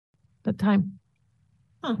the time.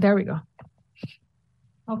 Huh. There we go.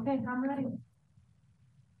 Okay, I'm ready.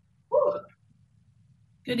 Woo.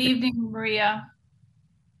 Good evening, Maria.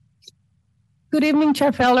 Good evening,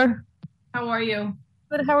 Chair Feller. How are you?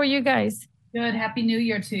 Good, how are you guys? Good, Happy New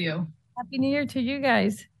Year to you. Happy New Year to you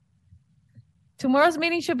guys. Tomorrow's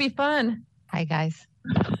meeting should be fun. Hi, guys.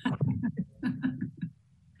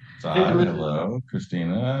 Hello,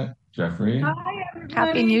 Christina, Jeffrey. Hi, everybody.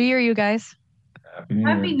 Happy New Year, you guys. Happy New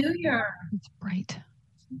Year. Happy New Year. It's bright.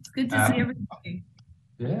 It's good to see everybody.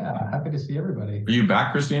 Yeah, happy to see everybody. Are you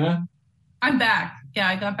back, Christina? I'm back. Yeah,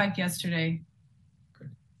 I got back yesterday.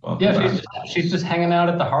 Well, Yeah, she's just hanging out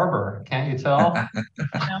at the harbor. Can't you tell?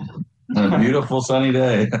 A beautiful sunny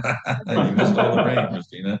day. You missed all the rain,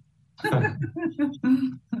 Christina.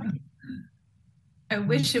 I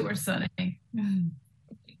wish it were sunny,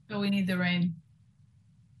 but we need the rain.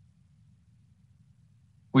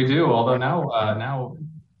 We do, although now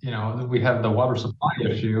we have the water supply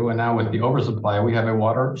issue, and now with the oversupply, we have a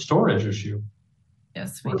water storage issue.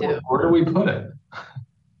 Yes, we do. Where do we put it?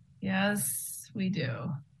 Yes, we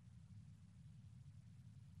do.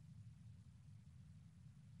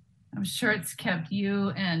 I'm sure it's kept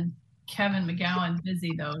you and Kevin McGowan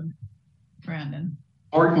busy, though, Brandon.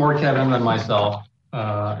 More Kevin than myself.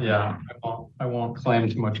 Yeah, I won't claim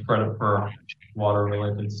too much credit for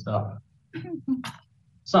water-related stuff.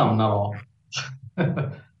 Some, not all.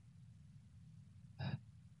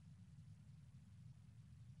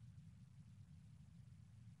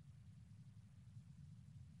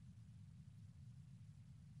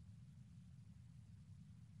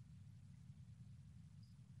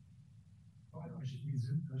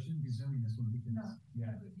 I shouldn't be zooming this one because yeah.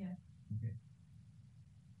 Okay.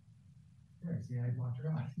 There, see, I blocked her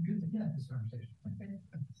out. Good to get this conversation. Okay.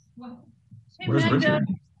 Well, hey, Where's Magda. Richard?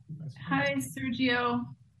 Hi, Sergio.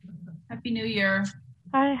 Happy New Year.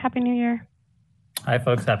 Hi, Happy New Year. Hi,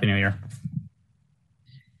 folks. Happy New Year.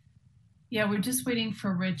 Yeah, we're just waiting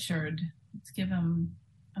for Richard. Let's give him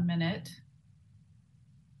a minute.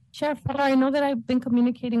 Chair Feller, I know that I've been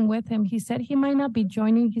communicating with him. He said he might not be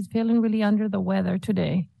joining. He's feeling really under the weather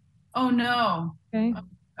today. Oh, no. Okay.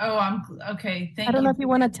 Oh, I'm okay. Thank you. I don't know if you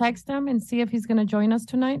want to text him and see if he's going to join us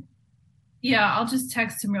tonight. Yeah, I'll just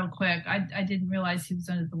text him real quick. I didn't realize he was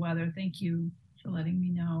under the weather. Thank you for letting me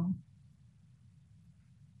know.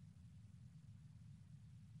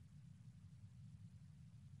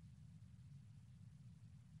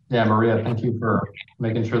 Yeah, Maria, thank you for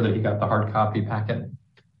making sure that he got the hard copy packet.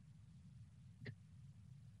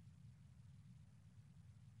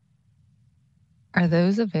 Are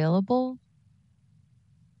those available?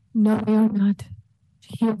 No, they are not.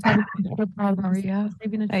 He was having computer problems. Maria?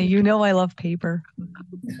 Saving a You know I love paper.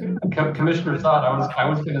 Commissioner Todd, I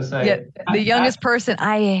was going to say. Yeah, the youngest person,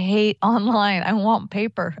 I hate online. I want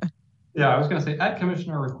paper. Yeah, I was going to say at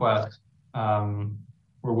Commissioner request,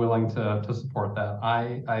 we're willing to support that.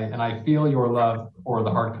 I feel your love for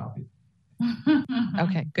the hard copy.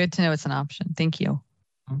 Okay, good to know it's an option. Thank you.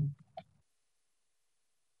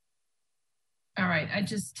 All right, I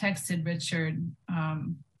just texted Richard.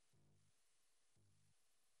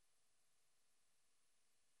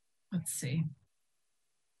 Let's see.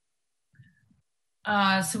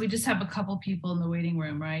 So we just have a couple people in the waiting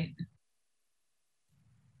room, right?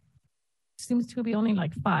 Seems to be only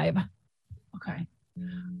like 5. Okay.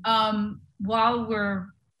 While we're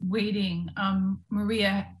waiting,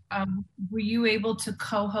 Maria, were you able to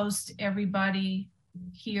co-host everybody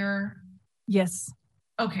here? Yes.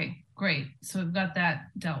 Okay, great. So we've got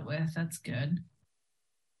that dealt with. That's good.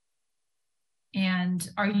 And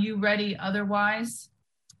are you ready otherwise?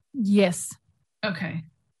 Yes. Okay.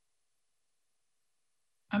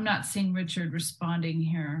 I'm not seeing Richard responding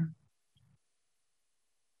here.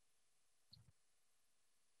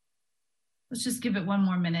 Let's just give it one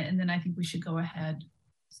more minute and then I think we should go ahead.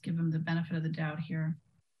 Let's give him the benefit of the doubt here.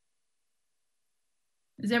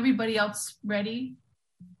 Is everybody else ready?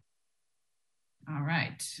 All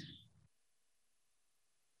right.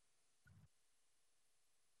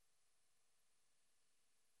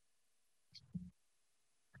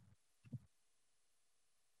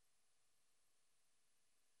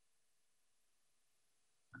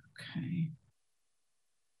 Okay.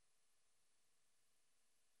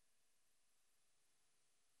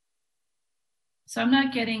 So I'm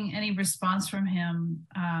not getting any response from him.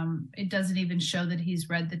 It doesn't even show that he's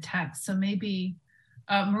read the text. So maybe,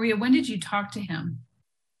 Maria, when did you talk to him?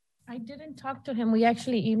 I didn't talk to him. We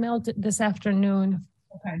actually emailed this afternoon.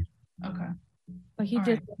 Okay. Okay. But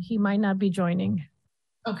he might not be joining.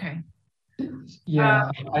 Okay. Yeah,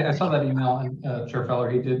 I saw that email, and Chair Feller,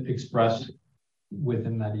 he did express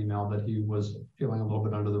within that email that he was feeling a little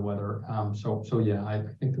bit under the weather. So yeah, I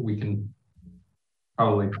think that we can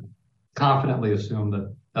probably confidently assume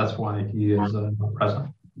that that's why he is not present.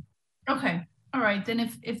 Okay. All right. Then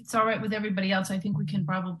if it's all right with everybody else, I think we can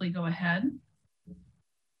probably go ahead.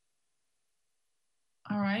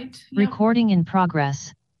 All right. Yep. Recording in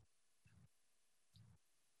progress.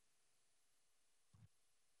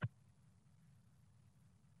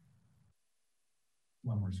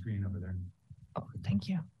 One more screen over there. Oh, thank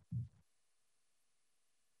you.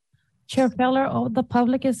 Chair Feller, oh, the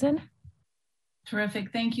public is in.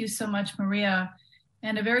 Terrific. Thank you so much, Maria.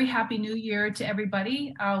 And a very happy new year to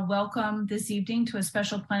everybody. Welcome this evening to a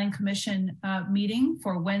special Planning Commission meeting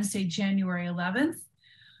for Wednesday, January 11th.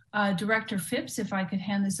 Director Phipps, if I could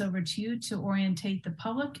hand this over to you to orientate the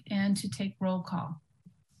public and to take roll call.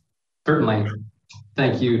 Certainly.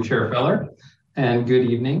 Thank you, Chair Feller, and good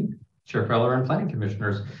evening, Chair Feller and Planning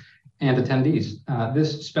Commissioners and attendees.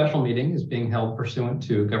 This special meeting is being held pursuant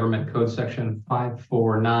to Government Code Section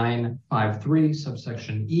 54953,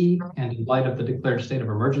 subsection E, and in light of the declared state of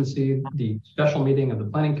emergency, the special meeting of the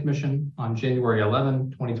Planning Commission on January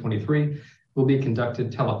 11, 2023 will be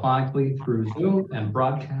conducted telephonically through Zoom and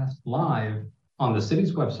broadcast live on the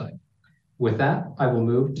city's website. With that, I will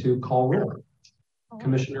move to call roll.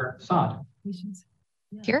 Commissioner Saad.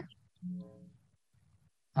 Here.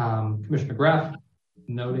 Commissioner Graff,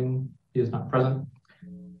 noting he is not present.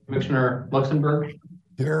 Commissioner Luxembourg.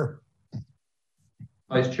 Here.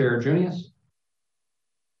 Vice Chair Junius.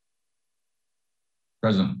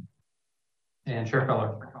 Present. And Chair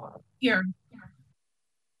Feller. Here.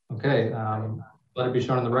 Okay, let it be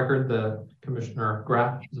shown on the record that Commissioner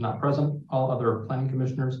Graff is not present. All other planning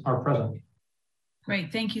commissioners are present.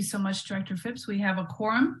 Great. Thank you so much, Director Phipps. We have a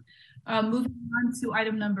quorum. Moving on to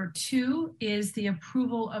item number 2 is the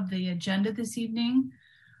approval of the agenda this evening.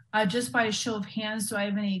 Just by a show of hands, do I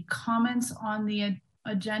have any comments on the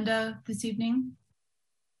agenda this evening?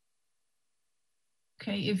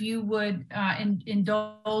 Okay, if you would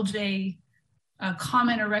indulge a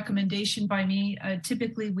comment or recommendation by me.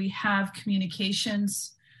 Typically, we have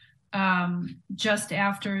communications just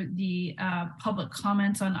after the public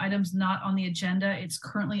comments on items not on the agenda. It's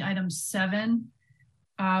currently item 7.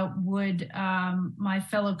 Would my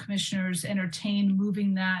fellow commissioners entertain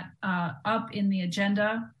moving that up in the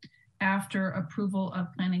agenda after approval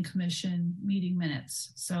of Planning Commission meeting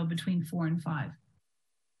minutes? So between 4 and 5.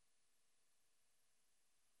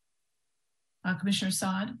 Commissioner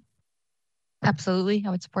Saad? Absolutely.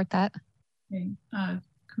 I would support that. Okay.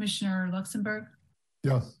 Commissioner Luxembourg?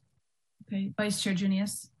 Yes. Okay. Vice Chair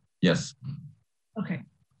Junius? Yes. Okay,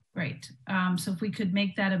 great. So if we could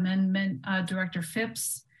make that amendment, Director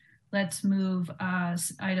Phipps, let's move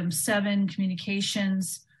item 7,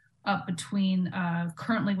 communications, up between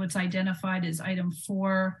currently what's identified as item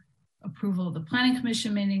 4, approval of the Planning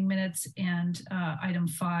Commission meeting minutes, and item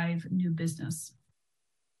 5, new business.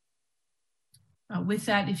 With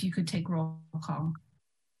that, if you could take roll call.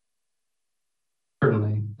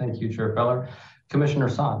 Certainly. Thank you, Chair Feller. Commissioner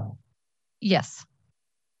Saad. Yes.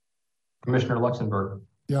 Commissioner Luxembourg.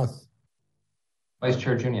 Yes. Vice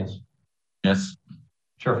Chair Junius. Yes.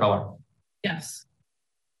 Chair Feller. Yes.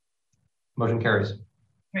 Motion carries.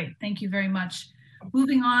 Great. Thank you very much.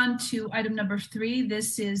 Moving on to item number 3.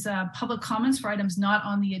 This is public comments for items not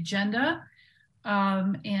on the agenda.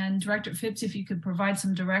 And Director Phipps, if you could provide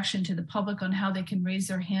some direction to the public on how they can raise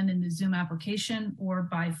their hand in the Zoom application or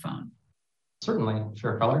by phone. Certainly,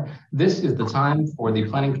 Chair Feller. This is the time for the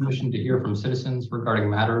Planning Commission to hear from citizens regarding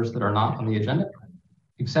matters that are not on the agenda.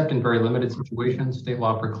 Except in very limited situations, state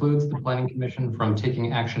law precludes the Planning Commission from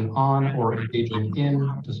taking action on or engaging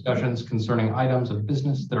in discussions concerning items of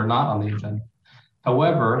business that are not on the agenda.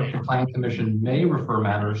 However, the Planning Commission may refer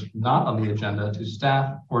matters not on the agenda to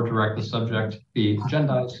staff or direct the subject be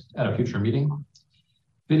agendized at a future meeting.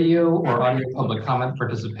 Video or audio public comment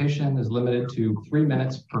participation is limited to 3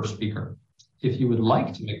 minutes per speaker. If you would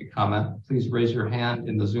like to make a comment, please raise your hand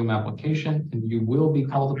in the Zoom application and you will be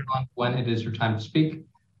called upon when it is your time to speak.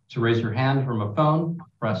 To raise your hand from a phone,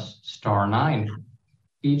 press *9.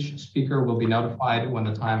 Each speaker will be notified when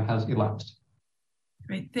the time has elapsed.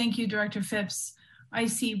 Great. Thank you, Director Phipps. I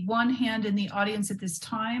see one hand in the audience at this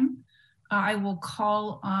time. I will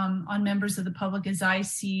call on members of the public as I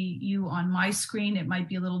see you on my screen. It might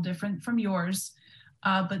be a little different from yours,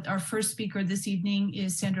 but our first speaker this evening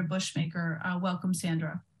is Sandra Bushmaker. Welcome,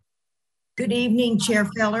 Sandra. Good evening, Chair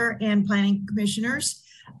Feller and Planning Commissioners.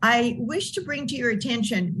 I wish to bring to your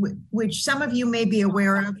attention, which some of you may be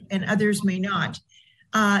aware of and others may not,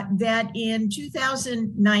 that in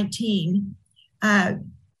 2019,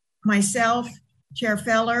 myself, Chair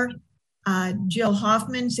Feller, Jill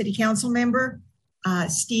Hoffman, City Council member,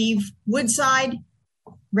 Steve Woodside,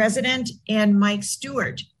 resident, and Mike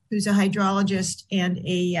Stewart, who's a hydrologist and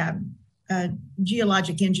a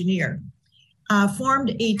geologic engineer,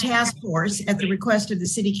 formed a task force at the request of the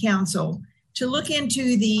City Council to look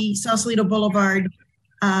into the Sausalito Boulevard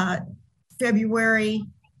February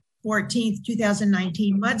 14th,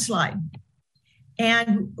 2019 mudslide.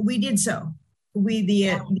 And we did so.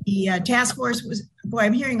 The task force was, boy,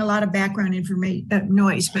 I'm hearing a lot of background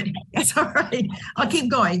noise, but that's all right. I'll keep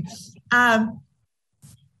going.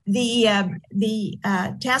 The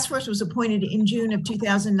task force was appointed in June of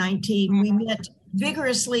 2019. We met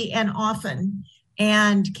vigorously and often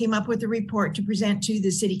and came up with a report to present to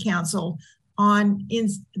the City Council in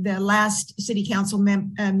the last City Council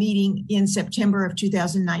meeting in September of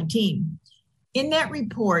 2019. In that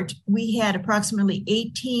report, we had approximately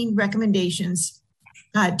 18 recommendations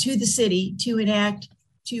to the city to enact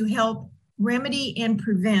to help remedy and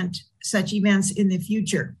prevent such events in the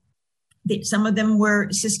future. Some of them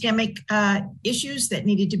were systemic issues that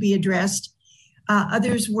needed to be addressed.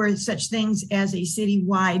 Others were such things as a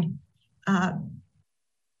citywide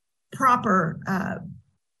proper,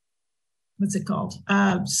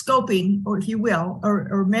 scoping, or if you will,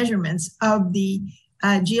 or measurements of the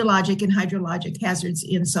geologic and hydrologic hazards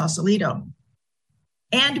in Sausalito.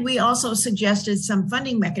 And we also suggested some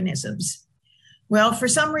funding mechanisms. Well, for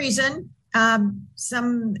some reason, to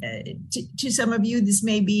some of you, this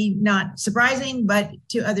may be not surprising, but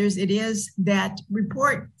to others it is. That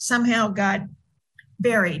report somehow got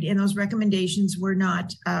buried and those recommendations were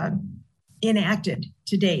not enacted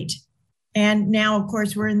to date. And now, of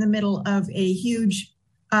course, we're in the middle of a huge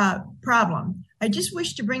problem. I just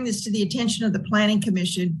wish to bring this to the attention of the Planning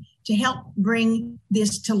Commission to help bring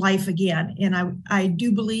this to life again. And I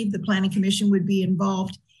do believe the Planning Commission would be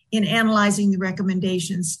involved in analyzing the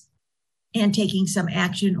recommendations and taking some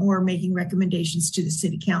action or making recommendations to the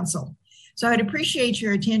City Council. So I'd appreciate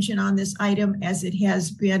your attention on this item, as it has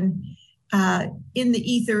been in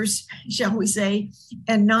the ethers, shall we say,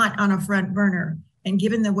 and not on a front burner. And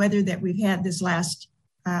given the weather that we've had this last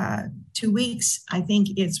 2 weeks, I think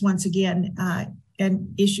it's once again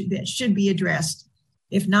an issue that should be addressed.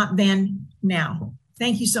 If not then, now.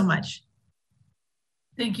 Thank you so much.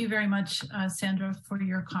 Thank you very much, Sandra, for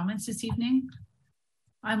your comments this evening.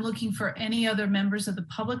 I'm looking for any other members of the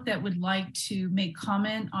public that would like to make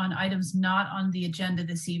comment on items not on the agenda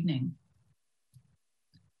this evening.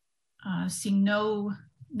 Seeing no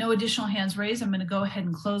additional hands raised, I'm going to go ahead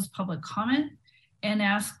and close public comment and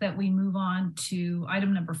ask that we move on to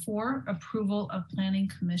item number 4, approval of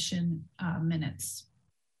Planning Commission minutes.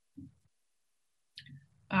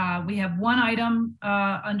 We have one item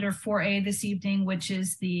under 4A this evening, which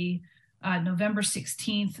is the November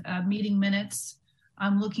 16th meeting minutes.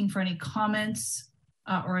 I'm looking for any comments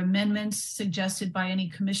or amendments suggested by any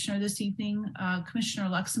commissioner this evening. Commissioner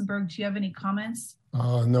Luxembourg, do you have any comments?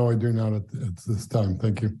 No, I do not at this time.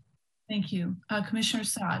 Thank you. Thank you. Commissioner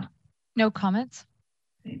Saad? No comments.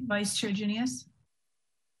 Vice Chair Junius?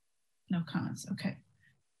 No comments. Okay.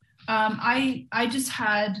 I just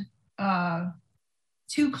had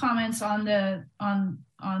 2 comments on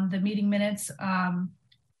the meeting minutes.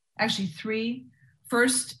 Actually 3.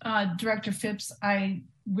 First, Director Phipps, I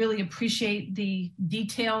really appreciate the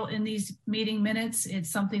detail in these meeting minutes. It's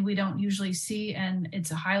something we don't usually see, and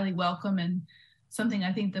it's a highly welcome and something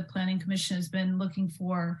I think the Planning Commission has been looking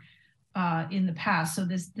for in the past. So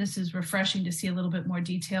this is refreshing to see a little bit more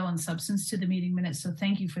detail and substance to the meeting minutes. So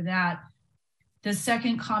thank you for that. The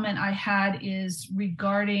second comment I had is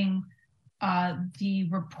regarding the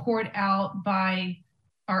report out by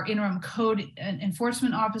our interim code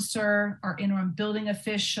enforcement officer, our interim building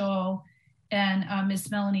official, and Ms.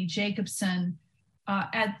 Melanie Jacobson.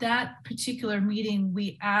 At that particular meeting,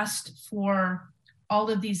 we asked for all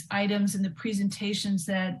of these items and the presentations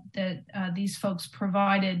that these folks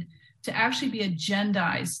provided to actually be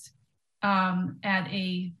agendized at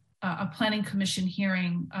a Planning Commission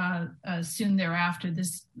hearing soon thereafter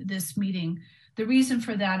this meeting. The reason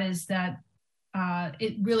for that is that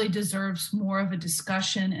it really deserves more of a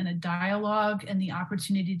discussion and a dialogue, and the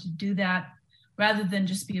opportunity to do that rather than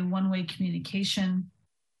just be a one-way communication.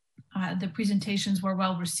 The presentations were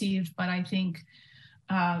well received, but I think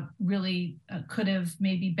really could have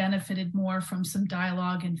maybe benefited more from some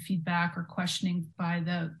dialogue and feedback or questioning by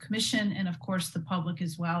the commission, and of course the public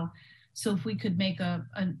as well. So if we could make a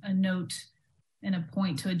note and a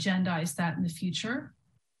point to agendize that in the future.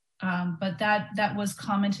 But that was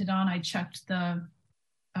commented on. I checked the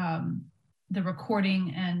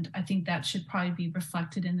recording, and I think that should probably be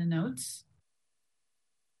reflected in the notes.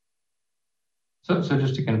 So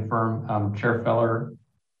just to confirm, Chair Feller,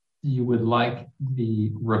 you would like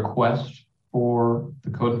the request for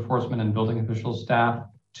the code enforcement and building official staff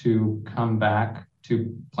to come back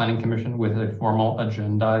to Planning Commission with a formal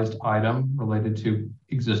agendized item related to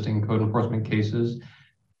existing code enforcement cases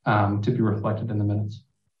to be reflected in the minutes.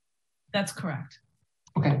 That's correct.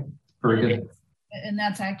 Okay, very good. And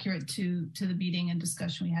that's accurate to the meeting and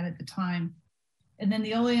discussion we had at the time. And then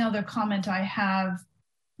the only other comment I have,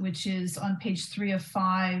 which is on page 3 of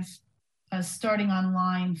 5, starting on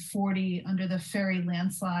line 40 under the Ferry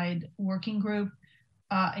Landslide Working Group.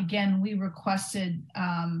 Again, we requested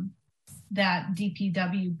that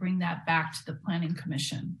DPW bring that back to the Planning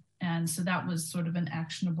Commission. And so that was sort of an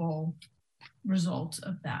actionable result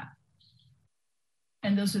of that.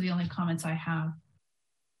 And those are the only comments I have.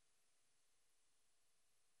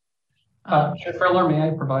 Chair Feller, may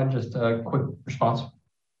I provide just a quick response?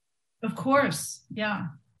 Of course, yeah.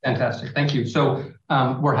 Fantastic, thank you. So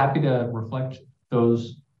we're happy to reflect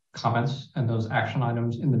those comments and those action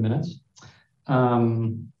items in the minutes.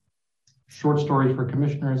 Short story for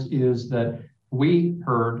commissioners is that we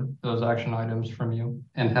heard those action items from you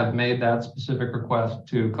and have made that specific request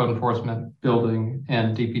to code enforcement, building,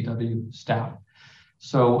 and DPW staff.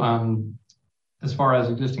 So as far as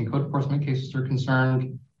existing code enforcement cases are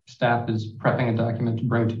concerned, staff is prepping a document to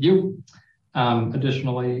bring to you.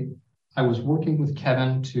 Additionally, I was working with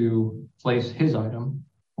Kevin to place his item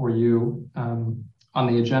for you on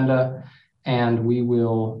the agenda, and we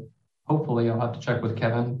will hopefully, I'll have to check with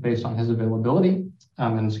Kevin based on his availability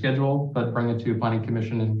and schedule, but bring it to Planning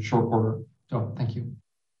Commission in short order. So thank you.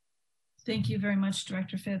 Thank you very much,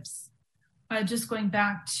 Director Phipps. Just going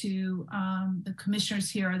back to the commissioners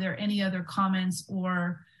here, are there any other comments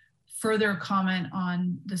or further comment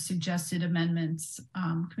on the suggested amendments?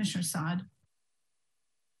 Commissioner Saad?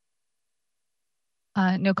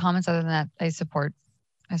 No comments other than that. I support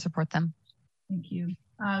them. Thank you.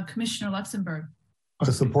 Commissioner Luxenberg? I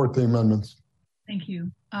support the amendments. Thank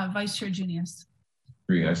you. Vice Chair Junius?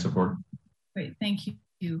 Agree, I support. Great, thank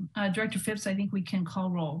you. Director Phipps, I think we can call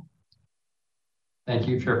roll. Thank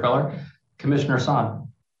you, Chair Feller. Commissioner Saad?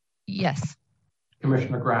 Yes.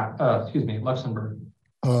 Commissioner Luxenberg?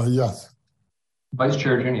 Yes. Vice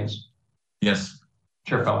Chair Junius? Yes.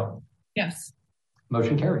 Chair Feller? Yes.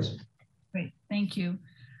 Motion carries. Great, thank you.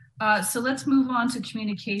 So let's move on to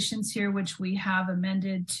communications here, which we have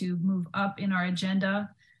amended to move up in our agenda.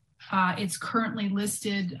 It's currently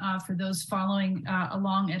listed for those following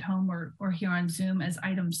along at home or here on Zoom as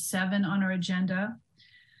item 7 on our agenda.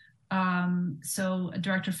 So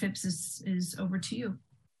Director Phipps is over to you.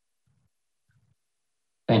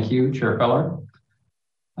 Thank you, Chair Feller.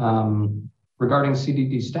 Regarding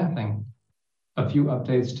CDD staffing, a few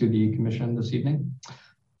updates to the commission this evening.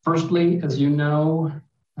 Firstly, as you know,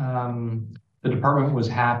 the department was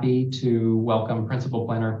happy to welcome Principal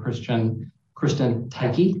Planner Kristen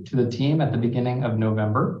Teike to the team at the beginning of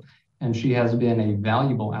November, and she has been a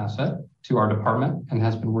valuable asset to our department and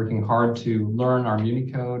has been working hard to learn our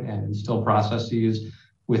Muni code and instill processes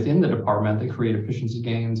within the department that create efficiency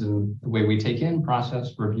gains in the way we take in,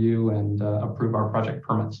 process, review, and approve our project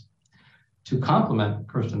permits. To complement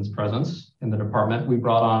Kristen's presence in the department, we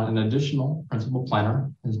brought on an additional principal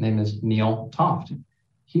planner. His name is Neil Toft.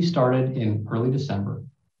 He started in early December.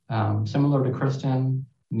 Similar to Kristen,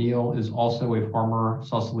 Neil is also a former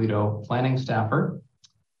Sausalito planning staffer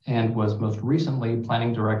and was most recently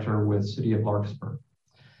planning director with City of Larkspur.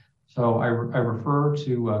 So I refer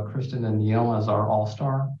to Kristen and Neil as our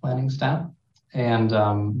all-star planning staff, and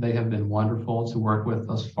they have been wonderful to work with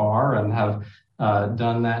thus far and have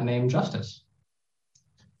done that name justice.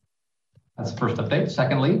 That's the first update.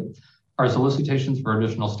 Secondly, our solicitations for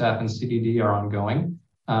additional staff in CDD are ongoing.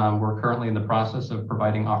 We're currently in the process of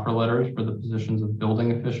providing offer letters for the positions of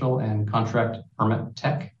building official and contract permit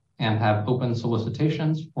tech, and have open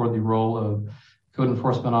solicitations for the role of code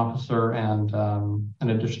enforcement officer and an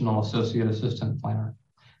additional associate assistant planner.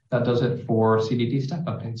 That does it for CDD staff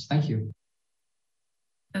updates. Thank you.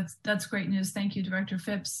 That's great news. Thank you, Director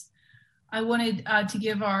Phipps. I wanted to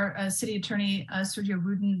give our City Attorney, Sergio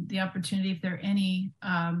Rudin, the opportunity if there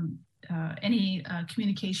are any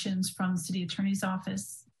communications from the City Attorney's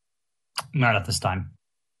Office. Not at this time.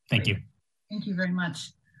 Thank you. Thank you very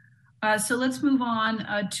much. So let's move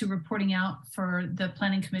on to reporting out for the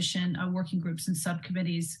Planning Commission working groups and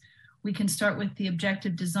subcommittees. We can start with the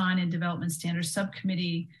Objective Design and Development Standards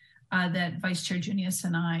Subcommittee that Vice Chair Junius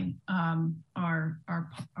and I are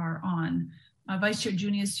on. Vice Chair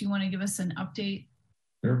Junius, do you want to give us an update?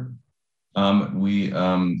 Sure.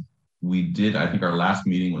 We did, I think our last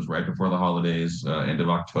meeting was right before the holidays, end of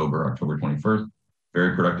October 21st.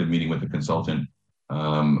 very productive meeting with the consultant.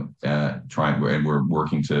 And we're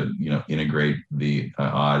working to, integrate the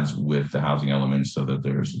odds with the housing elements so that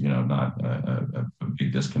there's, not a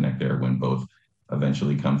big disconnect there when both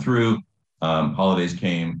eventually come through. Holidays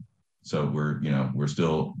came. So we're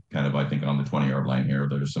still kind of, I think, on the 20-yard line here.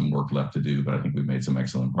 There's some work left to do, but I think we've made some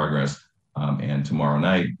excellent progress. And tomorrow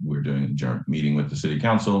night, we're doing a joint meeting with the city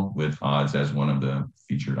council with odds as one of the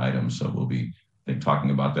featured items. So we'll be, I think,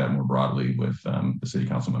 talking about that more broadly with the city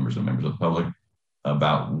council members and members of the public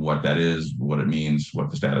about what that is, what it means,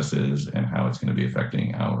 what the status is, and how it's going to be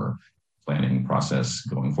affecting our planning process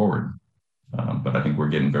going forward. But I think we're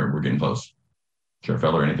getting close. Chair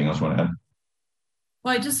Feller, anything else you want to add?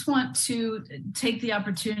 Well, I just want to take the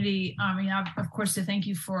opportunity, of course, to thank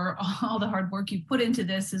you for all the hard work you put into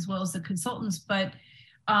this, as well as the consultants, but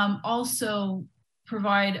also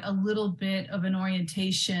provide a little bit of an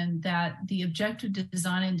orientation that the objective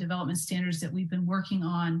design and development standards that we've been working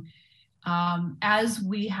on, as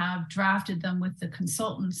we have drafted them with the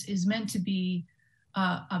consultants, is meant to be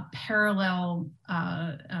a parallel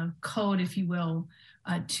code, if you will,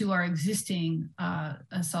 to our existing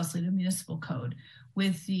Sausalito Municipal Code,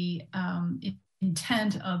 with the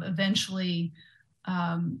intent of eventually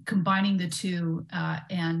combining the two,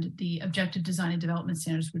 and the objective design and development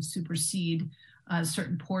standards would supersede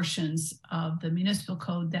certain portions of the municipal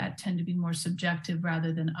code that tend to be more subjective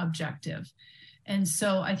rather than objective. And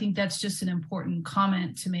so I think that's just an important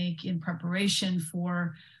comment to make in preparation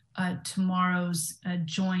for tomorrow's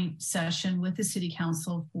joint session with the City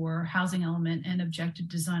Council for housing element and objective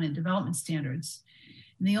design and development standards.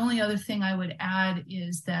 And the only other thing I would add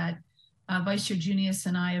is that Vice Chair Junius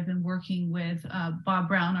and I have been working with Bob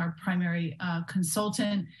Brown, our primary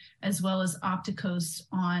consultant, as well as Opticos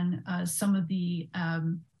on some of the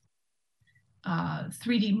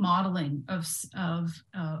 3D modeling of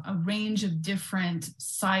a range of different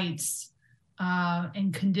sites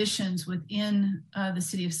and conditions within the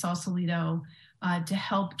city of Sausalito to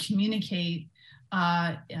help communicate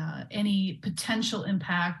any potential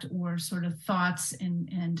impact or sort of thoughts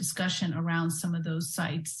and discussion around some of those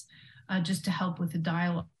sites, just to help with the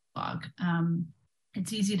dialogue.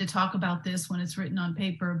 It's easy to talk about this when it's written on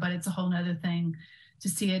paper, but it's a whole nother thing to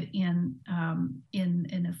see it in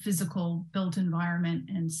a physical built environment.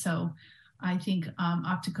 And so I think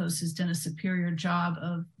Opticos has done a superior job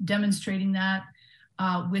of demonstrating that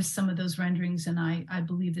with some of those renderings. And I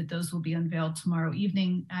believe that those will be unveiled tomorrow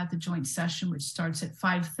evening at the joint session, which starts at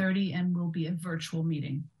 5:30 and will be a virtual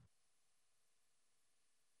meeting.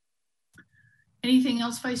 Anything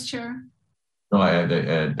else, Vice Chair? No,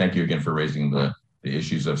 thank you again for raising the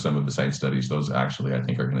issues of some of the site studies. Those actually, I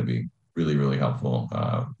think, are going to be really, really helpful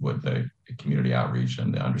with the community outreach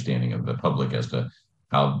and the understanding of the public as to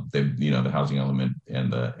how the housing element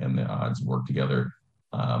and the odds work together.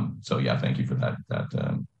 So yeah, thank you for that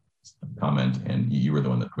comment, and you were the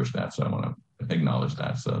one that pushed that, so I want to acknowledge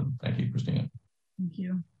that. So thank you, Christina. Thank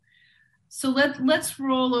you. So let's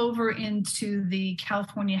roll over into the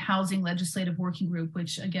California Housing Legislative Working Group,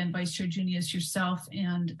 which again, Vice Chair Junius, yourself,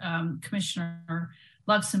 and Commissioner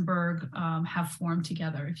Luxembourg have formed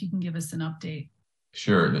together. If you can give us an update.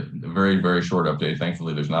 Sure. The very, very short update.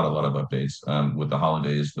 Thankfully, there's not a lot of updates. With the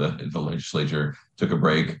holidays, the legislature took a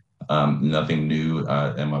break. Nothing new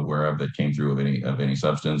am I aware of that came through of any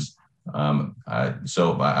substance.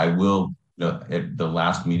 So I will, at the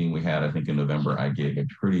last meeting we had, I think in November, I gave a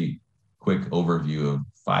pretty quick overview of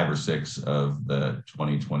 5 or 6 of the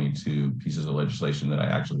 2022 pieces of legislation that I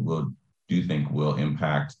actually do think will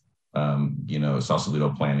impact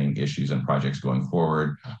Sausalito planning issues and projects going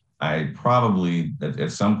forward. I probably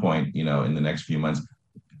at some point, in the next few months,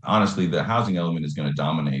 honestly, the housing element is going to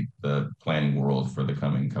dominate the planning world for the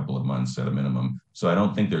coming couple of months at a minimum. So I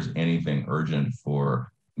don't think there's anything urgent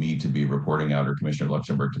for me to be reporting out or Commissioner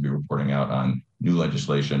Luxembourg to be reporting out on new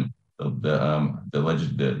legislation.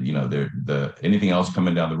 Anything else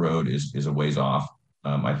coming down the road is a ways off.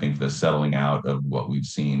 I think the settling out of what we've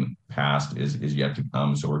seen past is yet to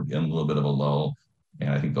come. So we're in a little bit of a lull,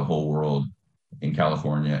 and I think the whole world in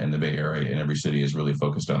California and the Bay Area and every city is really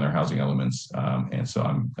focused on their housing elements. And so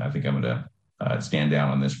I think I'm going to stand down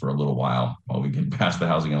on this for a little while we get past the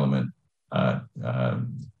housing element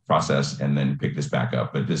process and then pick this back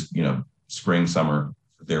up. But this, spring, summer,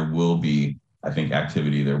 there will be, I think,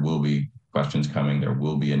 activity. There will be questions coming. There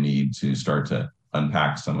will be a need to start to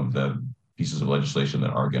unpack some of the pieces of legislation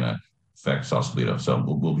that are going to affect Sausalito. So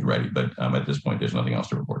we'll be ready. But at this point, there's nothing else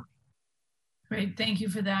to report. Great, thank you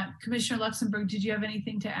for that. Commissioner Luxembourg, did you have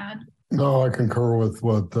anything to add? No, I concur with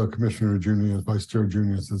what Commissioner Junius, Vice Chair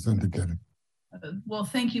Junius has indicated. well,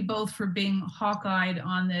 thank you both for being hawk-eyed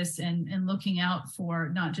on this and looking out for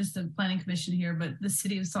not just the Planning Commission here, but the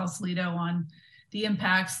city of Sausalito on the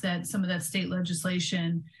impacts that some of that state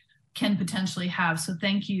legislation can potentially have. So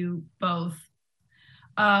thank you both.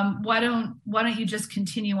 Why don't you just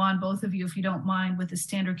continue on, both of you, if you don't mind, with the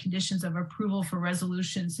standard conditions of approval for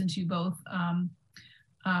resolution, since you both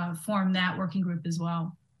formed that working group as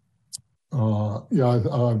well.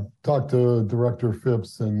 I've talked to Director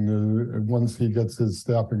Phipps, and once he gets his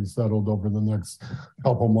staffing settled over the next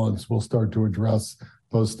couple months, we'll start to address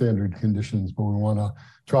those standard conditions. But we want to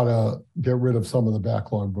try to get rid of some of the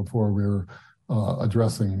backlog before we're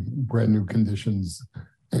addressing brand new conditions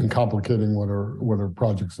and complicating what are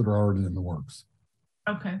projects that are already in the works.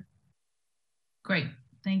 Okay, great,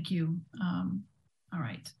 thank you. All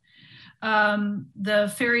right.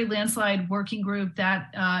 The Ferry Landslide Working Group,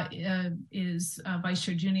 that is Vice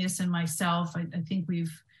Chair Junius and myself. I think we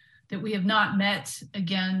have not met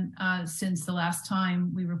again since the last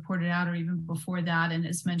time we reported out, or even before that. And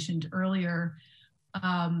as mentioned earlier,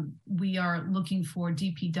 we are looking for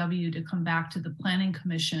DPW to come back to the Planning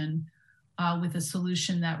Commission with a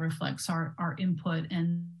solution that reflects our input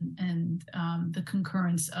and the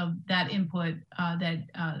concurrence of that input that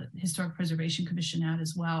Historic Preservation Commission had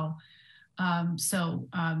as well.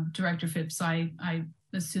 Director Phipps, I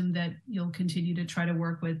assume that you'll continue to try to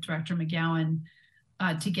work with Director McGowan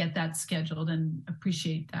to get that scheduled, and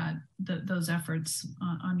appreciate that those efforts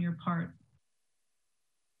on your part.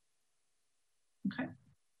 Okay.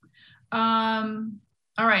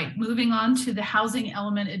 All right, moving on to the Housing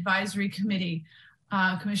Element Advisory Committee.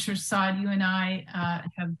 Commissioner Saad, you and I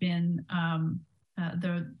have been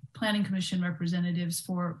the Planning Commission representatives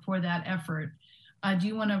for that effort. Do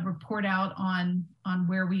you want to report out on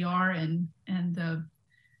where we are and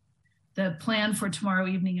the plan for tomorrow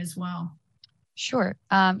evening as well? Sure.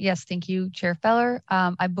 Yes, thank you, Chair Feller.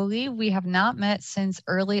 I believe we have not met since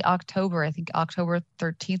early October. I think October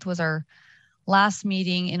 13th was our last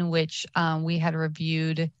meeting, in which we had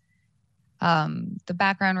reviewed the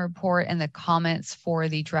background report and the comments for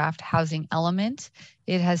the draft housing element.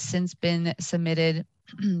 It has since been submitted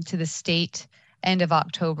to the state end of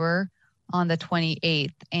October on the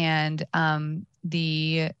 28th, and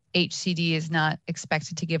the HCD is not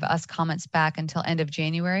expected to give us comments back until end of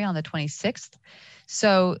January on the 26th.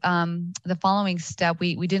 So the following step,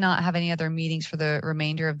 we did not have any other meetings for the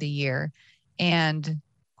remainder of the year. And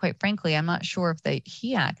quite frankly, I'm not sure if the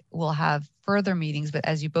HEAC will have further meetings, but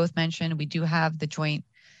as you both mentioned, we do have the joint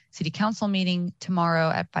city council meeting tomorrow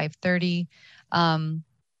at 5:30.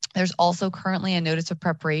 There's also currently a notice of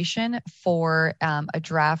preparation for a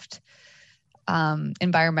draft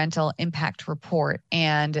environmental impact report,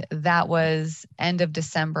 and that was end of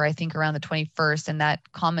December, I think around the 21st, and that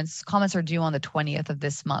comments are due on the 20th of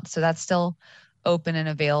this month. So that's still open and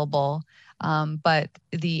available. But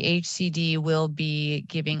the HCD will be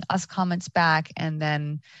giving us comments back, and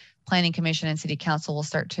then Planning Commission and City Council will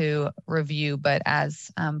start to review. But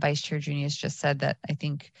as Vice Chair Junius just said, that I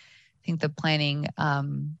think the Planning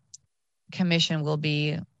Commission will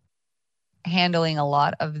be handling a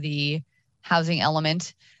lot of the housing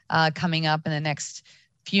element coming up in the next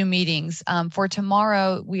few meetings. For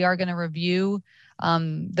tomorrow, we are going to review.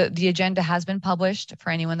 The agenda has been published for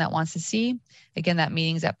anyone that wants to see. Again, that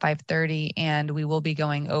meeting's at 5:30, and we will be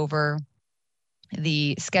going over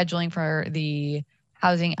the scheduling for the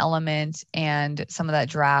housing element and some of that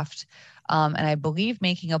draft. And I believe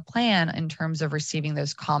making a plan in terms of receiving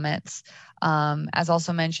those comments. As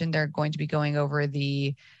also mentioned, they're going to be going over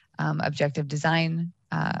the objective design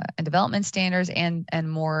and development standards and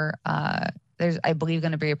more. There's, I believe,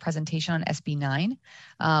 going to be a presentation on SB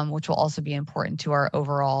 9, which will also be important to our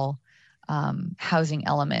overall housing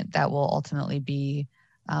element that will ultimately be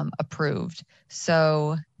approved.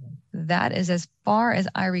 So that is as far as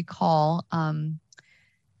I recall.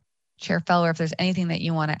 Chair Feller, if there's anything that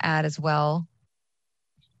you want to add as well.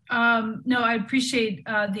 No, I appreciate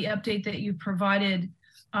the update that you provided.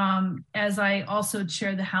 As I also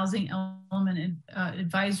chair the Housing Element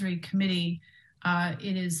Advisory Committee,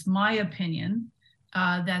 it is my opinion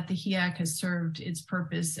that the HEAC has served its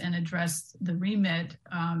purpose and addressed the remit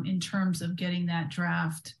in terms of getting that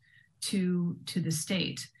draft to the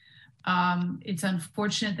state. It's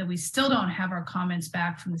unfortunate that we still don't have our comments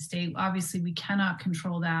back from the state. Obviously, we cannot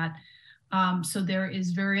control that. So there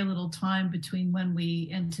is very little time between when we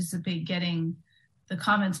anticipate getting the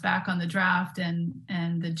comments back on the draft and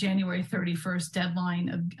the January 31st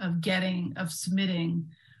deadline of submitting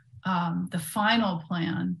the final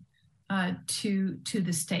plan to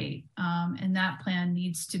the state. And that plan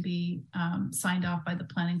needs to be signed off by the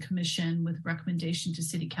Planning Commission with recommendation to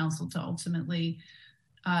City Council to ultimately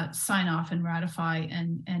sign off and ratify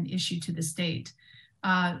and issue to the state.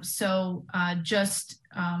 So just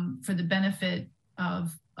for the benefit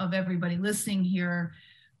of everybody listening here,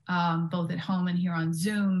 both at home and here on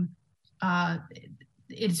Zoom,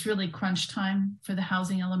 it's really crunch time for the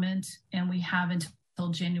housing element, and we have until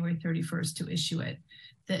January 31st to issue it.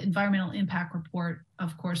 The environmental impact report,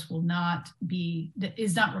 of course,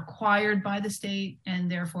 is not required by the state,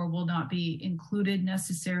 and therefore will not be included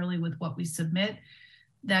necessarily with what we submit.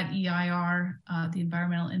 That EIR, the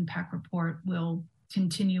environmental impact report, will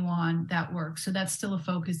continue on that work. So that's still a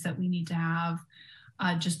focus that we need to have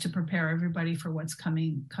just to prepare everybody for what's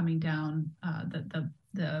coming down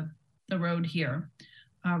the road here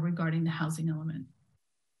regarding the housing element.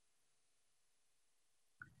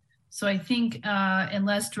 So I think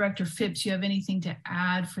unless Director Phipps, you have anything to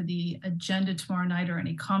add for the agenda tomorrow night or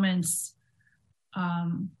any comments,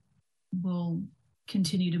 we'll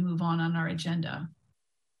continue to move on our agenda.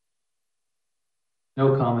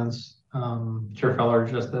 No comments, Chair Feller,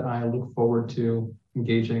 just that I look forward to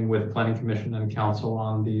engaging with Planning Commission and Council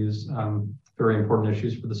on these very important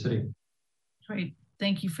issues for the city. Great,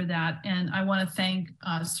 thank you for that. And I want to thank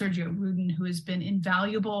Sergio Rudin, who has been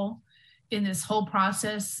invaluable in this whole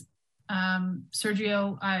process.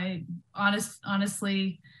 Sergio,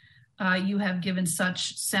 honestly, you have given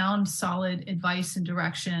such sound, solid advice and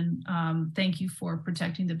direction. Thank you for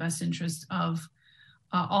protecting the best interest of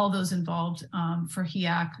all those involved for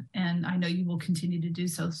HEAC, and I know you will continue to do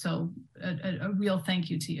so. So a real thank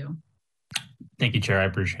you to you. Thank you, Chair. I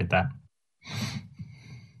appreciate that.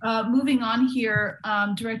 Moving on here,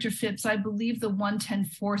 Director Phipps, I believe the 110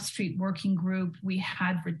 4th Street Working Group we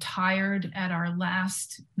had retired at our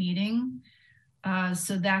last meeting.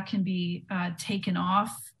 So that can be taken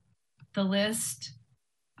off the list.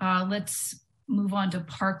 Let's move on to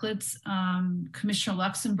parklets. Commissioner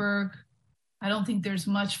Luxembourg, I don't think there's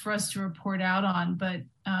much for us to report out on, but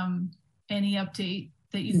any update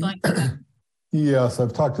that you'd like to have? Yes,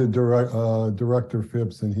 I've talked to Director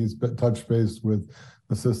Phipps, and he's touched base with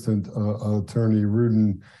Assistant Attorney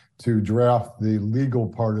Rudin to draft the legal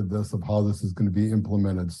part of this, of how this is going to be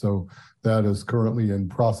implemented. So that is currently in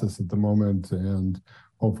process at the moment, and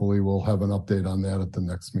hopefully we'll have an update on that at the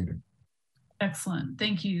next meeting. Excellent.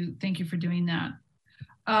 Thank you. Thank you for doing that.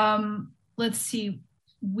 Let's see.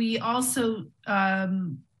 We also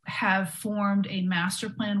have formed a master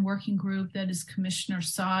plan working group that is Commissioner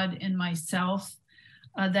Saad and myself.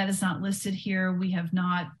 That is not listed here. We have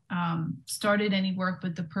not started any work,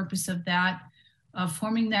 but the purpose of that,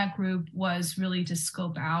 forming that group, was really to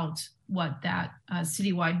scope out what that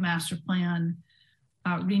citywide master plan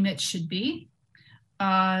remit should be.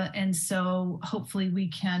 And so hopefully we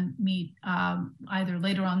can meet either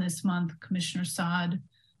later on this month, Commissioner Saad,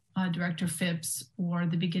 Director Phipps, or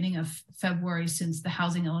the beginning of February, since the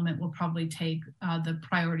housing element will probably take the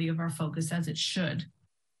priority of our focus, as it should.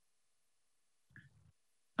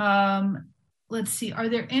 Let's see, are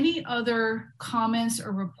there any other comments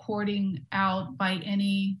or reporting out by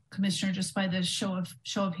any commissioner, just by the show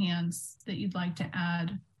of hands, that you'd like to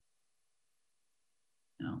add?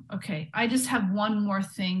 No. Okay, I just have one more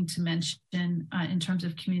thing to mention in terms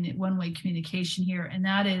of one-way communication here, and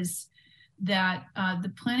that is that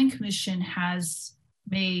the Planning Commission has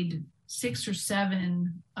made 6 or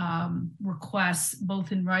 7 requests,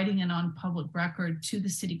 both in writing and on public record, to the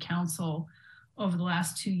City Council over the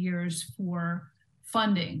last 2 years for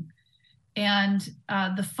funding. And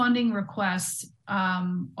the funding requests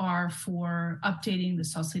are for updating the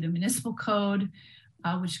Sausalito Municipal Code,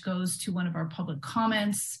 which goes to one of our public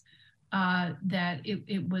comments, that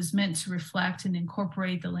it was meant to reflect and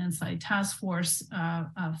incorporate the landslide task force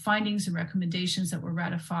findings and recommendations that were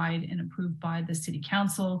ratified and approved by the City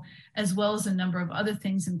Council, as well as a number of other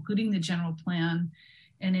things, including the general plan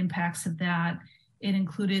and impacts of that. It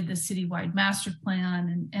included the citywide master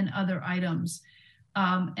plan and other items.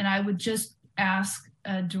 And I would just ask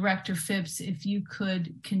Director Phipps if you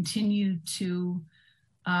could continue to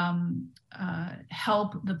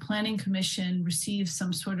help the Planning Commission receive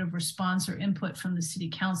some sort of response or input from the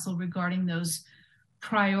City Council regarding those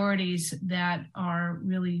priorities that are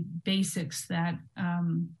really basics that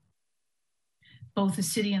both the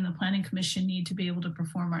city and the Planning Commission need to be able to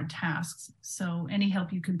perform our tasks. So any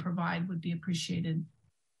help you can provide would be appreciated.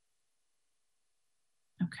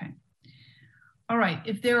 Okay. All right,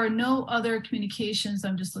 if there are no other communications,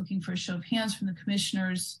 I'm just looking for a show of hands from the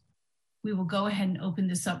commissioners. We will go ahead and open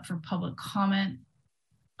this up for public comment.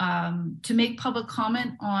 To make public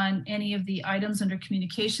comment on any of the items under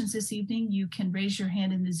communications this evening, you can raise your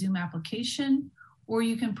hand in the Zoom application, or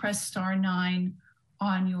you can press *9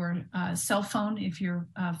 on your cell phone if you're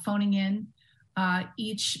phoning in.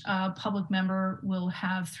 Each public member will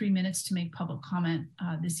have 3 minutes to make public comment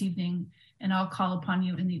this evening, and I'll call upon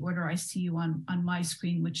you in the order I see you on my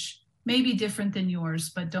screen, which may be different than yours,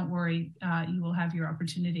 but don't worry, you will have your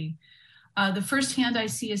opportunity. The first hand I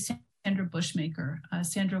see is Sandra Bushmaker.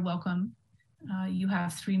 Sandra, welcome. You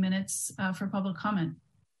have 3 minutes for public comment.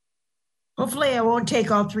 Hopefully I won't take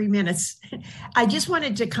all 3 minutes. I just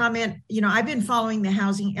wanted to comment, I've been following the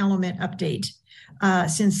housing element update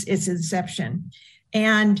since its inception.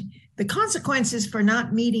 And the consequences for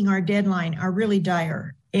not meeting our deadline are really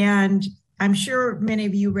dire. And I'm sure many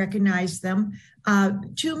of you recognize them.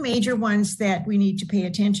 2 major ones that we need to pay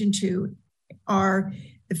attention to are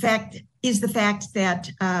the fact that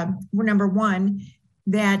we're number one,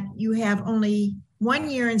 that you have only 1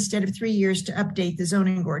 year instead of 3 years to update the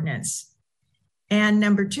zoning ordinance. And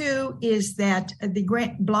number 2 is that the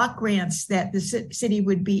block grants that the city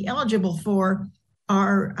would be eligible for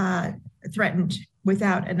are threatened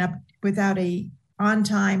without a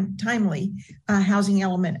timely housing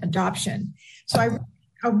element adoption. So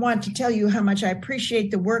I want to tell you how much I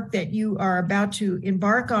appreciate the work that you are about to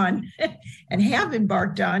embark on and have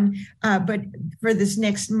embarked on, but for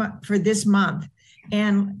this month.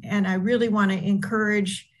 And I really want to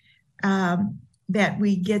encourage that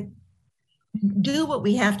we do what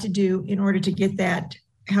we have to do in order to get that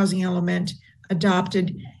housing element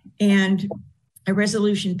adopted and a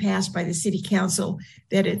resolution passed by the city council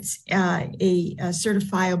that it's a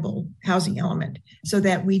certifiable housing element so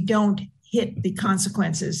that we don't hit the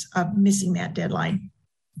consequences of missing that deadline.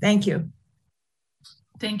 Thank you.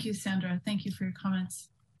 Thank you, Sandra. Thank you for your comments.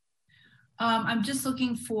 I'm just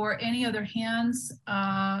looking for any other hands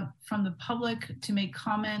from the public to make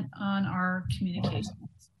comment on our communications.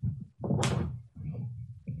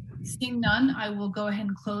 Seeing none, I will go ahead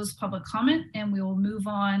and close public comment, and we will move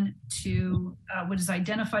on to what is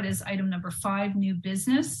identified as item number 5, new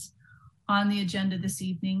business on the agenda this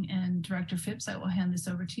evening. And Director Phipps, I will hand this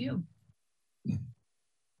over to you.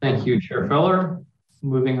 Thank you, Chair Feller.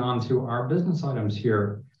 Moving on to our business items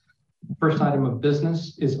here. First item of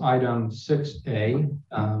business is item 6A,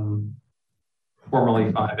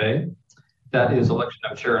 formerly 5A. That is election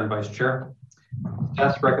of chair and vice chair.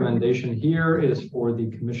 Staff's recommendation here is for the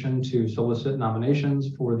commission to solicit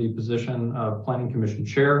nominations for the position of planning commission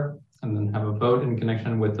chair and then have a vote in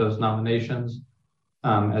connection with those nominations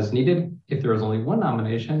as needed. If there is only one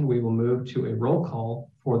nomination, we will move to a roll call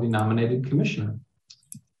for the nominated commissioner.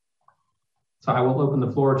 So I will open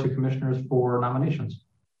the floor to commissioners for nominations.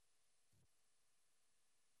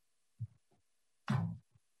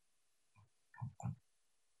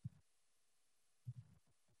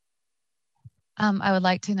 I would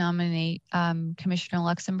like to nominate Commissioner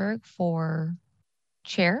Luxenberg for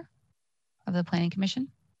chair of the Planning Commission.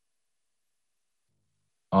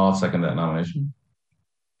 I'll second that nomination.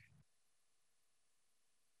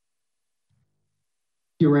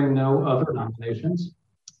 Hearing no other nominations,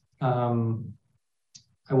 I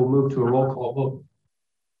will move to a roll call vote.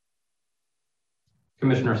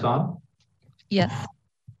 Commissioner Sod? Yes.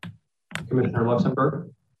 Commissioner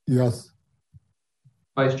Luxenberg? Yes.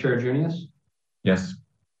 Vice Chair Junius? Yes.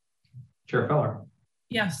 Chair Feller?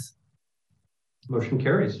 Yes. Motion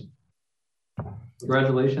carries.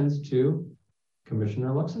 Congratulations to Commissioner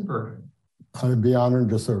Luxenberg. I'd be honored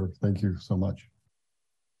to serve. Thank you so much.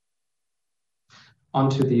 On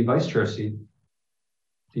to the vice chair seat.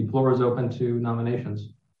 The floor is open to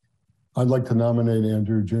nominations. I'd like to nominate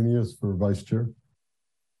Andrew Junius for vice chair.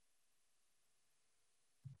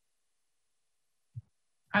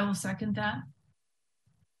 I will second that.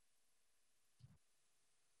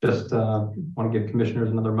 Just want to give commissioners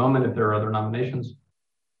another moment if there are other nominations.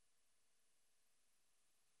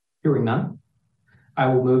 Hearing none, I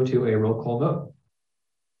will move to a roll call vote.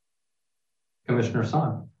 Commissioner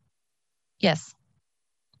Sod? Yes.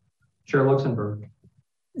 Chair Luxenberg?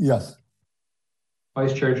 Yes.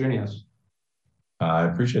 Vice Chair Junius? I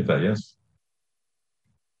appreciate that, yes.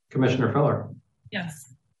 Commissioner Feller?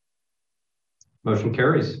 Yes. Motion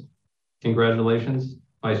carries. Congratulations,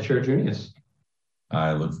 Vice Chair Junius.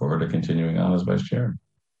 I look forward to continuing on as vice chair.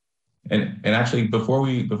 And actually, before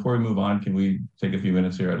we move on, can we take a few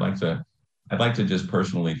minutes here? I'd like to just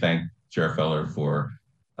personally thank Chair Feller for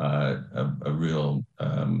a real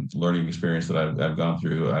learning experience that I've gone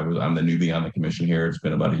through. I'm the newbie on the commission here. It's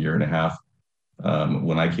been about a year and a half.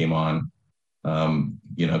 When I came on,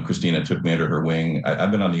 Christina took me under her wing.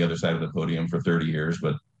 I've been on the other side of the podium for 30 years,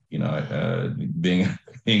 but being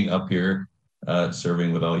being up here,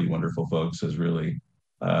 serving with all you wonderful folks has really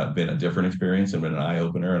been a different experience and been an eye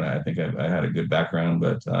opener. And I think I had a good background,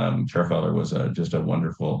 but Chair Feller was just a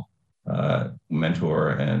wonderful mentor,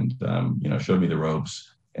 and showed me the ropes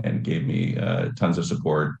and gave me tons of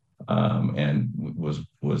support, and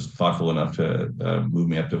was thoughtful enough to move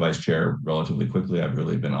me up to vice chair relatively quickly. I've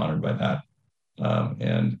really been honored by that,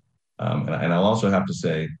 and I'll also have to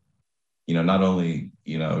say, not only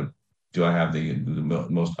do I have the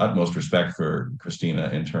utmost respect for Christina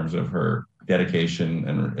in terms of her dedication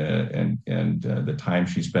and the time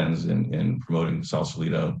she spends in promoting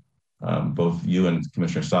Sausalito. Both you and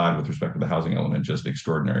Commissioner Saad, with respect to the housing element, just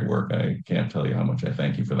extraordinary work. I can't tell you how much I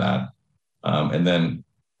thank you for that. And then,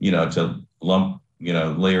 to lump,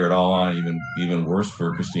 layer it all on, even worse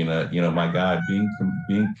for Christina, my God,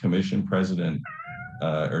 being commission president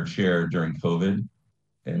or chair during COVID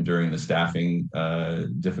and during the staffing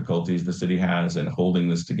difficulties the city has, and holding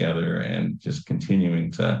this together and just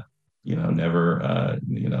continuing to,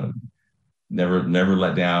 never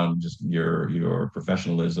let down. Just your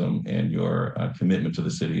professionalism and your commitment to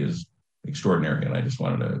the city is extraordinary. And I just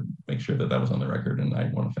wanted to make sure that was on the record, and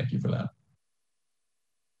I want to thank you for that.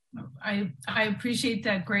 I appreciate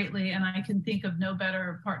that greatly, and I can think of no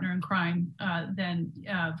better partner in crime than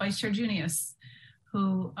Vice Chair Junius,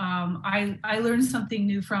 who I learn something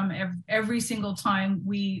new from every single time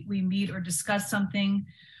we meet or discuss something.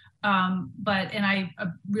 And I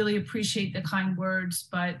really appreciate the kind words,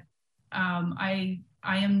 but I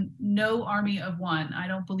am no army of one. I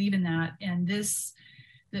don't believe in that. And this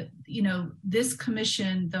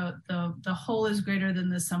commission, the whole is greater than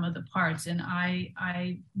the sum of the parts. And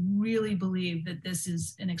I really believe that this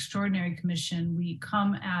is an extraordinary commission. We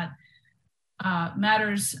come at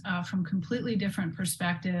matters from completely different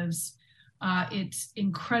perspectives. It's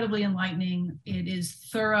incredibly enlightening. It is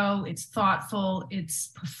thorough, it's thoughtful, it's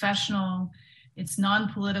professional, it's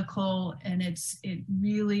non-political, and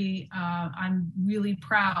I'm really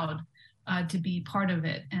proud to be part of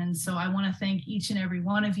it. And so I want to thank each and every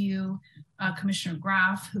one of you, Commissioner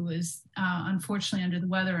Graff, who is unfortunately under the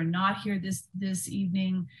weather and not here this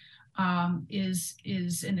evening,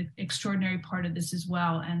 is an extraordinary part of this as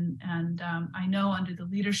well. And I know under the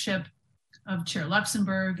leadership of Chair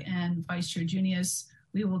Luxembourg and Vice Chair Junius,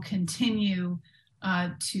 we will continue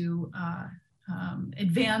to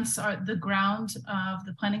advance the ground of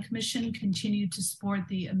the Planning Commission, continue to support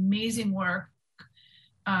the amazing work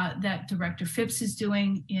that Director Phipps is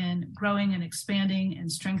doing in growing and expanding and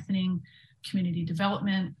strengthening community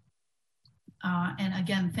development. And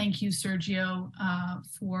again, thank you, Sergio,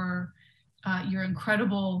 for your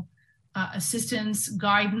incredible assistance,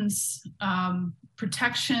 guidance,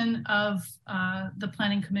 protection of the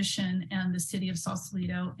Planning Commission and the City of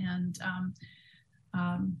Sausalito, and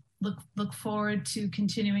look forward to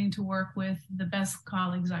continuing to work with the best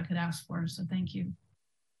colleagues I could ask for. So thank you.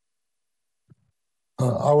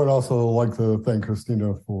 I would also like to thank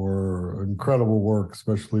Christina for incredible work,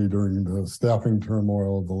 especially during the staffing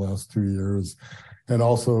turmoil of the last 2 years, and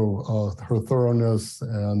also her thoroughness.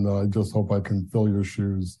 And I just hope I can fill your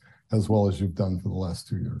shoes as well as you've done for the last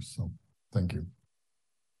 2 years. So thank you.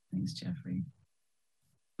 Thanks, Jeffrey.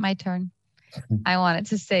 My turn. I wanted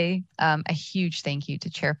to say a huge thank you to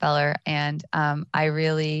Chair Feller, and I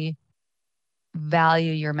really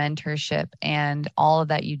value your mentorship and all of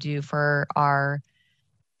that you do for our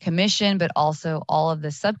commission, but also all of the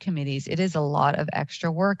subcommittees. It is a lot of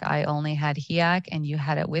extra work. I only had HEAC, and you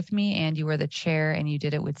had it with me, and you were the chair, and you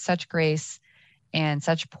did it with such grace and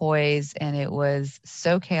such poise, and it was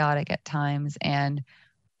so chaotic at times. And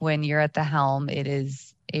when you're at the helm, it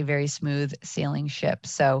is a very smooth sailing ship.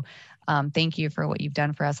 So thank you for what you've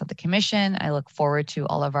done for us at the commission. I look forward to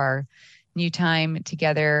all of our new time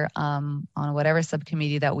together on whatever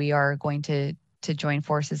subcommittee that we are going to join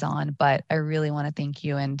forces on. But I really want to thank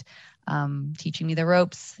you, and teaching me the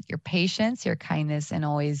ropes, your patience, your kindness, and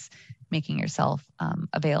always making yourself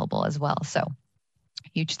available as well. So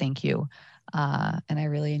huge thank you. And I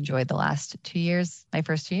really enjoyed the last 2 years, my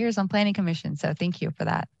first 2 years on Planning Commission. So thank you for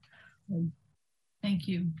that. Thank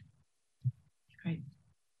you. Great.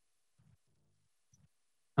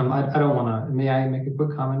 I don't want to, may I make a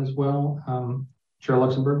quick comment as well? Chair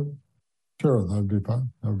Luxembourg? Sure, that would be fine.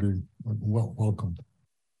 That would be welcomed.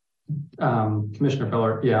 Commissioner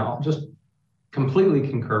Feller, yeah, I'll just completely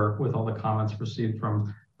concur with all the comments received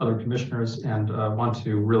from other commissioners, and want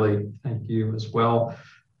to really thank you as well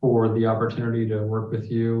for the opportunity to work with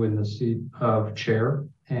you in the seat of chair.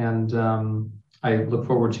 And I look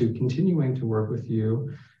forward to continuing to work with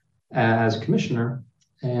you as commissioner,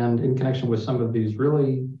 and in connection with some of these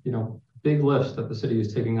really, big lifts that the city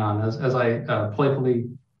is taking on. As I playfully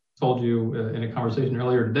told you in a conversation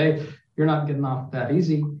earlier today, you're not getting off that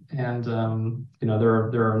easy. And there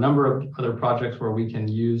are a number of other projects where we can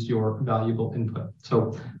use your valuable input.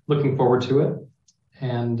 So looking forward to it.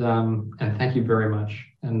 And thank you very much.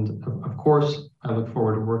 And of course, I look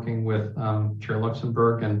forward to working with Chair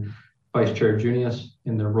Luxenberg and Vice Chair Junius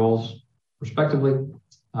in their roles respectively,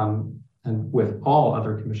 and with all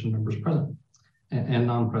other commission members present and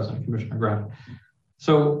non-present, Commissioner Grant.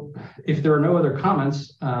 So if there are no other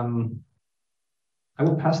comments, I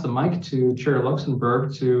will pass the mic to Chair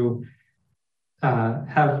Luxenberg to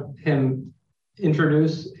have him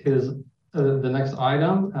introduce the next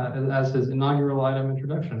item as his inaugural item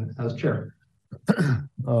introduction as chair.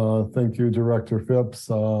 Thank you, Director Phipps,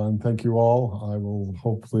 and thank you all. I will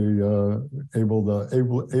hopefully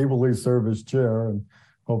ably serve as chair and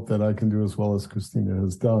hope that I can do as well as Christina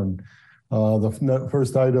has done. The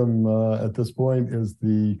first item at this point is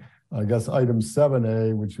item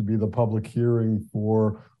 7A, which would be the public hearing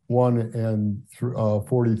for 1 and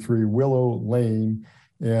 43 Willow Lane.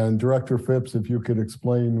 And Director Phipps, if you could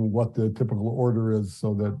explain what the typical order is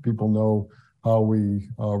so that people know how we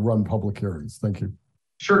run public hearings. Thank you.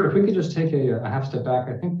 Sure. If we could just take a half step back,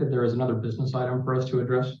 I think that there is another business item for us to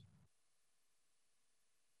address.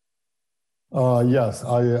 Yes,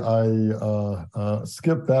 I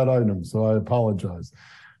skipped that item, so I apologize.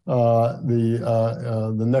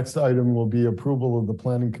 The next item will be approval of the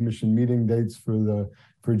Planning Commission meeting dates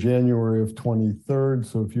for January of 23rd.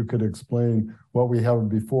 So if you could explain what we have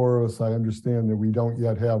before us. I understand that we don't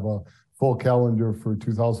yet have a full calendar for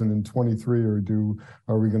 2023,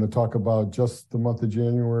 are we going to talk about just the month of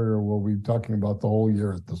January, or will we be talking about the whole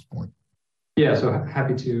year at this point? Yeah, so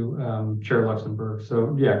happy to, Chair Luxenberg.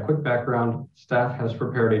 So yeah, quick background. Staff has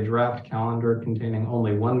prepared a draft calendar containing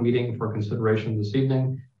only one meeting for consideration this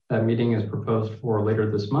evening. That meeting is proposed for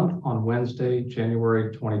later this month on Wednesday,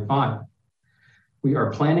 January 25. We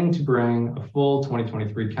are planning to bring a full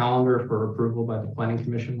 2023 calendar for approval by the Planning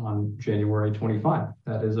Commission on January 25.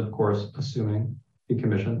 That is, of course, assuming the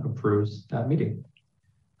Commission approves that meeting.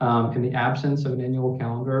 In the absence of an annual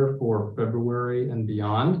calendar for February and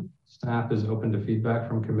beyond, staff is open to feedback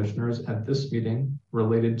from commissioners at this meeting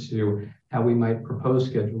related to how we might propose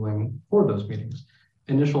scheduling for those meetings.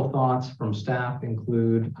 Initial thoughts from staff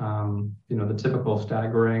include, the typical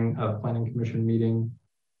staggering of Planning Commission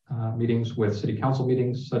meetings with City Council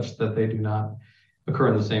meetings such that they do not occur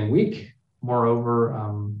in the same week. Moreover,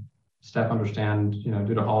 staff understand,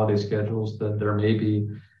 due to holiday schedules, that there may be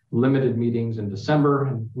limited meetings in December,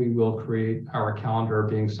 and we will create our calendar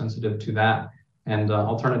being sensitive to that. And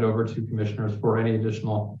I'll turn it over to commissioners for any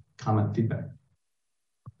additional comment feedback.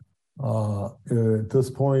 At this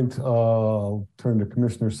point, I'll turn to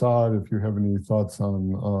Commissioner Saad if you have any thoughts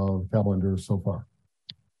on calendar so far.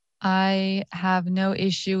 I have no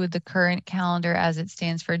issue with the current calendar as it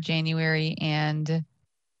stands for January, and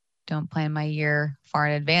don't plan my year far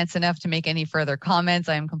in advance enough to make any further comments.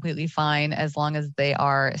 I am completely fine as long as they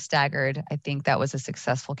are staggered. I think that was a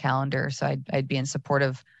successful calendar, so I'd be in support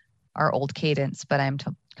of our old cadence, but I'm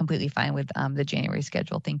completely fine with the January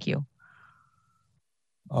schedule. Thank you.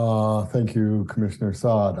 Thank you, Commissioner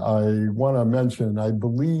Saad. I want to mention, I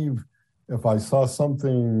believe if I saw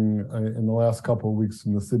something in the last couple of weeks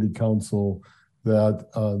from the City Council that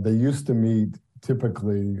they used to meet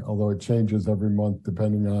typically, although it changes every month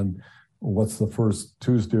depending on what's the first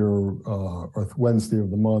Tuesday or Wednesday of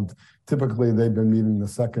the month. Typically, they've been meeting the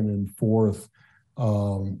second and fourth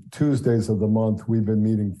Tuesdays of the month. We've been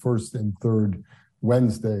meeting first and third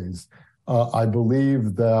Wednesdays. I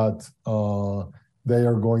believe that they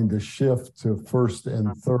are going to shift to first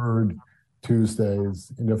and third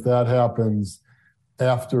Tuesdays. And if that happens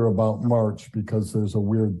after about March, because there's a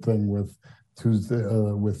weird thing with Tuesday,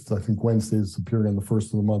 with I think Wednesdays appearing on the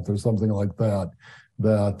first of the month or something like that,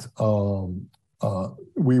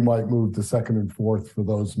 we might move to second and fourth for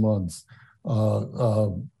those months.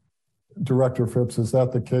 Director Phipps, is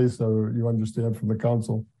that the case? Or you understand from the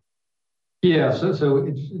council? Yeah, so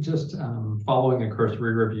it's just following a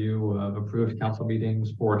cursory review of approved council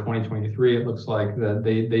meetings for 2023, it looks like that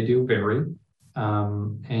they do vary.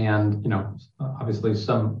 And, obviously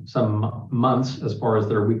some months as far as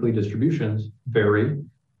their weekly distributions vary.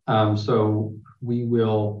 So we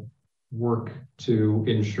will work to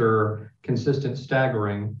ensure consistent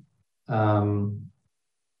staggering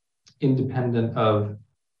independent of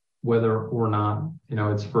whether or not,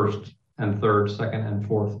 it's first and third, second and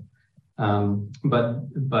fourth.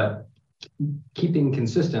 But keeping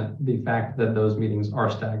consistent the fact that those meetings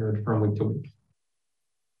are staggered from week to week.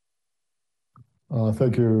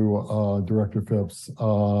 Thank you, Director Phipps.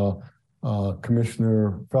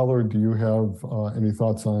 Commissioner Feller, do you have any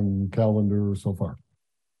thoughts on calendar so far?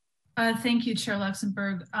 Thank you, Chair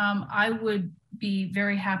Luxembourg. I would be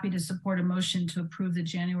very happy to support a motion to approve the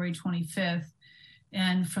January 25th.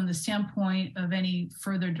 And from the standpoint of any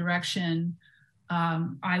further direction,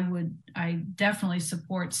 I definitely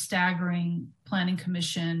support staggering Planning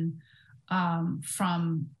Commission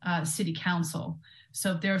from City Council.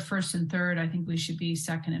 So if they're first and third, I think we should be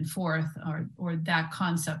second and fourth, or that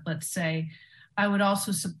concept, let's say. I would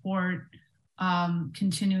also support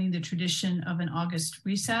continuing the tradition of an August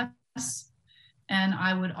recess. And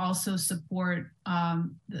I would also support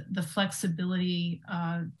the flexibility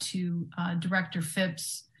to Director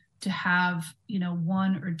Phipps to have,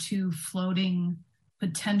 one or two floating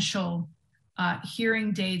potential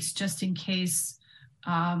hearing dates just in case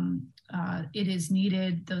it is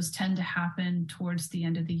needed. Those tend to happen towards the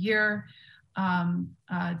end of the year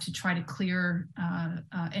to try to clear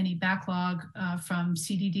any backlog from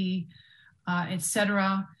CDD, et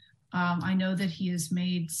cetera. I know that he has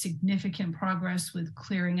made significant progress with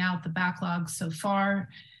clearing out the backlog so far.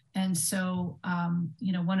 And so,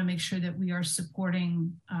 want to make sure that we are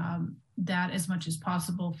supporting that as much as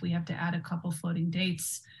possible. If we have to add a couple floating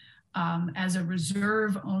dates as a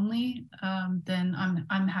reserve only, then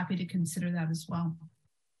I'm happy to consider that as well.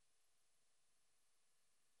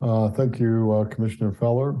 Thank you, Commissioner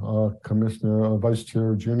Feller. Commissioner Vice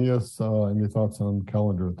Chair Junius, any thoughts on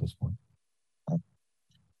calendar at this point?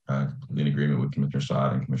 In agreement with Commissioner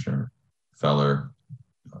Saad and Commissioner Feller,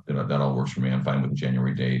 that all works for me. I'm fine with the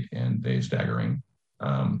January date and day staggering.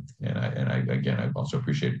 I also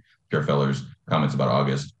appreciate Chair Feller's comments about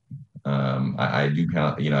August. I do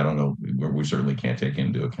count, I don't know, we certainly can't take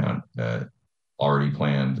into account already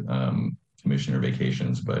planned commissioner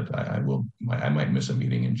vacations, but I might miss a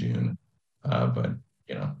meeting in June. But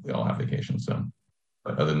we all have vacations. So,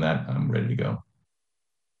 but other than that, I'm ready to go.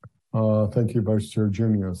 Thank you, Vice Chair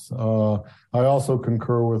Junius. I also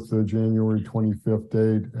concur with the January 25th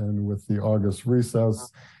date and with the August recess,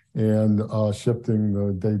 and shifting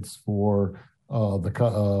the dates for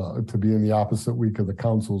to be in the opposite week of the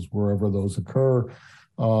councils wherever those occur.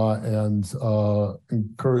 In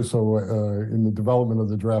the development of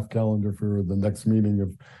the draft calendar for the next meeting,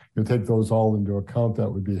 if you take those all into account, that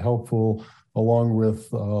would be helpful, along with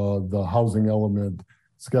the housing element,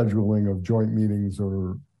 scheduling of joint meetings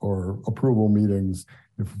or approval meetings,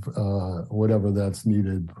 if whatever that's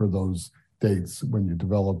needed for those dates when you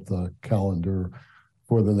develop the calendar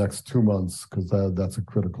for the next 2 months, because that's a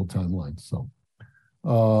critical timeline. So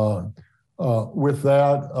with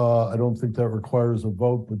that, I don't think that requires a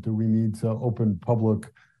vote, but do we need to open public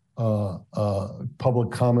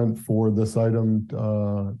comment for this item,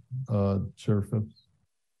 Chair Phipps?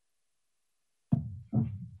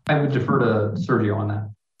 I would defer to Sergio on that.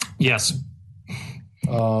 Yes.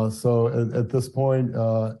 So at this point,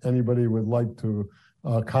 anybody would like to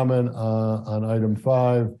comment on item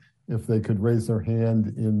 5, if they could raise their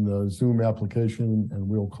hand in the Zoom application, and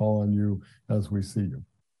we'll call on you as we see you.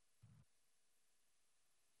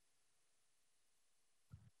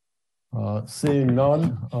 Seeing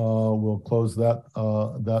none, we'll close that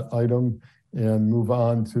item and move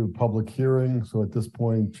on to public hearing. So at this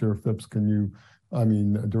point, Chair Phipps,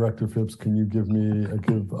 Director Phipps, can you give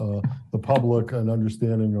the public an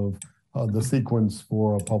understanding of the sequence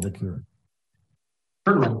for a public hearing?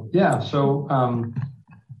 Certainly, yeah. So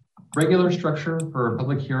regular structure for a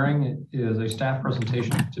public hearing is a staff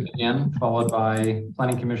presentation to begin, followed by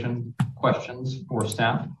Planning Commission questions for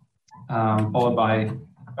staff, followed by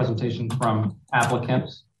presentation from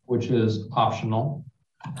applicants, which is optional,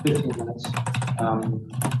 15 minutes.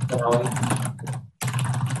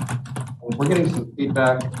 We're getting some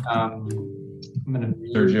feedback.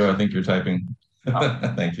 Sergio, I think you're typing.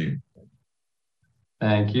 Thank you.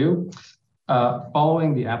 Thank you.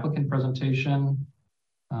 Following the applicant presentation,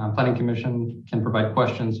 Planning Commission can provide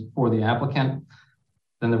questions for the applicant.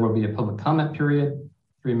 Then there will be a public comment period,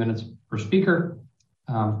 3 minutes per speaker,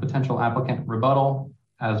 potential applicant rebuttal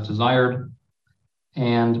as desired,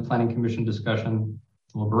 and Planning Commission discussion,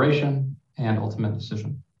 deliberation, and ultimate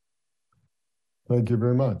decision. Thank you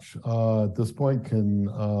very much. At this point, can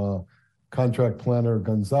Contract Planner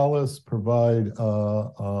Gonzalez provide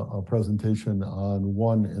a presentation on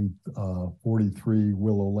 1 and 43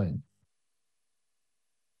 Willow Lane?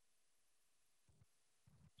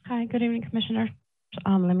 Hi, good evening, Commissioner.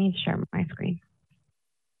 Let me share my screen.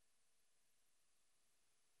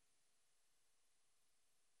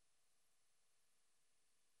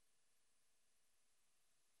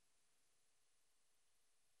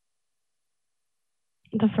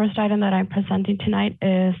 The first item that I'm presenting tonight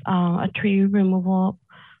is a tree removal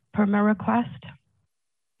permit request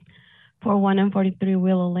for 1 and 43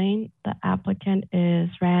 Willow Lane. The applicant is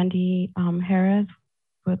Randy Harris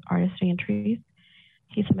with Artistry and Trees.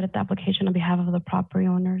 He submitted the application on behalf of the property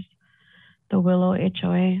owners, the Willow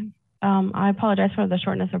HOA. I apologize for the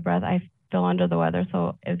shortness of breath. I feel under the weather,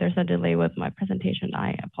 so if there's a delay with my presentation,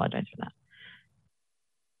 I apologize for that.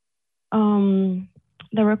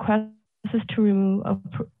 The request is to remove,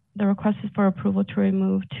 the request is for approval to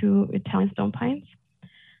remove 2 Italian stone pines.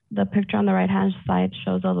 The picture on the right-hand side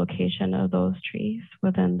shows the location of those trees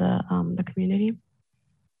within the community.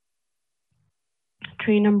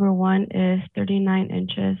 Tree number 1 is 39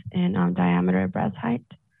 inches in diameter and breast height.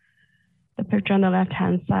 The picture on the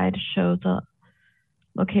left-hand side shows the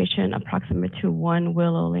location approximate to 1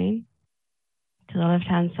 Willow Lane. To the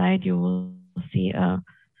left-hand side, you will see a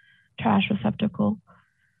trash receptacle.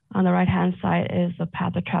 On the right-hand side is the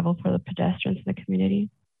path of travel for the pedestrians in the community.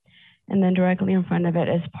 And then directly in front of it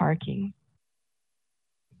is parking.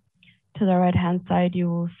 To the right-hand side, you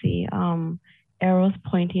will see arrows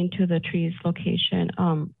pointing to the tree's location,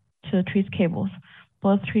 to the tree's cables.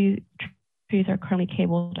 Both trees are currently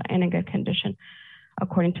cabled and in good condition,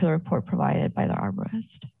 according to the report provided by the arborist.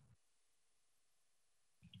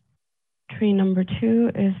 Tree number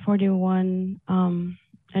 2 is 41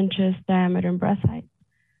 inches diameter and breast height.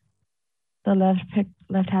 The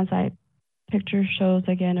left-hand side picture shows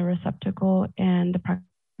again a receptacle and the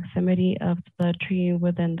proximity of the tree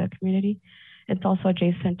within the community. It's also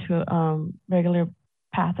adjacent to a regular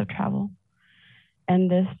path of travel. And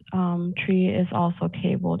this tree is also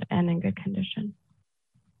cabled and in good condition,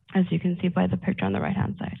 as you can see by the picture on the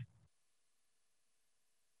right-hand side.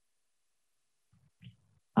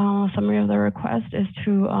 Summary of the request is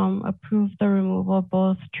to approve the removal of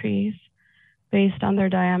both trees based on their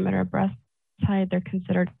diameter breast height. They're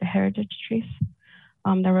considered heritage trees.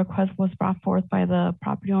 The request was brought forth by the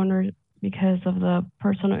property owner because of the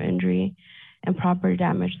personal injury and property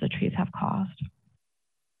damage the trees have caused.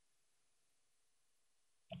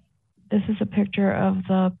 This is a picture of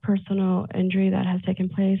the personal injury that has taken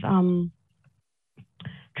place.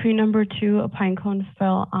 Tree number 2, a pine cone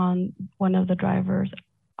fell on one of the drivers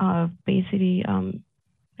of Bay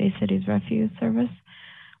City's refuse service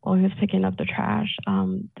while he was picking up the trash.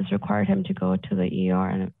 This required him to go to the ER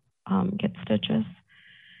and get stitches.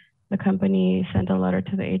 The company sent a letter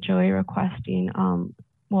to the HOA requesting,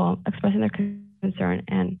 expressing their concern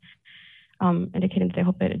and indicating that they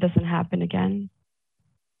hope that it doesn't happen again.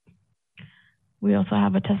 We also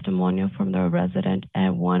have a testimonial from the resident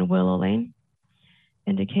at 1 Willow Lane,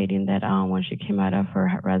 indicating that when she came out of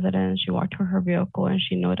her residence, she walked to her vehicle and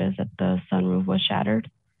she noticed that the sunroof was shattered.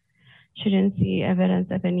 She didn't see evidence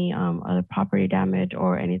of any other property damage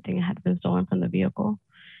or anything had been stolen from the vehicle.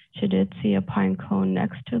 She did see a pine cone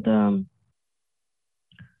next to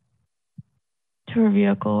her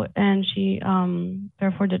vehicle, and she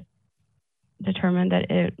therefore determined that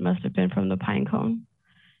it must have been from the pine cone.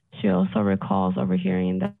 She also recalls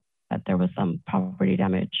overhearing that there was some property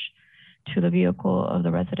damage to the vehicle of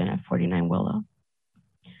the resident at 49 Willow.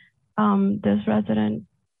 This resident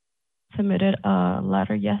submitted a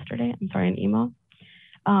letter yesterday, an email,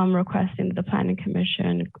 requesting that the Planning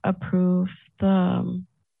Commission approve the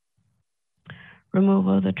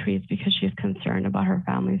removal of the trees because she's concerned about her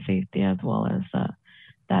family's safety as well as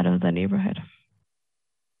that of the neighborhood.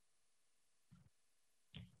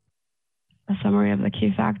 A summary of the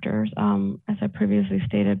key factors, as I previously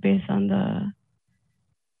stated, based on the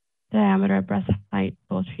diameter of breast height,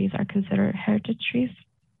 both trees are considered heritage trees.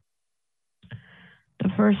 The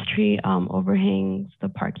first tree overhangs the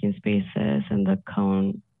parking spaces, and the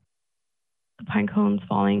pine cones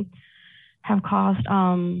falling have caused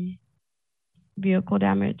vehicle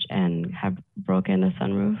damage and have broken the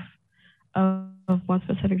sunroof of one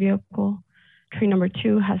specific vehicle. Tree number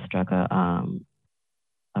 2 has struck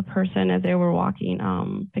a person as they were walking,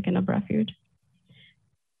 picking up refuge.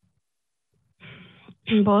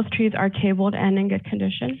 Both trees are cabled and in good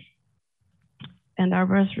condition. And the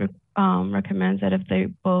arborist recommends that if they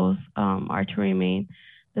both are to remain,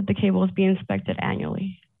 that the cables be inspected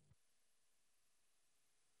annually.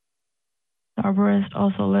 The arborist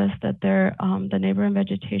also lists that the neighboring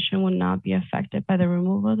vegetation will not be affected by the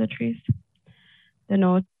removal of the trees. The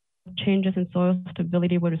no changes in soil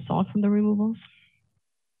stability would result from the removals.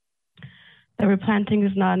 The replanting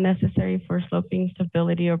is not necessary for sloping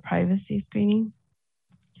stability or privacy screening.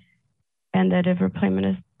 And that if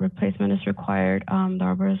replacement is required, the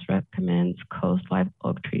arborist recommends coast live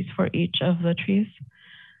oak trees for each of the trees.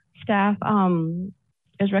 Staff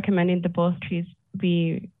is recommending that both trees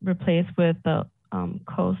be replaced with the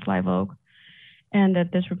coast live oak, and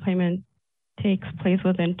that this replacement takes place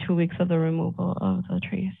within 2 weeks of the removal of the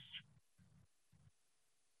trees.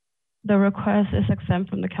 The request is exempt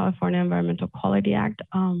from the California Environmental Quality Act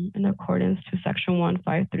in accordance to Section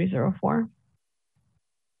 15304.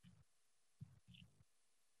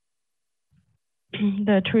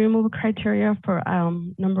 The tree removal criteria for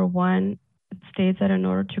number 1, it states that in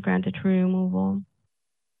order to grant a tree removal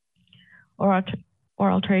or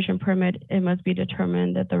alteration permit, it must be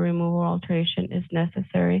determined that the removal or alteration is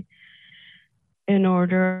necessary in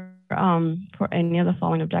order for any of the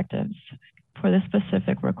following objectives. For this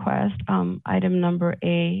specific request, item number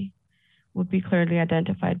A would be clearly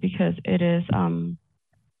identified because it is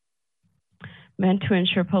meant to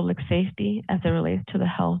ensure public safety as it relates to the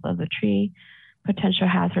health of the tree, potential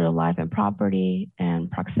hazard of life and property,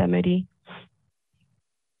 and proximity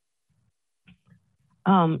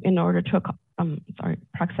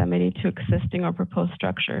proximity to existing or proposed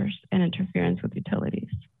structures and interference with utilities.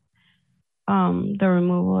 The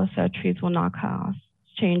removal of said trees will not cause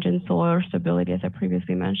change in soil or stability, as I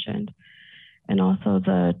previously mentioned. And also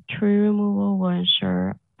the tree removal will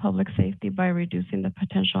ensure public safety by reducing the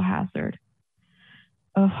potential hazard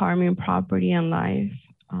of harming property and life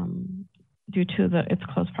due to its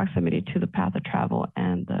close proximity to the path of travel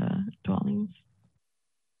and the dwellings.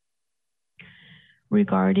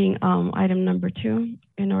 Regarding item number 2,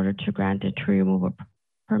 in order to grant a tree removal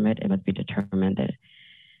permit, it must be determined that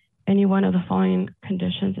any one of the following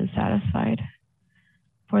conditions is satisfied.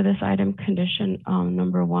 For this item, condition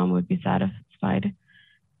number 1 would be satisfied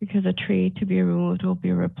because a tree to be removed will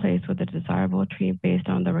be replaced with a desirable tree based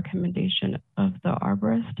on the recommendation of the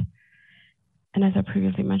arborist. And as I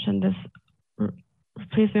previously mentioned, this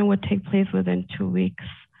replacement would take place within 2 weeks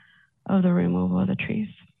of the removal of the trees.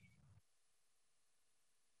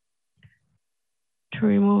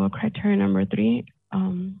 Tree removal criteria number 3,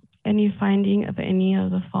 any finding of any of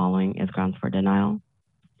the following is grounds for denial,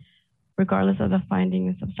 regardless of the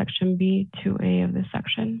findings of section B to A of this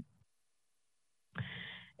section.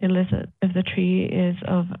 It lists if the tree is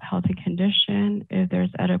of healthy condition, if there's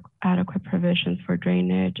adequate provisions for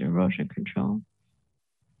drainage, erosion control,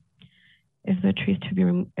 if the tree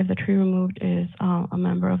removed is a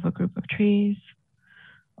member of a group of trees,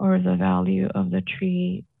 or the value of the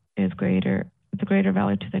tree is greater, the greater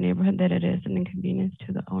value to the neighborhood than it is an inconvenience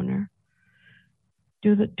to the owner.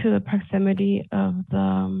 Due to the proximity of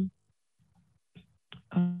the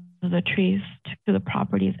trees to the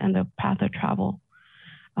properties and the path of travel,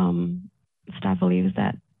 staff believes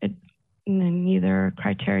that neither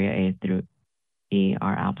criteria A through E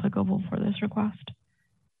are applicable for this request.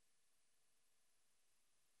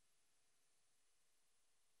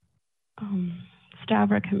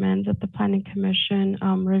 Staff recommends that the Planning Commission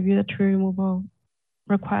review the tree removal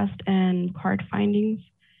request and required findings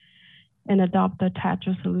and adopt the attached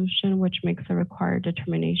resolution, which makes a required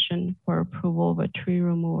determination for approval of a tree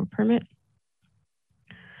removal permit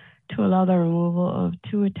to allow the removal of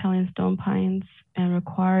 2 Italian stone pines and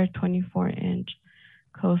require 24-inch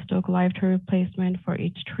coast oak live tree replacement for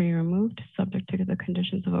each tree removed, subject to the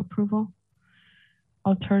conditions of approval.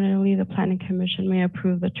 Alternatively, the Planning Commission may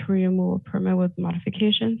approve the tree removal permit with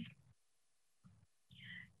modifications.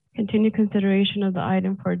 Continue consideration of the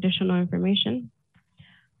item for additional information,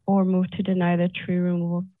 or move to deny the tree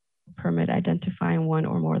removal permit, identifying one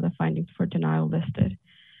or more of the findings for denial listed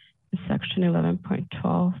in section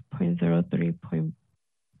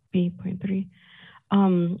 11.12.03.B.3.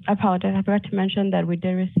 I apologize, I forgot to mention that we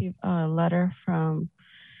did receive a letter from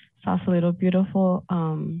Sausalito Beautiful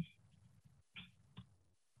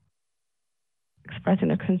expressing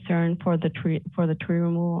a concern for the tree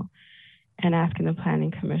removal and asking the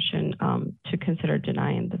Planning Commission to consider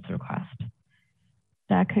denying this request.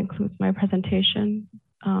 That concludes my presentation.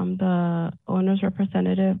 The owner's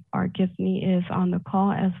representative, Art Gibney, is on the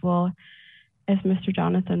call, as well as Mr.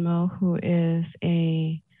 Jonathan Moe, who is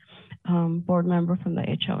a board member from the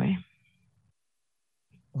HOA.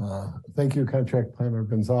 Thank you, Contract Planner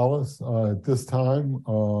Gonzalez. At this time,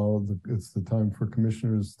 it's the time for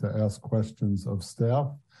commissioners to ask questions of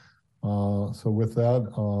staff. So with that,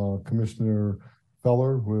 Commissioner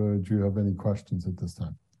Feller, would you have any questions at this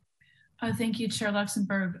time? Thank you, Chair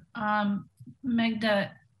Luxenberg.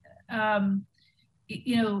 Magda,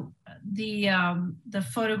 you know, the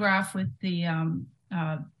photograph with the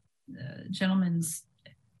gentleman's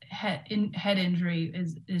head injury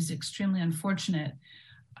is extremely unfortunate.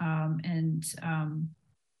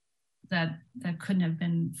 That couldn't have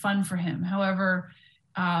been fun for him. However,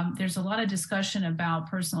 there's a lot of discussion about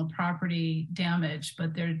personal property damage,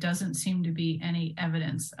 but there doesn't seem to be any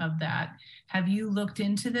evidence of that. Have you looked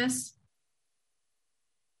into this?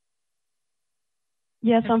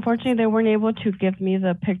 Yes, unfortunately, they weren't able to give me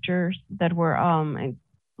the pictures that were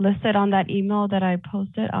listed on that email that I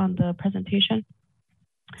posted on the presentation.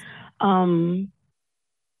 But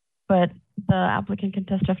the applicant can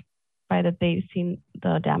testify that they've seen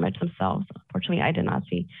the damage themselves. Unfortunately, I did not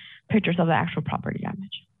see pictures of the actual property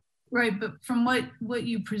damage. Right, but from what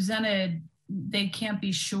you presented, they can't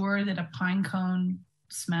be sure that a pine cone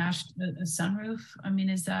smashed a sunroof. I mean,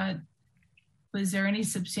 was there any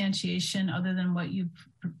substantiation other than what you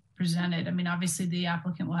presented? I mean, obviously the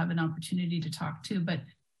applicant will have an opportunity to talk too, but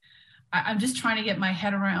I'm just trying to get my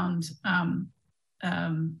head around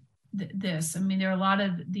this. I mean, there are a lot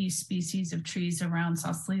of these species of trees around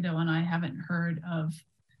Sausalito, and I haven't heard of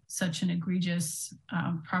such an egregious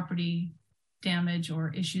property damage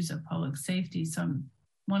or issues of public safety. So I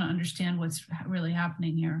want to understand what's really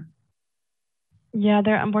happening here. Yeah,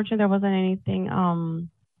 unfortunately, there wasn't anything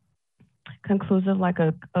conclusive, like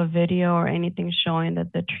a video or anything showing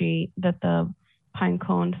that the pine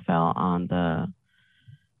cone fell on the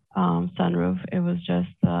sunroof. It was just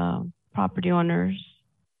the property owners.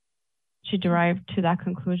 She derived to that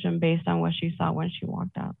conclusion based on what she saw when she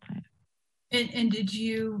walked outside. And did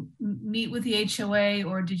you meet with the HOA,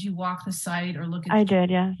 or did you walk the site or look at I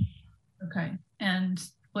did, yes. Okay. And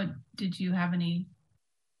did you have any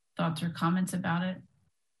thoughts or comments about it?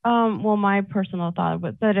 Well, my personal thought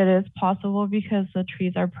was that it is possible because the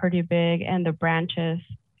trees are pretty big and the branches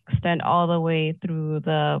extend all the way through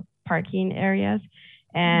the parking areas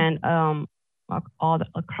and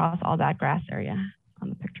across all that grass area on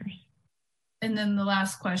the pictures. And then the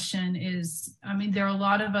last question is, I mean, there are a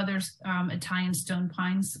lot of other Italian stone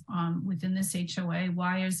pines within this HOA.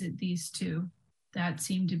 Why is it these two that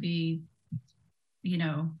seem to be,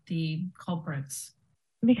 the culprits?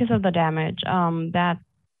 Because of the damage, because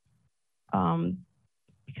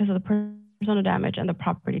of the personal damage and the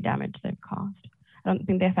property damage they've caused. I don't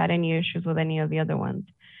think they've had any issues with any of the other ones.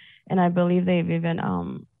 And I believe they've even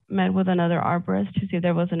met with another arborist to see if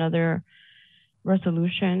there was another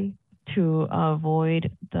resolution to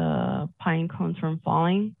avoid the pine cones from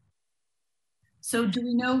falling. So do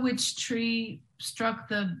we know which tree struck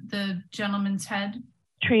the gentleman's head?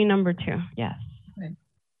 Tree number 2, yes. Okay.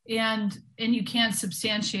 And you can't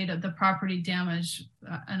substantiate the property damage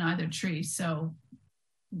on either tree, so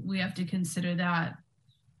we have to consider that.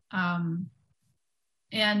 And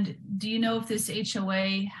do you know if this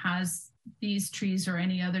HOA has these trees or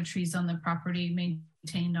any other trees on the property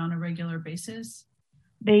maintained on a regular basis?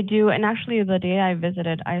 They do, and actually the day I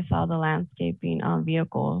visited, I saw the landscaping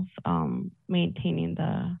vehicles maintaining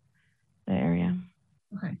the area.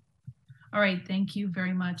 Okay. All right, thank you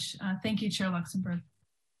very much. Thank you, Chair Luxenberg.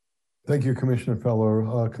 Thank you, Commissioner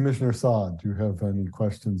Feller. Commissioner Saad, do you have any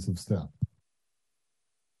questions of staff?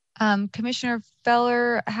 Commissioner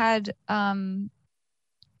Feller had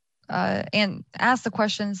and asked the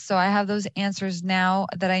questions, so I have those answers now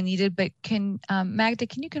that I needed, but Magda,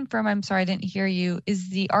 can you confirm, I'm sorry, I didn't hear you, is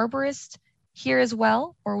the arborist here as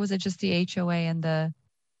well, or was it just the HOA and the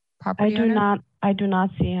property owner? I do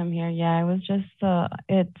not see him here. Yeah, it was just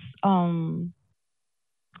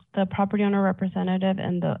the property owner representative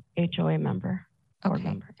and the HOA member. Okay.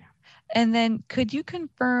 Member, yeah. And then could you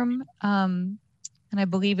confirm, and I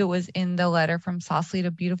believe it was in the letter from Sausalito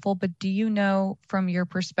Beautiful, but do you know from your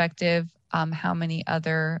perspective how many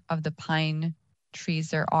other of the pine trees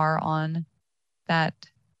there are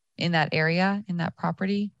in that area, in that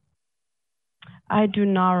property? I do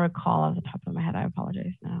not recall off the top of my head. I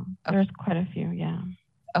apologize now. Okay. There's quite a few, yeah.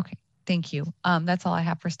 Okay, thank you. That's all I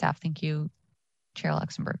have for staff. Thank you, Chair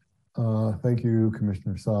Luxenberg. Thank you,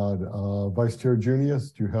 Commissioner Saad. Vice Chair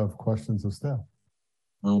Junius, do you have questions of staff?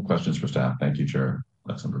 No questions for staff. Thank you, Chair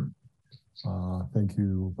Luxenberg. Thank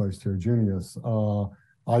you, Vice Chair Junius.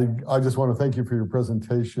 I just want to thank you for your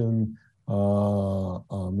presentation,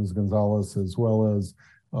 Ms. Gonzalez, as well as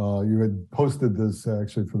you had posted this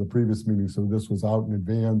actually for the previous meeting, so this was out in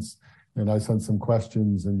advance, and I sent some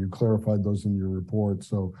questions and you clarified those in your report.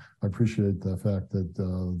 So I appreciate the fact that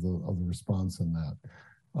the response in that.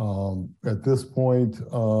 At this point,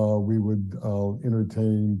 we would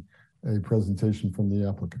entertain a presentation from the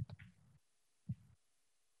applicant.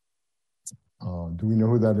 Do we know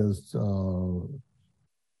who that is,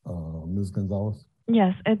 Ms. Gonzalez?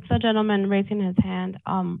 Yes, it's a gentleman raising his hand,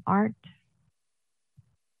 Art.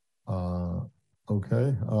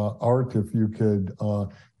 Okay, Art, if you could,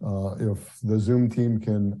 if the Zoom team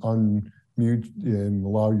can unmute and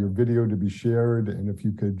allow your video to be shared, and if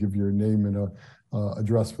you could give your name and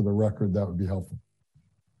address for the record, that would be helpful.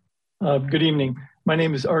 Good evening. My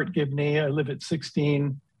name is Art Gibney. I live at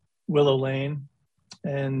 16 Willow Lane,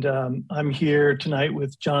 and I'm here tonight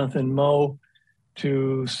with Jonathan Moe,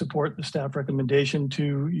 to support the staff recommendation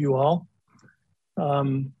to you all.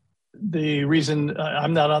 The reason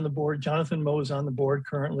I'm not on the board, Jonathan Moe is on the board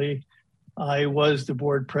currently. I was the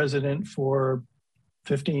board president for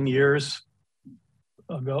 15 years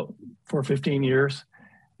ago,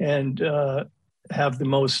 and have the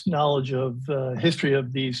most knowledge of the history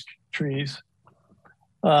of these trees.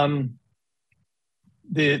 The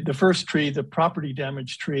first tree, the property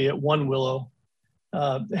damage tree at One Willow,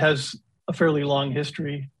 has a fairly long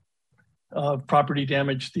history of property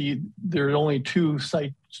damage. There are only two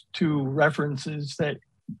references that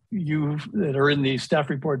are in the staff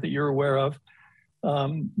report that you're aware of.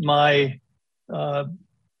 My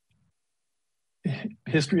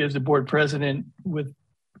history as the board president with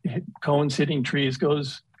cones hitting trees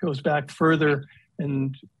goes back further,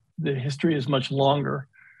 and the history is much longer.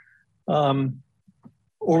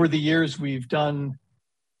 Over the years, we've done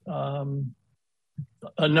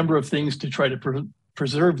a number of things to try to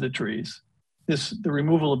preserve the trees. The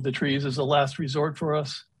removal of the trees is a last resort for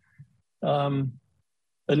us.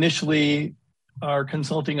 Initially, our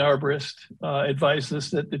consulting arborist advised us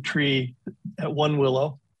that the tree at One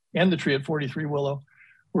Willow and the tree at 43 Willow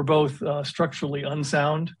were both structurally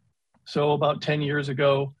unsound. So about 10 years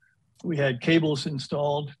ago, we had cables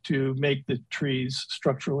installed to make the trees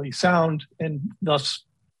structurally sound and thus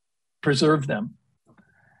preserve them.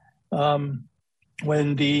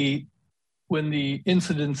 When the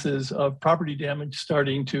incidences of property damage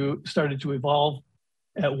started to evolve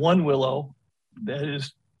at One Willow, that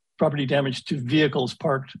is property damage to vehicles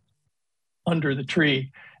parked under the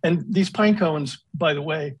tree. And these pine cones, by the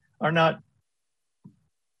way,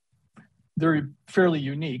 they're fairly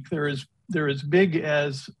unique. They're as big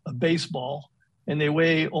as a baseball, and they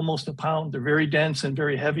weigh almost a pound. They're very dense and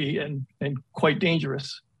very heavy and quite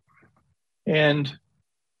dangerous. And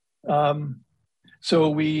so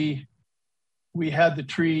we had the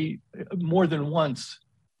tree more than once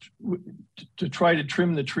to try to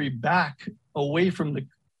trim the tree back away from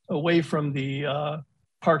the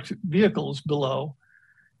parked vehicles below,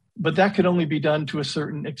 but that could only be done to a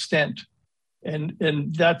certain extent, and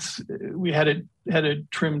we had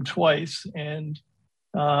it trimmed twice, and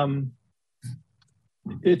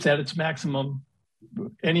it's at its maximum.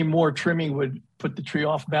 Any more trimming would put the tree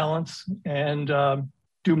off balance and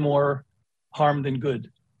do more harm than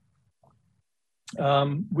good.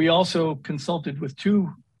 We also consulted with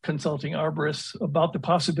two consulting arborists about the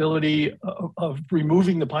possibility of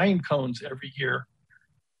removing the pine cones every year.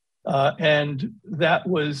 And that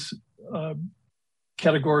was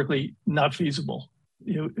categorically not feasible,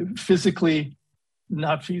 physically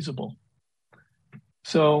not feasible.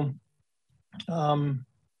 So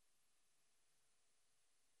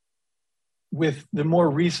with the more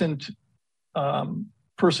recent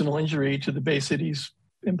personal injury to the Bay Cities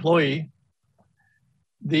employee,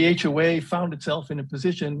 the HOA found itself in a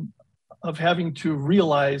position of having to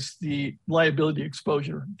realize the liability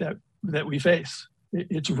exposure that we face.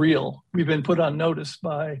 It's real. We've been put on notice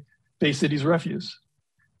by Bay Cities Refuse.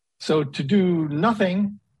 So to do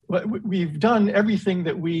nothing, we've done everything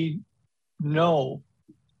that we know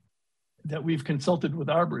that we've consulted with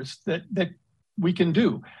arborists that we can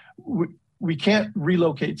do. We can't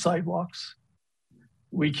relocate sidewalks.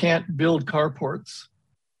 We can't build carports.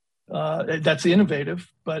 That's innovative,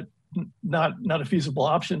 but not a feasible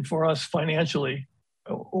option for us financially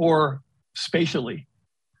or spatially.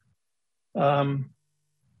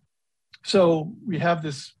 So we have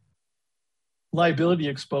this liability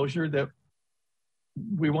exposure that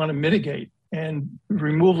we want to mitigate, and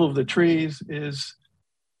removal of the trees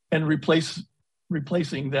and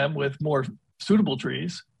replacing them with more suitable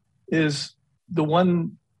trees is the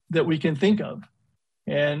one that we can think of.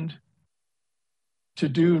 And to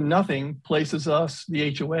do nothing places us,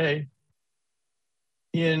 the HOA,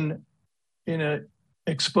 in an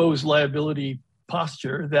exposed liability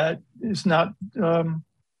posture that is not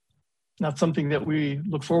something that we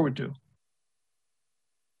look forward to.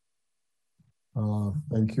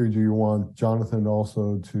 Thank you. Do you want Jonathan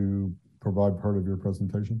also to provide part of your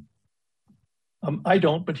presentation? I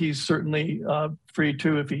don't, but he's certainly free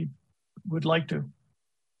to if he would like to.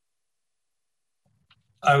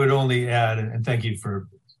 I would only add, and thank you for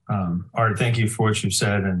Art, thank you for what you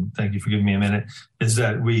said, and thank you for giving me a minute, is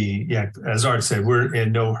that as Art said, we're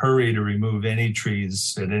in no hurry to remove any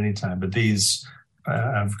trees at any time, but these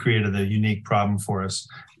have created a unique problem for us.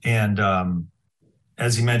 And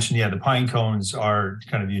as he mentioned, the pine cones are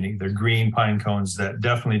kind of unique. They're green pine cones that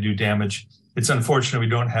definitely do damage. It's unfortunate we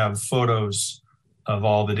don't have photos of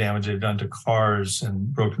all the damage they've done to cars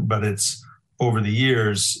and broken, but it's over the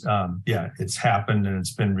years, it's happened and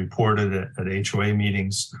it's been reported at HOA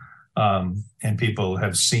meetings. and people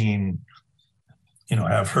have seen,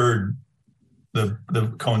 have heard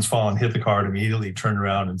the cones fall and hit the car and immediately turned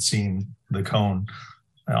around and seen the cone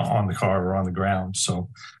on the car or on the ground. So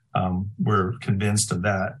we're convinced of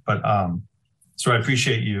that. But so I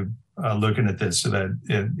appreciate you looking at this, so that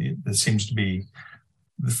it seems to be,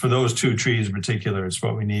 for those 2 trees in particular, it's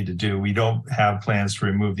what we need to do. We don't have plans to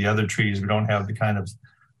remove the other trees. We don't have the kind of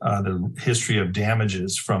the history of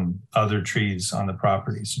damages from other trees on the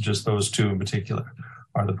property. So just those 2 in particular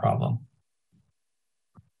are the problem.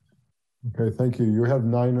 Okay, thank you. You have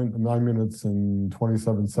 9 minutes and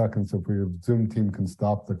 27 seconds. If the Zoom team can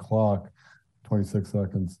stop the clock, 26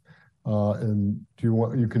 seconds. And do you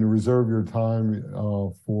want, you can reserve your time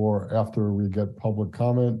for after we get public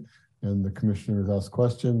comment and the commissioners ask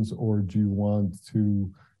questions, or do you want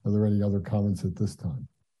to, are there any other comments at this time?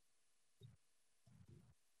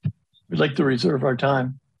 We'd like to reserve our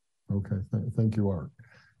time. Okay, thank you, Art.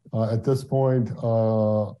 At this point,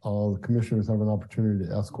 the commissioners have an opportunity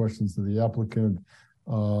to ask questions to the applicant.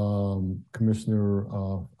 Commissioner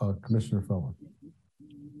Feller.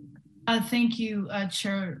 Thank you,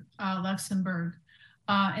 Chair Luxenberg.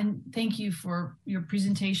 And thank you for your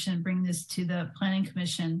presentation and bringing this to the Planning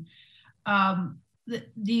Commission.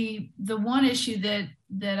 The one issue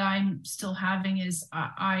that I'm still having is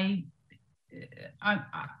I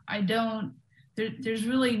don't, there's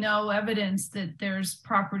really no evidence that there's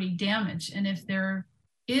property damage. And if there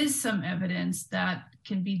is some evidence that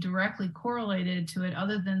can be directly correlated to it,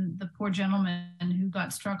 other than the poor gentleman who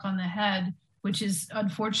got struck on the head, which is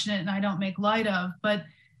unfortunate and I don't make light of, but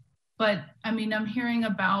I mean, I'm hearing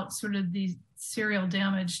about sort of the serial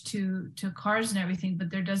damage to cars and everything, but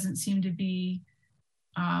there doesn't seem to be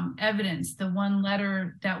evidence. The one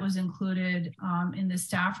letter that was included in the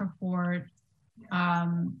staff report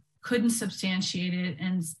couldn't substantiate it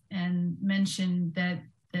and mentioned that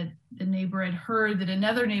the neighbor had heard that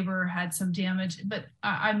another neighbor had some damage, but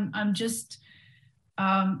I'm just,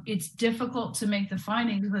 it's difficult to make the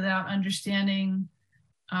findings without understanding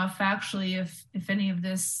factually if any of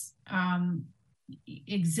this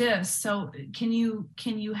exists. So can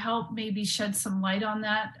you help maybe shed some light on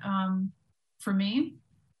that for me?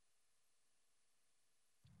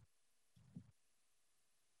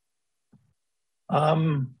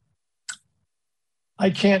 I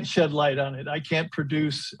can't shed light on it. I can't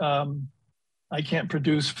produce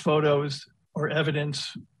photos or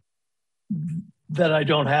evidence that I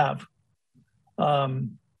don't have.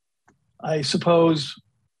 I suppose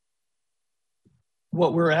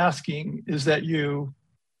what we're asking is that you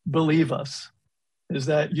believe us, is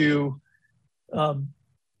that you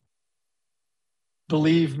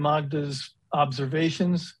believe Magda's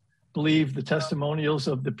observations, believe the testimonials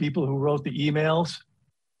of the people who wrote the emails,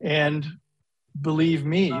 and believe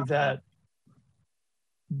me that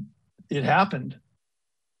it happened.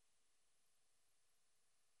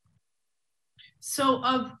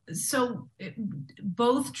 So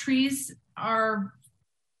both trees are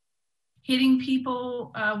hitting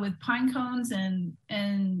people with pine cones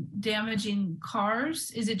and damaging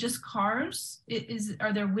cars? Is it just cars?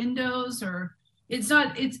 Are there windows, or it's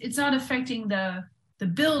not affecting the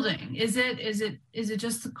building? Is it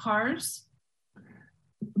just the cars?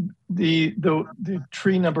 The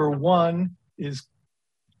tree number 1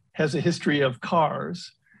 has a history of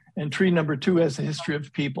cars, and tree number 2 has a history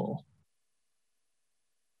of people.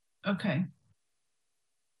 Okay.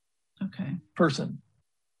 Person.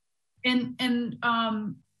 And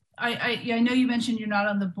I know you mentioned you're not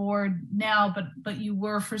on the board now, but you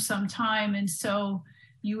were for some time, and so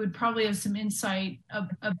you would probably have some insight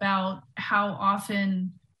about how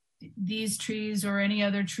often these trees or any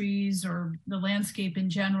other trees or the landscape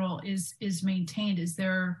in general is maintained. Is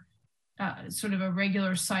there sort of a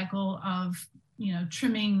regular cycle of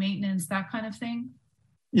trimming, maintenance, that kind of thing?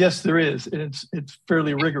 Yes, there is. It's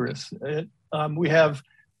fairly rigorous. We have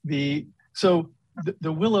the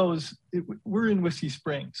willows. We're in Whiskey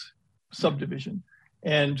Springs subdivision,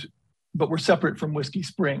 but we're separate from Whiskey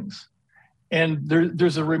Springs, and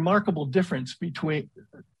there's a remarkable difference between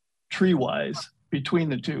tree-wise between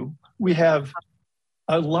the two. We have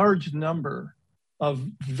a large number of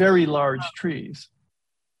very large trees,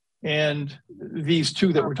 and these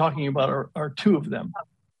 2 that we're talking about are 2 of them,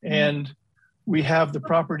 and we have the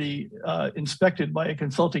property inspected by a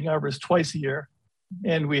consulting arborist twice a year,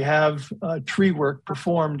 and we have tree work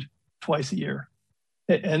performed twice a year.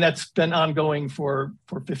 And that's been ongoing for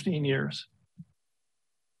 15 years.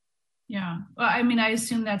 Yeah, well, I mean, I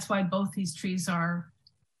assume that's why both these trees are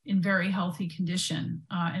in very healthy condition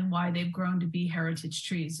and why they've grown to be heritage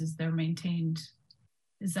trees, is they're maintained.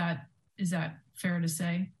 Is that fair to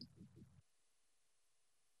say?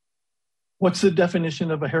 What's the definition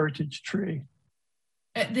of a heritage tree?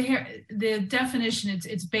 The definition,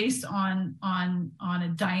 it's based on a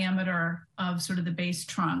diameter of sort of the base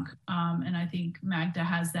trunk, and I think Magda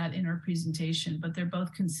has that in her presentation. But they're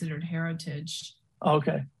both considered heritage.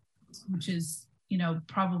 Okay. Which is, you know,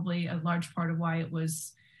 probably a large part of why it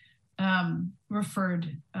was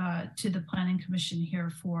referred to the Planning Commission here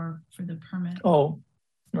for the permit. Oh,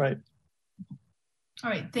 right. All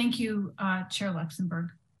right. Thank you, Chair Luxenberg.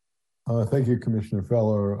 Thank you, Commissioner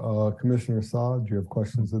Feller. Commissioner Saad, do you have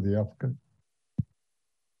questions of the applicant?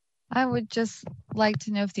 I would just like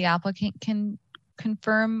to know if the applicant can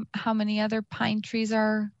confirm how many other pine trees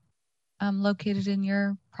are located in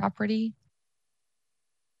your property.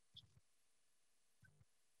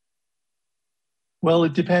 Well,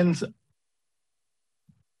 it depends.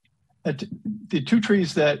 The two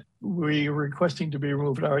trees that we are requesting to be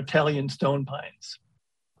removed are Italian stone pines.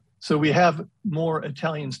 So we have more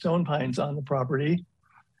Italian stone pines on the property,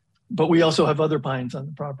 but we also have other pines on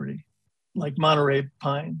the property, like Monterey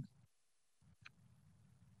pine.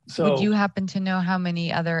 So would you happen to know how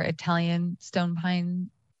many other Italian stone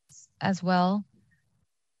pines as well?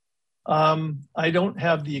 I don't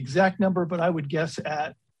have the exact number, but I would guess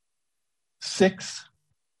at 6.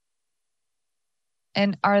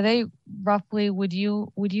 And are they roughly, would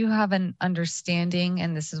you have an understanding,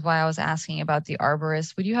 and this is why I was asking about the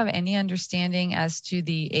arborist, would you have any understanding as to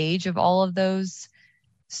the age of all of those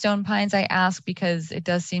stone pines? I ask because it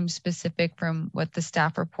does seem specific from what the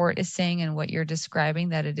staff report is saying and what you're describing,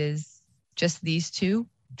 that it is just these two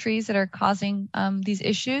trees that are causing these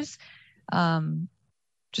issues.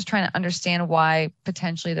 Just trying to understand why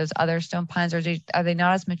potentially those other stone pines, are they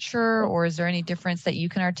not as mature, or is there any difference that you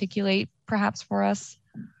can articulate perhaps for us?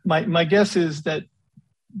 My guess is that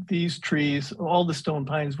these trees, all the stone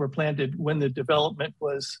pines, were planted when the development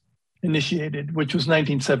was initiated, which was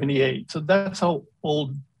 1978. So that's how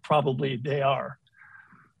old probably they are.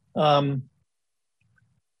 Now,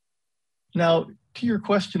 to your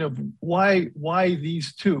question of why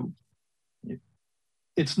these two,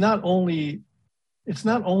 it's not only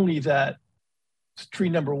that tree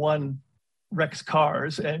number 1 wrecks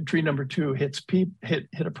cars and tree number 2 hit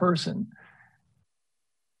a person.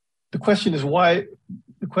 The question is why.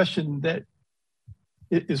 The question that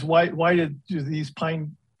is why do these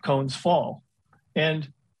pine cones fall? And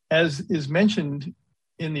as is mentioned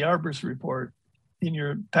in the arborist report in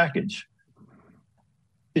your package,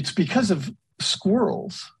 it's because of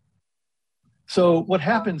squirrels. So what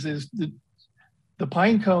happens is the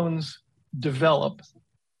pine cones develop,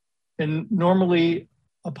 and normally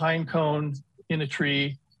a pine cone in a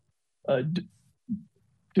tree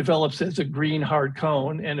develops as a green hard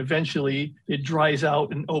cone, and eventually it dries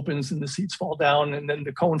out and opens and the seeds fall down and then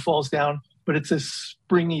the cone falls down, but it's a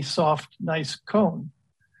springy, soft, nice cone.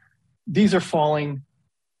 These are falling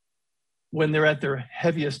when they're at their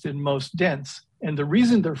heaviest and most dense. And the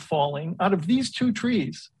reason they're falling out of these two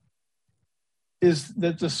trees is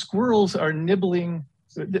that the squirrels are nibbling.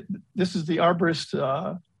 This is the arborist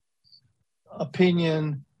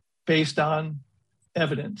opinion based on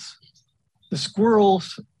evidence. The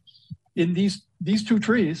squirrels in these two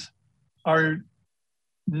trees are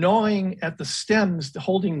gnawing at the stems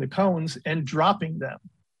holding the cones and dropping them.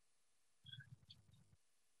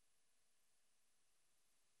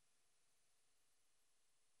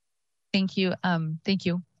 Thank you. Thank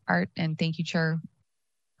you, Art, and thank you, Chair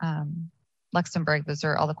Luxenberg. Those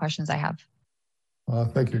are all the questions I have.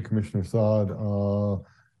 Thank you, Commissioner Saad.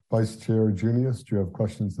 Vice Chair Junius, do you have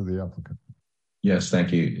questions of the applicant? Yes,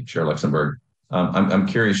 thank you, Chair Luxenberg. I'm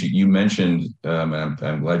curious, you mentioned, and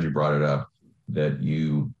I'm glad you brought it up, that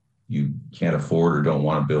you can't afford or don't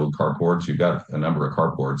want to build carports. You've got a number of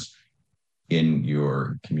carports in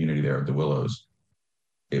your community there at the Willows.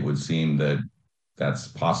 It would seem that that's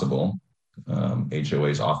possible.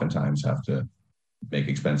 HOAs oftentimes have to make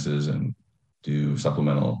expenses and do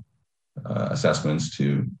supplemental assessments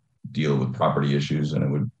to deal with property issues,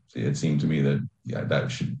 and it seemed to me that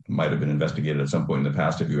that might have been investigated at some point in the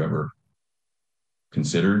past. Have you ever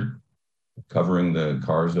considered covering the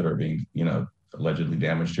cars that are being, allegedly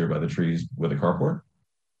damaged here by the trees with a carport?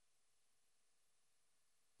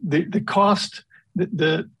 The cost,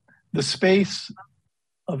 the space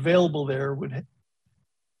available there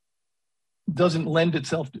doesn't lend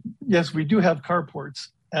itself to, yes, we do have carports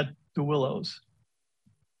at the Willows.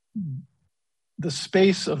 The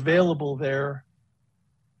space available there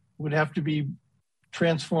would have to be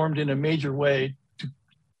transformed in a major way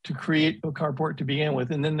to create a carport to begin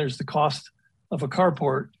with. And then there's the cost of a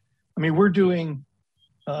carport. I mean, we're doing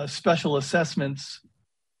special assessments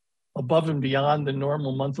above and beyond the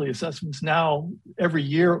normal monthly assessments now every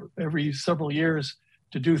year, every several years,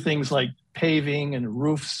 to do things like paving and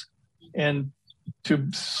roofs, and to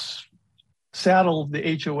saddle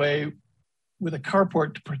the HOA with a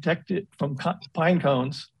carport to protect it from pine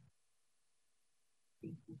cones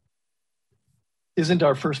isn't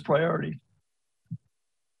our first priority.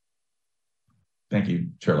 Thank you,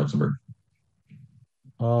 Chair Luxembourg.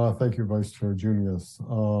 Thank you, Vice Chair Junius.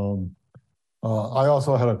 I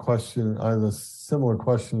also had a question. I had a similar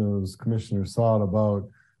question as Commissioner Saad about,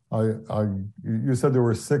 you said there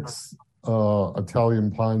were 6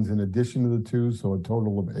 Italian pines in addition to the 2, so a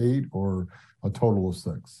total of 8 or a total of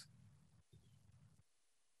 6?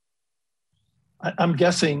 I'm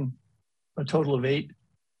guessing a total of 8.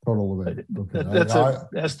 Total of 8. Okay. That's an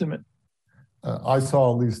estimate. I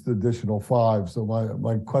saw at least additional 5. So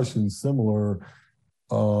my question's similar.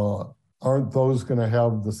 Aren't those going to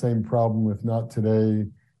have the same problem, if not today,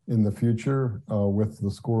 in the future, with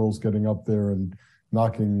the squirrels getting up there and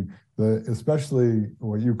knocking especially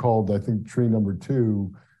what you called, I think, tree number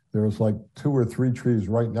 2, there's like 2 or 3 trees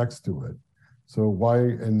right next to it. So why,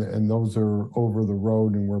 and those are over the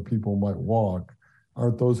road and where people might walk,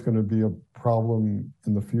 aren't those going to be a problem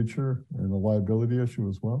in the future and a liability issue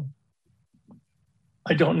as well?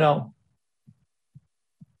 I don't know.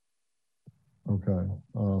 Okay,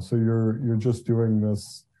 so you're just doing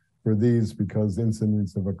this for these because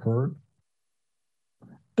incidents have occurred?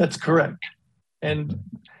 That's correct. And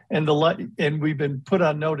we've been put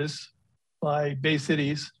on notice by Bay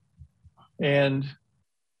Cities, and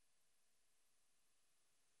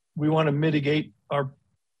we want to mitigate our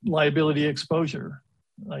liability exposure.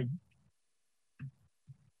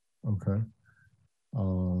 Okay.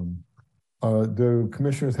 Do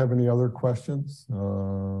commissioners have any other questions?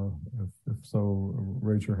 If so,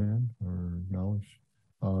 raise your hand or acknowledge.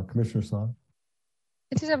 Commissioner Saad?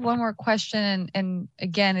 I just have one more question, and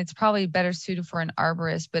again, it's probably better suited for an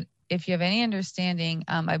arborist, but if you have any understanding,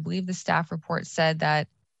 I believe the staff report said that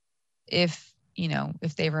if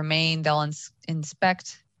they remain, they'll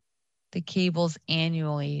inspect the cables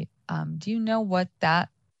annually. Do you know what that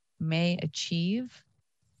may achieve?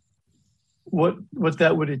 What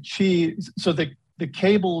that would achieve, so the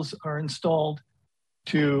cables are installed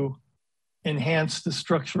to enhance the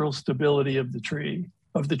structural stability of the trees.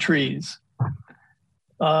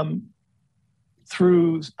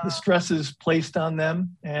 Through the stresses placed on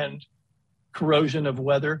them and corrosion of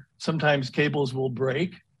weather, sometimes cables will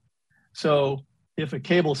break. So if a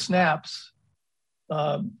cable snaps,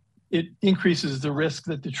 it increases the risk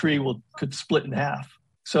that the tree could split in half.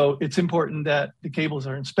 So it's important that the cables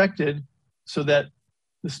are inspected so that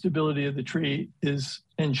the stability of the tree is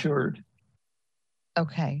ensured.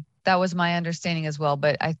 Okay, that was my understanding as well,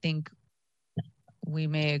 but I think we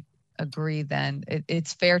may agree then.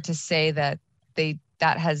 It's fair to say that the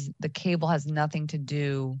cable has nothing to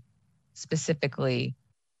do specifically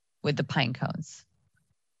with the pine cones.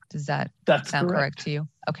 Does that sound correct to you?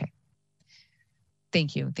 Okay.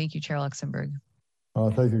 Thank you. Thank you, Chair Luxembourg.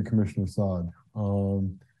 Thank you, Commissioner Saad.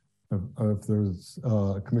 If there's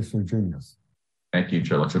Commissioner Junius. Thank you,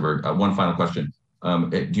 Chair Luxembourg. One final question.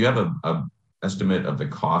 Do you have a estimate of the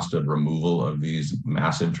cost of removal of these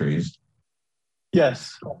massive trees?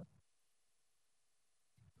 Yes.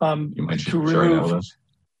 You might share that with us.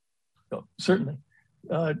 Certainly.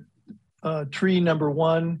 Tree number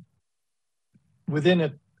 1 within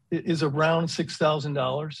it is around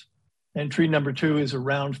 $6,000, and tree number 2 is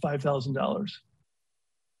around $5,000.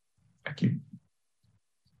 Thank you.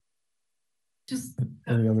 Just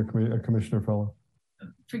any other Commissioner Fellow?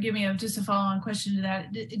 Forgive me, just a follow-on question to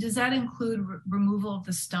that. Does that include removal of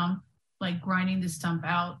the stump, like grinding the stump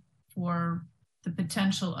out for the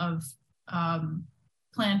potential of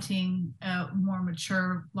planting a more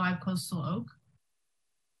mature live coastal oak?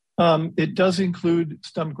 It does include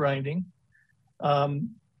stump grinding,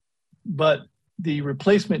 but the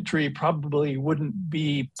replacement tree probably wouldn't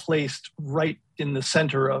be placed right in the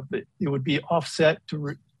center of it. It would be offset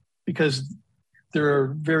because there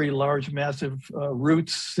are very large, massive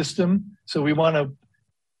roots system. So we want to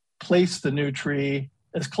place the new tree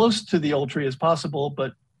as close to the old tree as possible,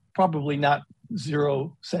 but probably not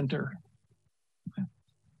zero center. Okay.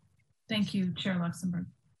 Thank you, Chair Luxembourg.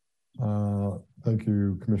 Thank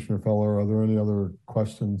you, Commissioner Feller. Are there any other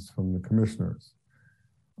questions from the commissioners?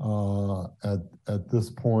 At this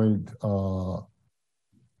point,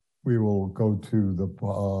 we will go to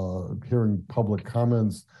the hearing public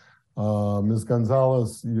comments. Ms.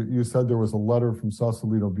 Gonzalez, you said there was a letter from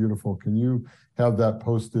Sausalito Beautiful. Can you have that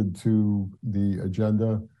posted to the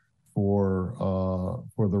agenda for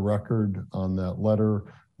the record on that letter?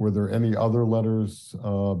 Were there any other letters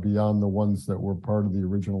beyond the ones that were part of the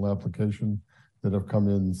original application that have come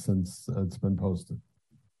in since it's been posted?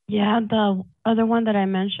 Yeah, the other one that I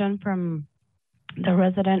mentioned from the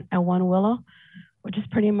resident at One Willow, which is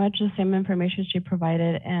pretty much the same information she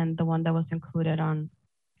provided and the one that was included on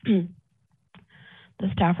the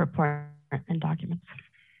staff report and documents.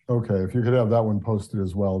 Okay, if you could have that one posted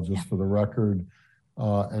as well, just for the record.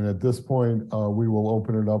 And at this point, we will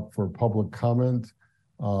open it up for public comment.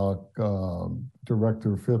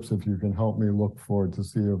 Director Phipps, if you can help me look for it to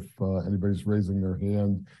see if anybody's raising their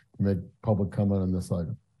hand to make public comment on this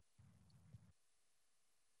item.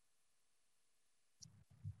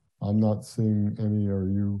 I'm not seeing any. Are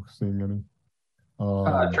you seeing any?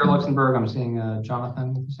 Chair Luxenberg, I'm seeing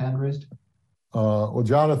Jonathan with his hand raised. Well,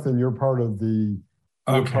 Jonathan, you're part of the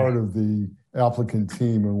applicant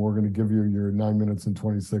team, and we're going to give you your 9 minutes and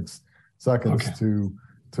 26 seconds to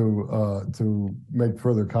make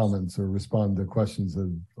further comments or respond to questions that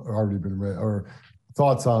have already been raised, or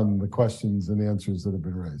thoughts on the questions and answers that have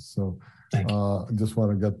been raised. So I just want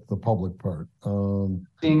to get the public part.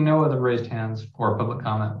 Seeing no other raised hands for public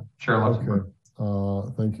comment, Chair Luxenberg.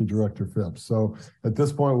 Okay. Thank you, Director Phipps. So at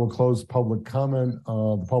this point, we'll close public comment,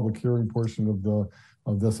 the public hearing portion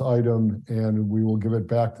of this item, and we will give it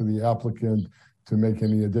back to the applicant to make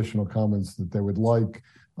any additional comments that they would like.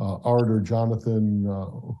 Art or Jonathan,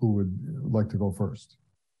 who would like to go first?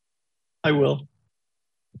 I will.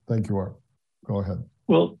 Thank you, Art. Go ahead.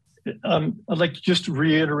 Well, I'd like to just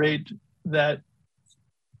reiterate that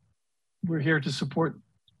we're here to support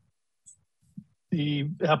the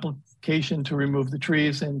application to remove the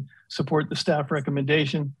trees and support the staff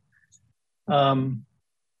recommendation.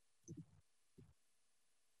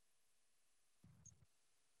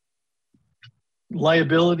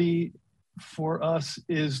 Liability for us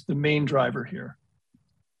is the main driver here.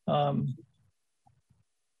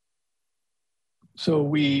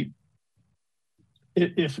 So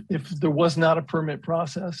if there was not a permit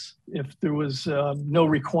process, if there was no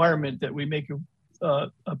requirement that we make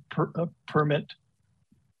a permit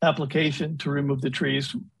application to remove the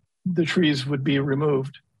trees would be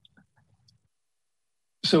removed.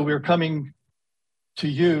 So we're coming to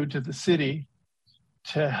you, to the city,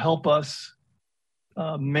 to help us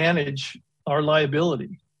manage our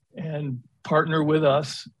liability and partner with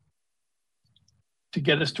us to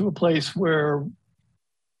get us to a place where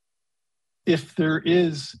if there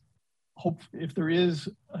is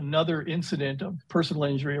another incident of personal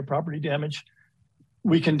injury or property damage,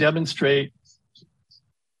 we can demonstrate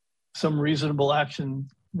some reasonable action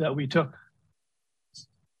that we took.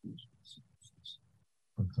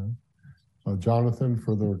 Okay. Jonathan,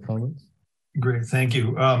 further comments? Great, thank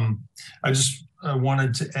you. I just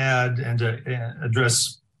wanted to add and to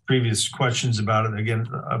address previous questions about it again,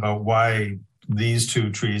 about why these two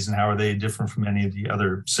trees and how are they different from any of the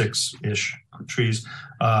other 6-ish trees.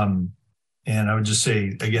 And I would just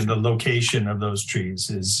say, again, the location of those trees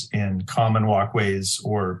is in common walkways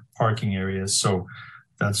or parking areas. So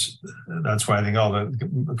that's why I think all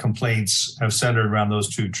the complaints have centered around those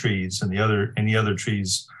 2 trees, and any other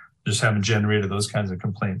trees just haven't generated those kinds of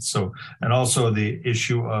complaints. So, and also the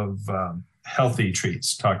issue of healthy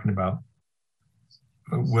trees, talking about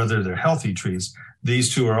whether they're healthy trees.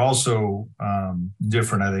 These 2 are also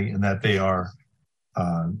different, I think, in that they are,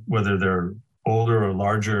 whether they're older or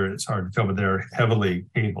larger, it's hard to tell, but they're heavily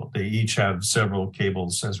cabled. They each have several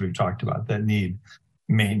cables, as we've talked about, that need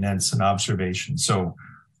maintenance and observation. So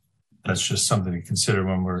that's just something to consider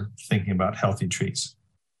when we're thinking about healthy trees.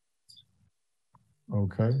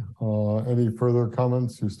 Okay. Any further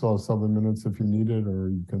comments? You still have 7 minutes if you need it, or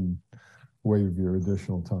you can waive your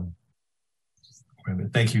additional time.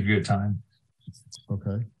 Thank you for your time.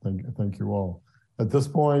 Okay. Thank you all. At this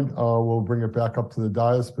point, we'll bring it back up to the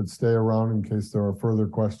dais, but stay around in case there are further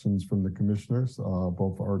questions from the commissioners,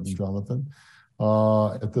 both Art and Jonathan.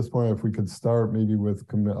 At this point, if we could start maybe with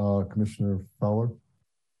Commissioner Fowler.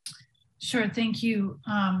 Sure. Thank you,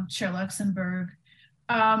 Chair Luxenberg.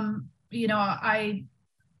 You know, I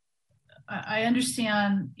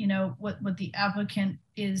understand, you know, what the applicant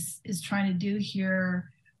is trying to do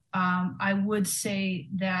here. I would say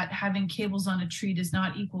that having cables on a tree does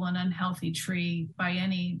not equal an unhealthy tree by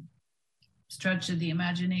any stretch of the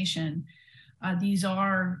imagination. These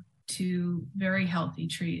are 2 very healthy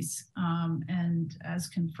trees, and as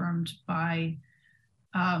confirmed by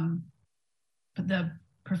the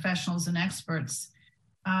professionals and experts.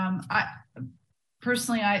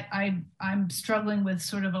 Personally, I'm struggling with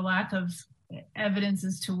sort of a lack of evidence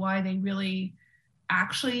as to why they really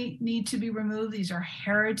actually need to be removed. These are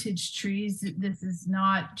heritage trees. This is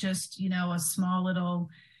not just, you know, a small little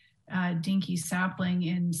dinky sapling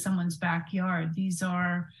in someone's backyard. These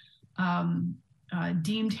are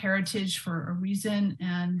deemed heritage for a reason,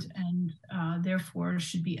 and therefore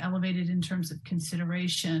should be elevated in terms of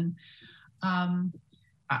consideration.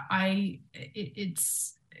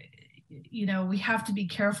 It's we have to be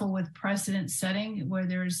careful with precedent setting where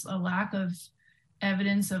there's a lack of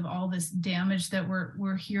evidence of all this damage that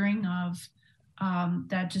we're hearing of.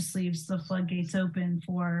 That just leaves the floodgates open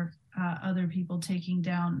for other people taking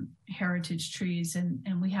down heritage trees,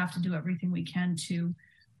 and we have to do everything we can to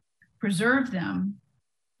preserve them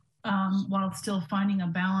while still finding a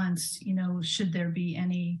balance, should there be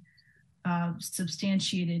any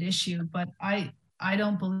substantiated issue. But I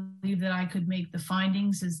don't believe that I could make the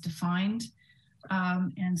findings as defined.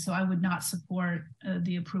 And so I would not support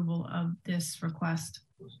the approval of this request.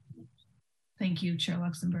 Thank you, Chair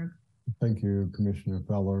Luxenberg. Thank you, Commissioner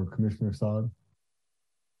Feller. Commissioner Saad.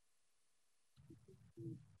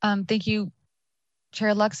 Thank you,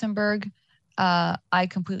 Chair Luxenberg. I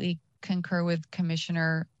completely concur with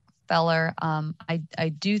Commissioner Feller. I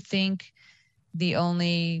do think the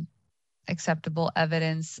only acceptable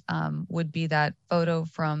evidence would be that photo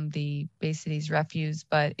from the Bay Cities refuse,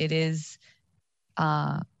 but it is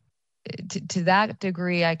to that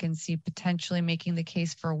degree, I can see potentially making the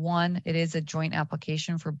case for one. It is a joint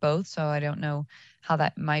application for both, so I don't know how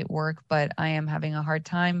that might work, but I am having a hard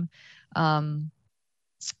time and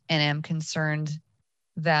am concerned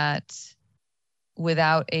that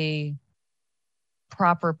without a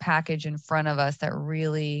proper package in front of us that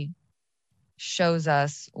really shows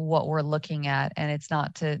us what we're looking at, and it's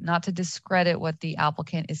not to discredit what the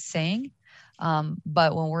applicant is saying,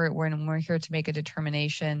 but when we're here to make a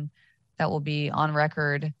determination that will be on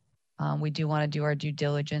record, we do want to do our due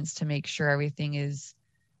diligence to make sure everything is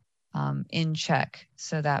in check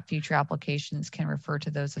so that future applications can refer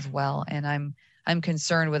to those as well. And I'm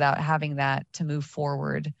concerned without having that to move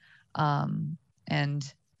forward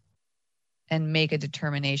and make a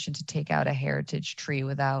determination to take out a heritage tree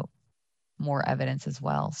without more evidence as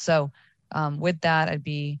well. So with that, I'd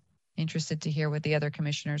be interested to hear what the other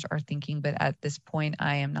commissioners are thinking, but at this point,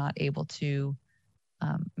 I am not able to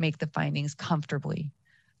make the findings comfortably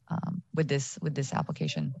with this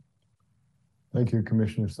application. Thank you,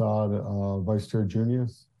 Commissioner Saad. Vice Chair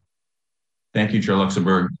Junius. Thank you, Chair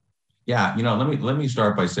Luxenberg. Yeah, let me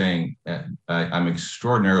start by saying I'm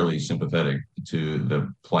extraordinarily sympathetic to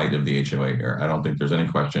the plight of the HOA here. I don't think there's any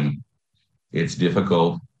question. It's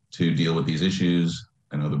difficult to deal with these issues.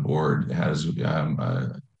 I know the board has,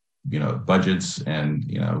 budgets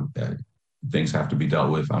and, things have to be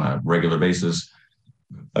dealt with on a regular basis.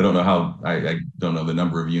 I don't know how, I don't know the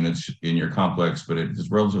number of units in your complex, but it's a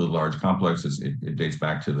relatively large complex. It dates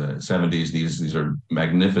back to the 70s. These are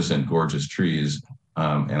magnificent, gorgeous trees.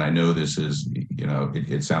 And I know this is,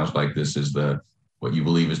 it sounds like this is what you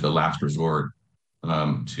believe is the last resort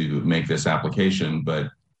to make this application. But,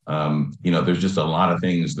 there's just a lot of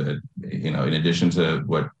things that, in addition to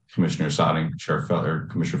what Commissioner Saad and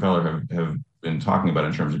Commissioner Feller have been talking about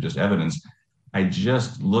in terms of just evidence, I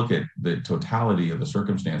just look at the totality of the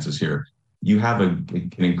circumstances here. You have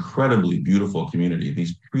an incredibly beautiful community.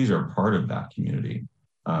 These trees are part of that community.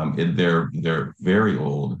 They're very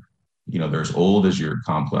old. They're as old as your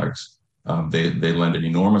complex. They lend an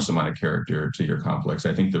enormous amount of character to your complex.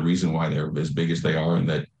 I think the reason why they're as big as they are, and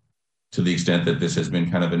that to the extent that this has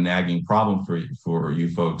been kind of a nagging problem for you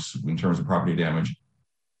folks in terms of property damage,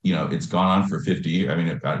 it's gone on for 50 years. I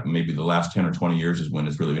mean, maybe the last 10 or 20 years is when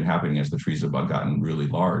it's really been happening as the trees have gotten really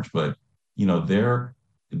large. But,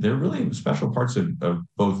 they're really special parts of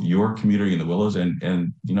both your community and the Willows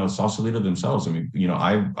and Sausalito themselves. I mean,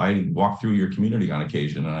 I walk through your community on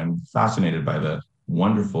occasion, and I'm fascinated by the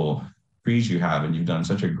wonderful trees you have, and you've done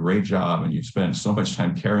such a great job, and you've spent so much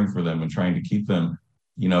time caring for them and trying to keep them.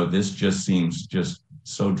 This just seems just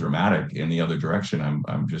so dramatic in the other direction.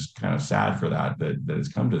 I'm just kind of sad for that it's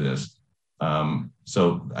come to this.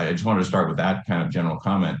 So I just wanted to start with that kind of general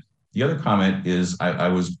comment. The other comment is I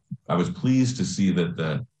was pleased to see that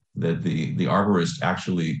the arborist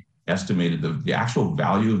actually estimated the actual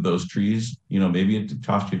value of those trees. Maybe it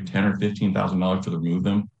cost you $10,000 or $15,000 to remove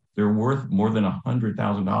them. They're worth more than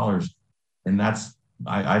 $100,000, and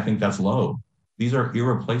I think that's low. These are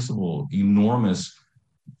irreplaceable, enormous,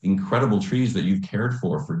 incredible trees that you've cared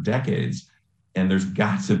for decades. And there's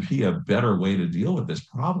got to be a better way to deal with this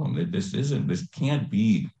problem. This can't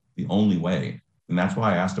be the only way. And that's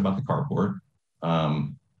why I asked about the carport.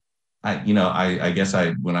 I guess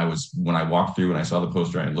when I walked through and I saw the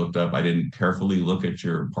poster, I looked up, I didn't carefully look at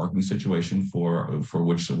your parking situation for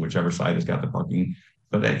whichever side has got the parking.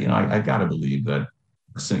 But I got to believe that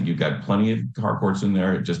So you've got plenty of carports in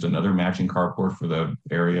there, just another matching carport for the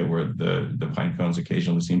area where the pine cones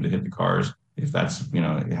occasionally seem to hit the cars, if that's,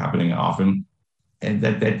 happening often. And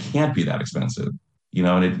that can't be that expensive,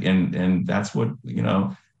 and that's what,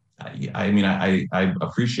 I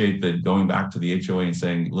appreciate that going back to the HOA and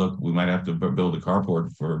saying, look, we might have to build a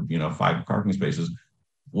carport for, 5 parking spaces.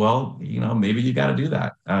 Well, maybe you got to do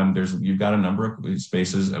that. You've got a number of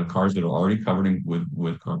spaces of cars that are already covered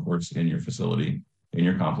with carports in your facility, in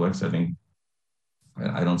your complex. I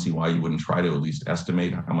don't see why you wouldn't try to at least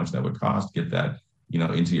estimate how much that would cost, get that,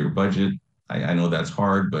 into your budget. I know that's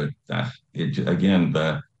hard, but again,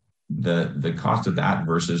 the cost of that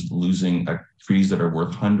versus losing trees that are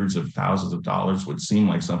worth hundreds of thousands of dollars would seem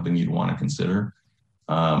like something you'd want to consider.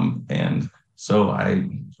 And so I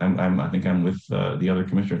think I'm with the other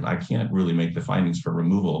commissioners. I can't really make the findings for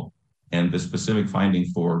removal, and the specific finding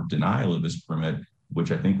for denial of this permit,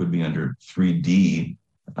 which I think would be under 3D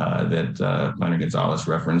that Planner Gonzalez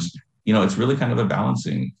referenced. It's really kind of a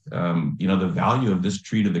balancing. The value of this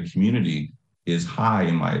tree to the community is high,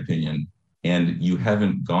 in my opinion, and you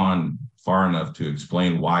haven't gone far enough to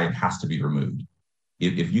explain why it has to be removed.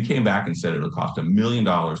 If you came back and said it'll cost $1 million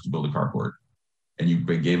to build a carport, and you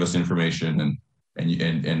gave us information,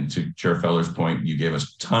 and to Chair Feller's point, you gave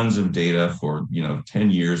us tons of data for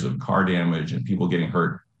 10 years of car damage and people getting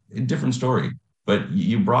hurt, a different story. But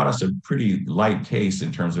you brought us a pretty light case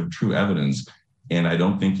in terms of true evidence, and I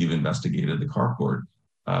don't think you've investigated the carport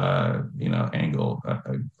angle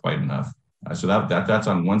quite enough. So that's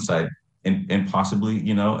on one side, and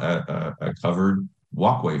possibly a covered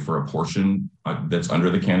walkway for a portion that's under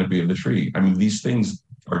the canopy of the tree. I mean, these things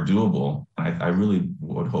are doable. I really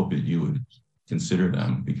would hope that you would consider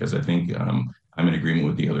them, because I think I'm in agreement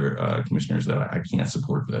with the other commissioners that I can't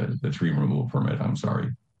support the tree removal permit. I'm sorry.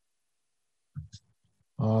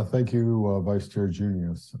 Thank you, Vice Chair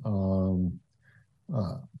Junius.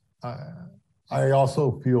 I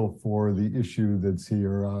also feel for the issue that's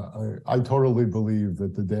here. I totally believe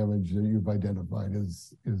that the damage that you've identified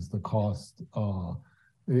is the cost.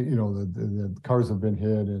 The cars have been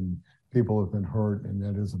hit and people have been hurt, and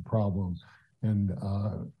that is a problem. And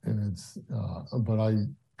it's, but I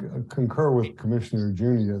concur with Commissioner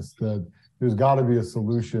Junius that there's got to be a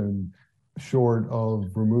solution short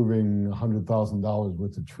of removing $100,000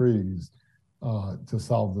 worth of trees to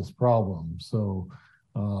solve this problem. So,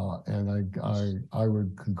 and I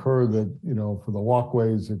would concur that, for the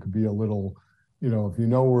walkways, it could be a little, if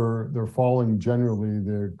where they're falling generally,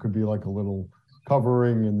 there could be like a little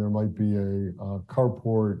covering, and there might be a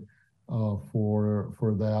carport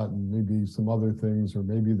for that, and maybe some other things, or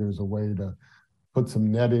maybe there's a way to put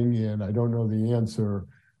some netting in. I don't know the answer,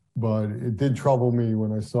 but it did trouble me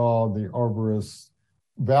when I saw the arborist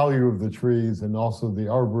value of the trees, and also the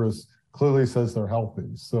arborist clearly says they're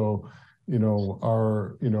healthy. So,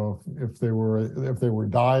 if they were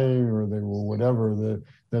dying or they were whatever,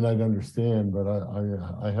 then I'd understand. But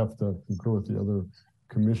I have to concur with the other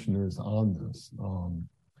commissioners on this.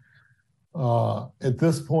 At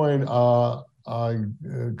this point,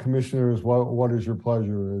 commissioners, what is your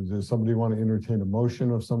pleasure? Does somebody want to entertain a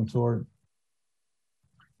motion of some sort?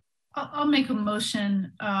 I'll make a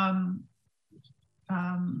motion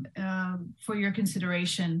for your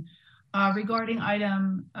consideration regarding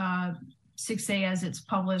item 6A as it's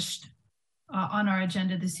published on our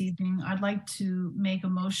agenda this evening. I'd like to make a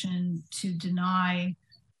motion to deny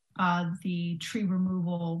the tree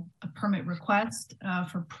removal permit request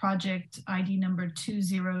for project ID number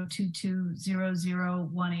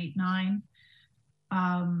 2022000189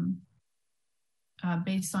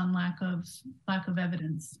 based on lack of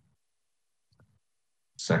evidence.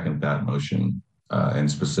 Second that motion, and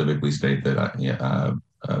specifically state that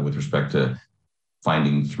with respect to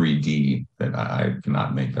finding 3D, that I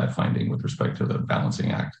cannot make that finding with respect to the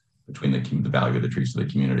balancing act between the value of the trees to the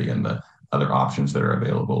community and the other options that are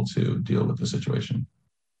available to deal with the situation.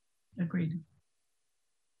 Agreed.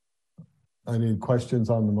 Any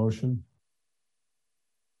questions on the motion?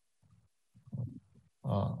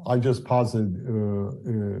 I just posited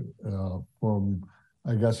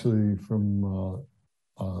from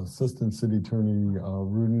Assistant City Attorney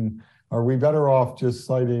Rudin, are we better off just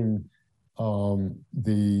citing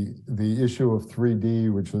the issue of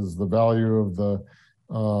 3D, which is the value of the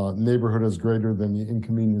neighborhood is greater than the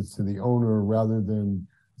inconvenience to the owner, rather than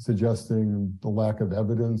suggesting the lack of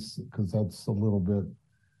evidence? Because that's a little bit,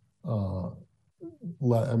 I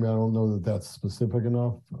don't know that that's specific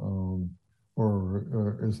enough.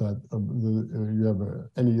 Or is that, you have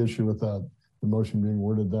any issue with that, the motion being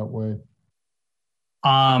worded that way?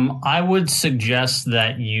 I would suggest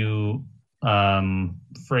that you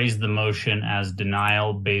phrase the motion as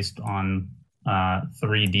denial based on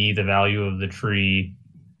 3D, the value of the tree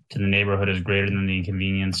to the neighborhood is greater than the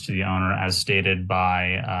inconvenience to the owner, as stated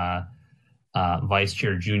by Vice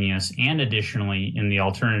Chair Junius. And additionally, in the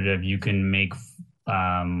alternative, you can make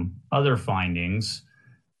other findings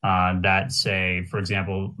that say, for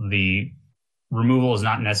example, the removal is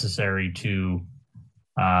not necessary to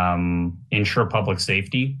ensure public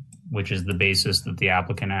safety, which is the basis that the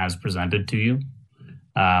applicant has presented to you,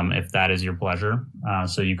 if that is your pleasure.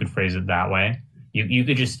 So you could phrase it that way. You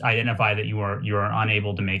could just identify that you are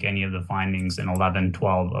unable to make any of the findings in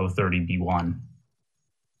 11.12.030B1.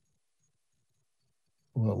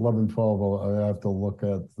 Well, 11.12, I have to look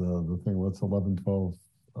at the thing. What's 11.12?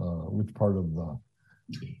 Which part of the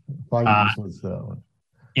findings was that one?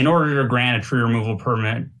 In order to grant a tree removal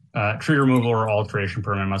permit, tree removal or alteration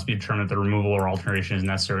permit must be determined that the removal or alteration is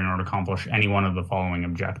necessary in order to accomplish any one of the following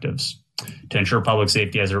objectives: to ensure public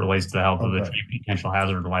safety as it relates to the health of the tree, potential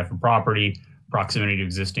hazard to life or property, proximity to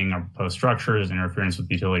existing or proposed structures, interference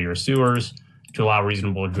with utility or sewers, to allow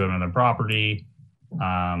reasonable enjoyment of the property,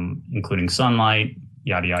 including sunlight,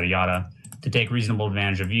 yada, yada, yada, to take reasonable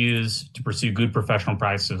advantage of views, to pursue good professional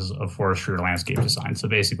practices of forestry or landscape design. So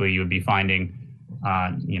basically you would be finding,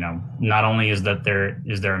 not only is there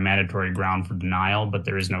a mandatory ground for denial, but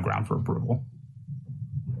there is no ground for approval.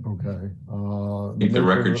 Okay. I think the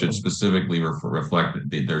record should specifically reflect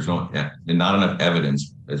that there's not enough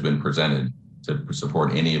evidence has been presented to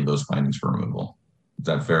support any of those findings for removal. Is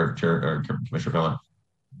that fair, Chair or Commissioner Feller?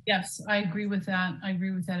 Yes, I agree with that. I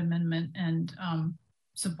agree with that amendment and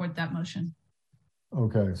support that motion.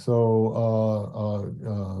 Okay, so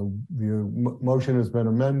the motion has been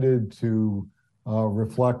amended to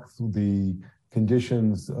reflect the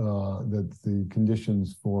conditions that the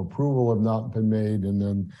conditions for approval have not been made, and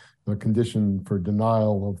then the condition for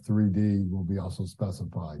denial of 3D will be also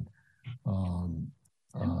specified.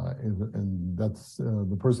 And that's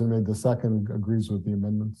the person who made the second agrees with the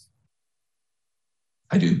amendments.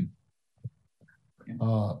 I do.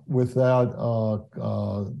 With that,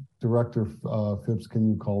 Director Phipps, can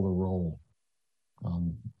you call the roll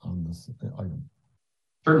on this item?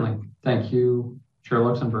 Certainly. Thank you, Chair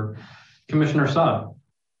Luxenberg. Commissioner Saad?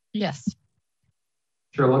 Yes.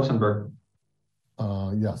 Chair Luxenberg?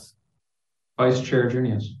 Yes. Vice Chair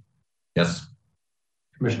Junius? Yes.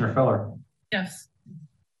 Commissioner Feller? Yes.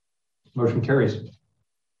 Motion carries.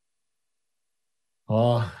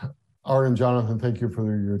 Art and Jonathan, thank you for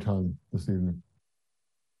your time this evening.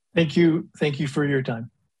 Thank you. Thank you for your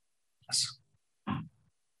time. Yes.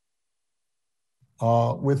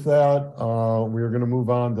 With that, we're going to move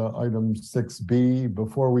on to item 6B.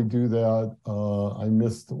 Before we do that, I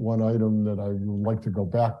missed one item that I would like to go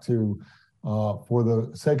back to. For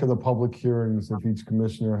the sake of the public hearings, if each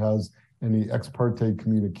commissioner has any ex parte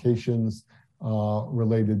communications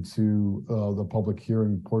related to the public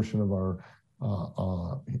hearing portion of our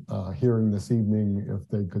hearing this evening, if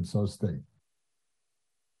they could so state.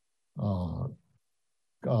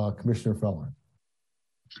 Commissioner Feller.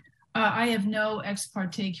 I have no ex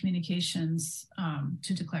parte communications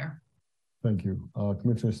to declare. Thank you.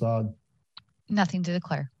 Commissioner Saad? Nothing to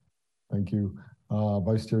declare. Thank you.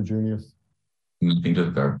 Vice Chair Junius? Nothing to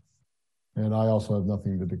declare. And I also have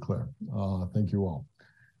nothing to declare. Thank you all.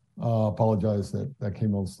 Apologize that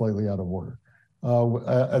came out slightly out of order.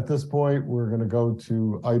 At this point, we're going to go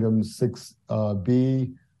to item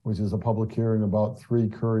 6B, which is a public hearing about 3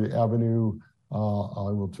 Curry Avenue.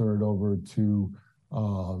 I will turn it over to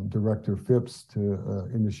Director Phipps to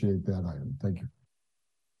initiate that item. Thank you.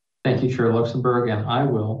 Thank you, Chair Luxembourg, and I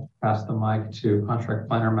will pass the mic to Contract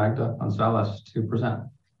Planner Magda Gonzalez to present.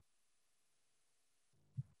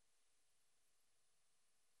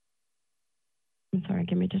 I'm sorry,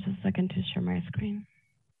 give me just a second to share my screen.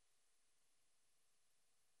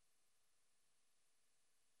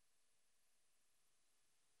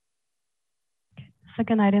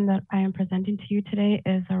 Second item that I am presenting to you today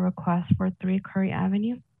is a request for 3 Curry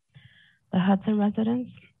Avenue, the Hudson residence.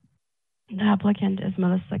 The applicant is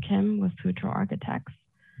Melissa Kim with Future Architects,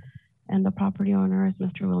 and the property owner is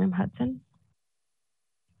Mr. William Hudson.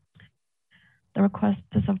 The request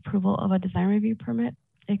is approval of a design review permit,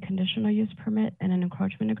 a conditional use permit, and an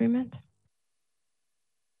encroachment agreement.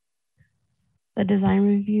 The design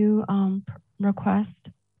review request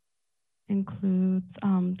includes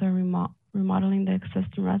the remodeling the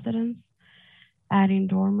existing residence, adding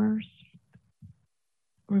dormers,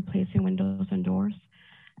 replacing windows and doors,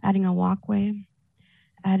 adding a walkway,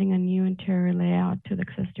 adding a new interior layout to the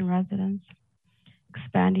existing residence,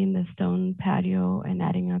 expanding the stone patio and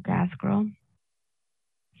adding a gas grill,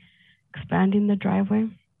 expanding the driveway,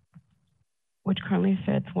 which currently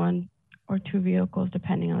fits 1 or 2 vehicles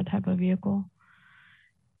depending on the type of vehicle,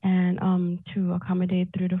 and to accommodate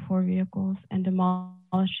 3 to 4 vehicles, and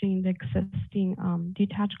demolishing the existing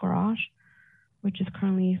detached garage, which is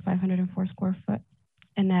currently 504 square foot,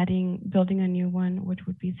 and building a new one, which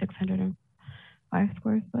would be 605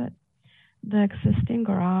 square foot. The existing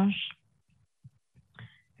garage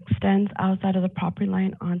extends outside of the property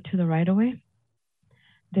line onto the right of way.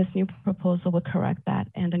 This new proposal would correct that,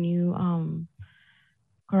 and the new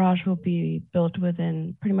garage will be built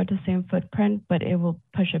within pretty much the same footprint, but it will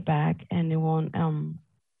push it back and it won't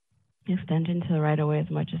extend into the right of way as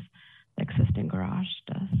much as the existing garage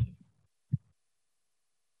does.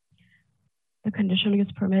 The conditional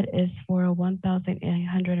use permit is for a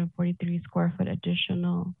 1,843 square foot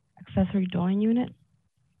additional accessory dwelling unit,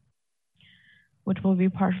 which will be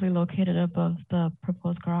partially located above the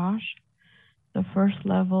proposed garage. The first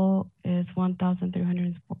level is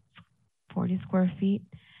 1,340 square feet.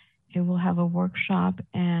 It will have a workshop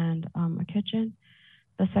and a kitchen.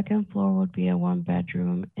 The second floor would be a 1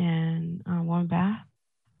 bedroom and 1 bath.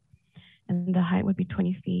 And the height would be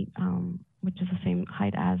 20 feet, which is the same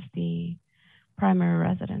height as the primary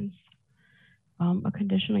residence. A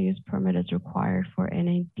conditional use permit is required for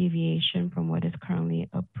any deviation from what is currently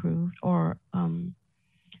approved or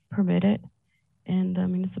permitted in the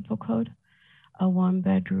municipal code. A 1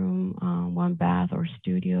 bedroom, 1 bath or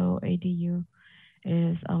studio ADU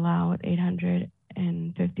is allowed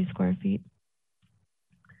 850 square feet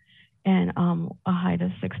and a height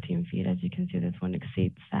of 16 feet. As you can see, this one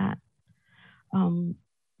exceeds that.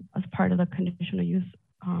 As part of the conditional use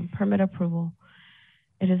permit approval,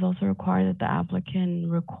 it is also required that the applicant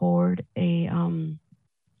record a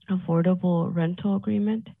affordable rental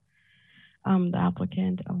agreement.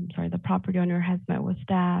 The property owner has met with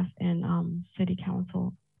staff and city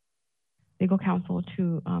council, legal counsel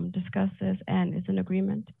to discuss this, and it's an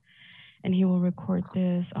agreement. And he will record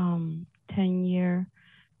this 10-year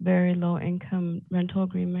very low income rental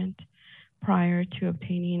agreement prior to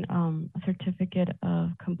obtaining a certificate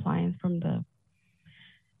of compliance from the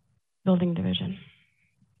building division.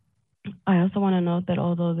 I also want to note that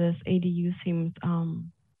although this ADU seems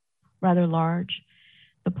rather large,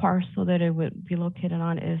 the parcel that it would be located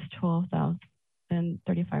on is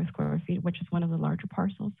 12,035 square feet, which is one of the larger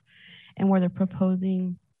parcels. And where they're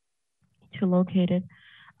proposing to locate it,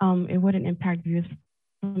 it wouldn't impact views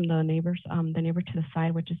from the neighbors. The neighbor to the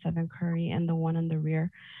side, which is 7 Curry, and the one in the rear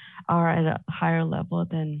are at a higher level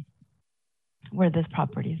than where this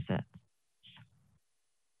property sits.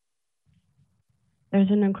 There's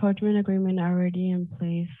an encroachment agreement already in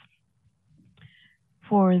place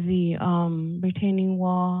for the retaining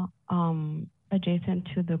wall adjacent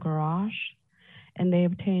to the garage, and they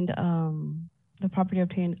obtained the property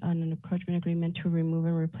obtained an encroachment agreement to remove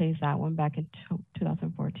and replace that one back in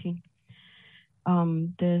 2014.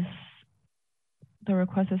 The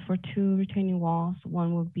request is for 2 retaining walls.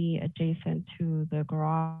 One will be adjacent to the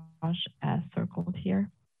garage as circled here.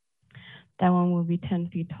 That one will be 10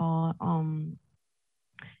 feet tall.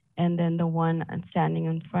 And then the one standing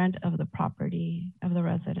in front of the property of the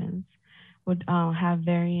residence would have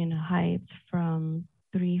varying heights from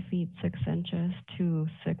 3 feet 6 inches to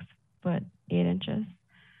 6 foot 8 inches.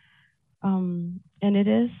 And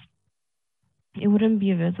it wouldn't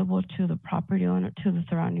be visible to the property owner, to the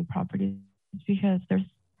surrounding properties, because I'm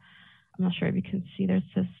not sure if you can see, there's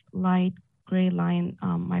this light gray line,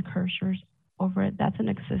 my cursor's over it. That's an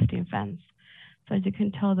existing fence. So as you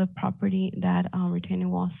can tell, the property, that retaining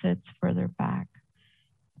wall sits further back.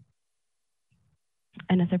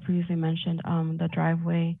 And as I previously mentioned, the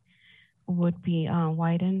driveway would be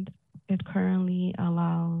widened. It currently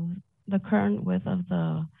allows, the current width of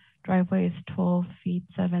the driveway is 12 feet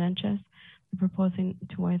 7 inches. We're proposing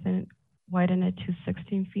to widen it to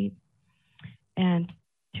 16 feet and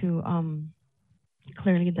to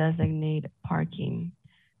clearly designate parking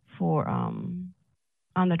for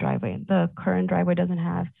on the driveway. The current driveway doesn't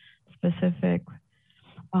have specific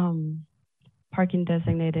parking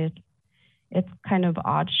designated. It's kind of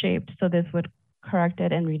odd shaped, so this would correct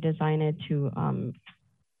it and redesign it to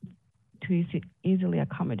easily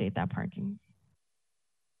accommodate that parking.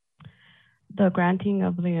 The granting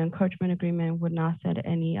of the encroachment agreement would not set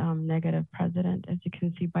any negative precedent. As you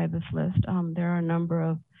can see by this list, there are a number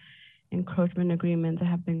of encroachment agreements that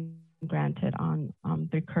have been granted on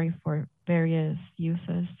the Curry for various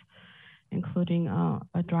uses, including a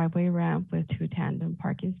driveway ramp with 2 tandem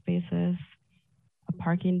parking spaces, a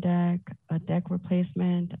parking deck, a deck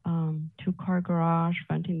replacement, 2-car garage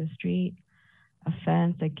fronting the street, a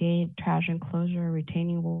fence, a gate, trash enclosure,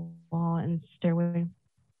 retaining wall and stairway,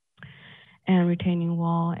 and retaining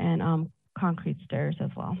wall and concrete stairs as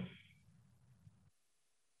well.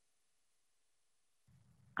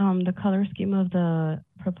 The color scheme of the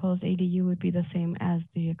proposed ADU would be the same as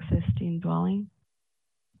the existing dwelling.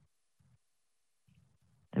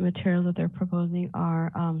 The materials that they're proposing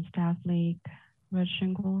are staff lake red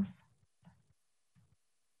shingles,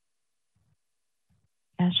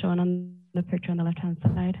 as shown on the picture on the left-hand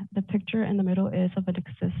side. The picture in the middle is of an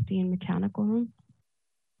existing mechanical room.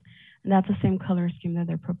 And that's the same color scheme that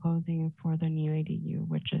they're proposing for the new ADU,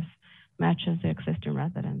 which matches the existing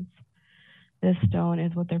residence. This stone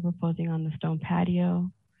is what they're proposing on the stone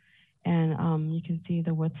patio. And you can see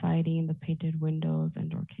the wood siding, the painted windows,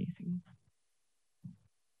 and door casings.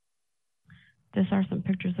 These are some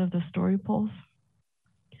pictures of the story poles.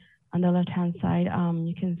 On the left-hand side,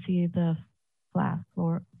 you can see the flat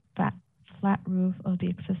roof of the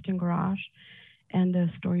existing garage and the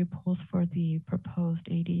story poles for the proposed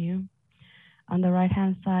ADU. On the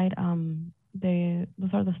right-hand side,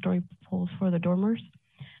 those are the story poles for the dormers.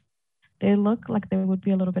 They look like they would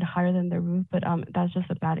be a little bit higher than the roof, but that's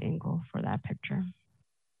just a bad angle for that picture.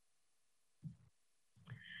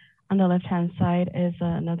 On the left-hand side is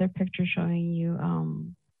another picture showing you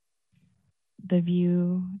the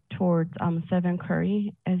view towards 7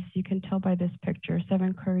 Curry. As you can tell by this picture,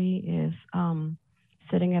 7 Curry is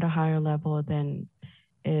sitting at a higher level than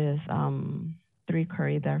is 3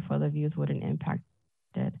 Curry, therefore the views wouldn't impact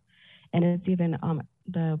it. And it's even,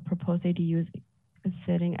 the proposed ADU is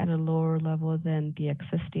sitting at a lower level than the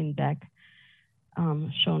existing deck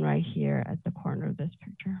shown right here at the corner of this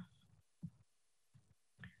picture.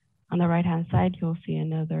 On the right-hand side, you'll see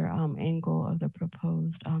another angle of the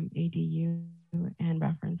proposed ADU and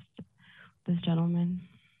reference this gentleman.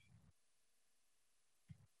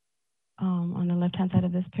 On the left-hand side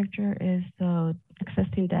of this picture is the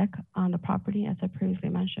existing deck on the property, as I previously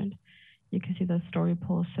mentioned. You can see the story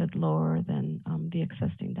poles sit lower than the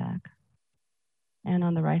existing deck. And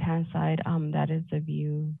on the right-hand side, that is the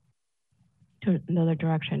view to another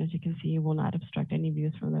direction. As you can see, it will not obstruct any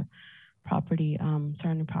views from the property,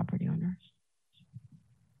 surrounding property owners.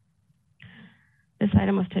 This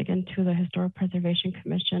item was taken to the Historic Preservation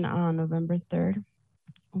Commission on November 3rd,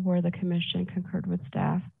 where the commission concurred with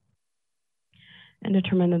staff and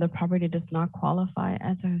determined that the property does not qualify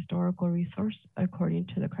as a historical resource according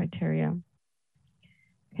to the criteria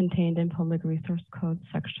contained in Public Resource Code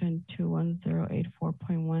section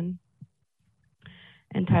 21084.1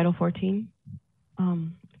 and Title 14,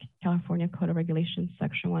 California Code of Regulations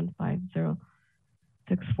section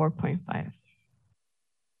 15064.5.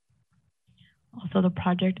 Also, the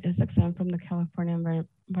project is exempt from the California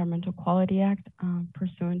Environmental Quality Act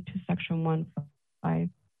pursuant to section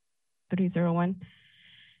 15301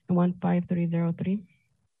 and 15303.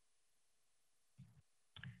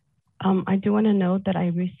 I do want to note that I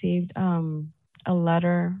received a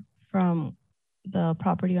letter from the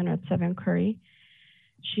property owner at 7 Curry.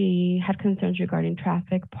 She had concerns regarding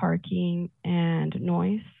traffic, parking, and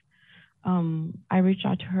noise. I reached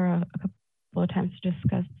out to her a couple of times to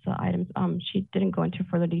discuss the items. She didn't go into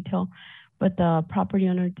further detail, but the property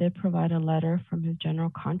owner did provide a letter from his general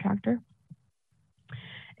contractor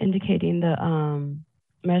indicating the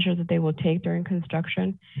measures that they will take during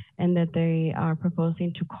construction and that they are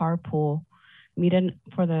proposing to carpool,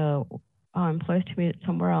 for the employees to meet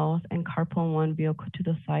somewhere else and carpool one vehicle to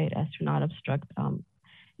the site as to not obstruct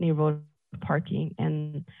any road parking,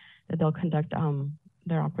 and that they'll conduct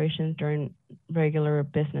their operations during regular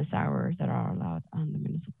business hours that are allowed on the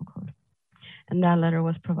municipal code. And that letter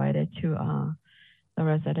was provided to the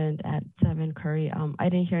resident at 7 Curry. I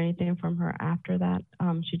didn't hear anything from her after that.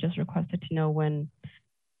 She just requested to know when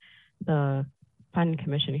the planning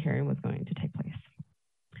commission hearing was going to take place.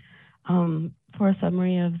 For a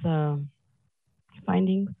summary of the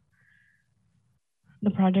findings, the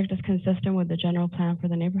project is consistent with the general plan for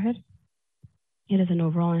the neighborhood. It is an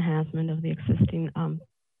overall enhancement of the existing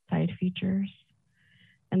site features,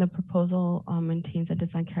 and the proposal maintains the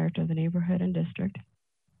design character of the neighborhood and district,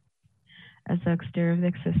 as the exterior of the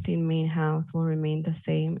existing main house will remain the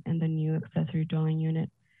same and the new accessory dwelling unit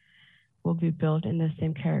will be built in the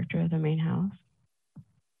same character as the main house.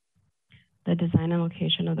 The design and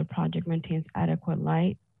location of the project maintains adequate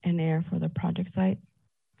light and air for the project site,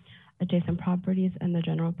 adjacent properties, and the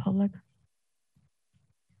general public.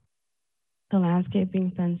 The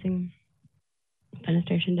landscaping, fencing,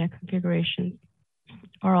 fenestration deck configurations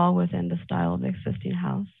are all within the style of the existing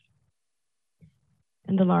house.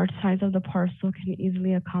 And the large size of the parcel can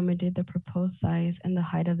easily accommodate the proposed size and the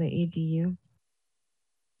height of the ADU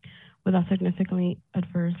without significantly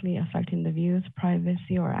adversely affecting the views,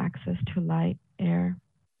 privacy, or access to light, air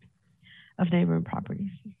of neighboring properties.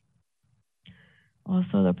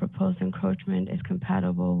 Also, the proposed encroachment is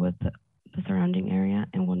compatible with the surrounding area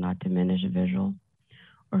and will not diminish visual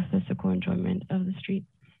or physical enjoyment of the street.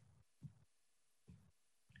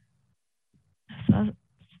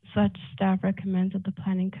 Such staff recommends that the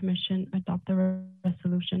Planning Commission adopt the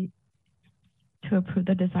resolution to approve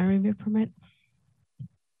the design review permit,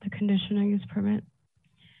 the conditional use permit,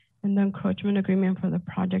 and the encroachment agreement for the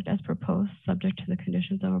project as proposed, subject to the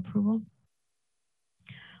conditions of approval.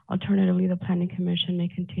 Alternatively, the Planning Commission may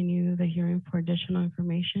continue the hearing for additional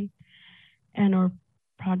information and or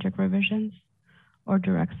project revisions, or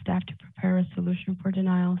direct staff to prepare a solution for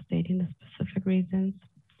denial stating the specific reasons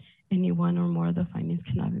any one or more of the findings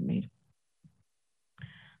cannot be made.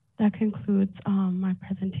 That concludes my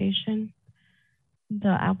presentation.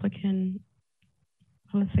 The applicant,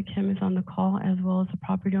 Melissa Kim, is on the call, as well as the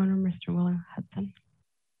property owner, Mr. William Hudson.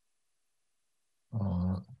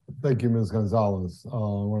 Thank you, Ms. Gonzalez. I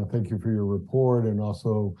want to thank you for your report, and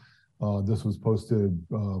also this was posted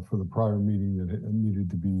for the prior meeting that it needed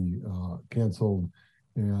to be canceled,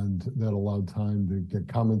 and that allowed time to get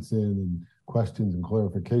comments in and questions and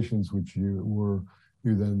clarifications, which you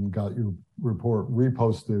then got your report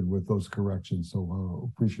reposted with those corrections.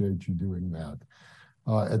 So appreciate you doing that.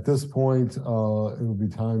 At this point, it will be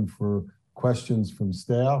time for questions from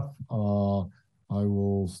staff. I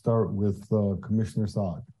will start with Commissioner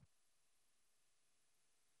Saad.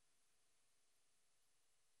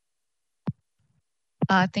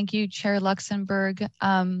 Thank you, Chair Luxenberg.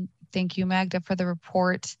 Thank you, Magda, for the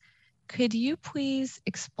report. Could you please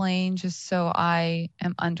explain, just so I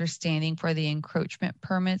am understanding for the encroachment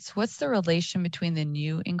permits, what's the relation between the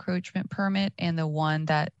new encroachment permit and the one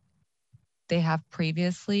that they have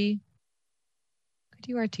previously? Could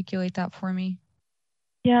you articulate that for me?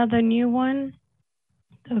 Yeah, the new one,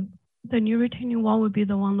 the new retaining wall would be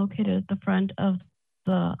the one located at the front of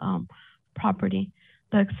the property.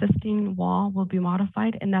 The existing wall will be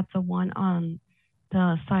modified, and that's the one on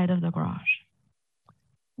the side of the garage.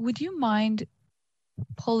 Would you mind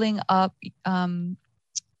pulling up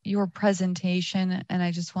your presentation? And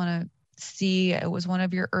I just want to see, it was one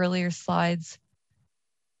of your earlier slides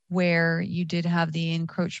where you did have the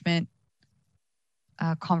encroachment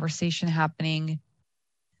conversation happening.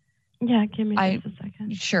 Yeah, give me just a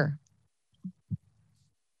second. Sure.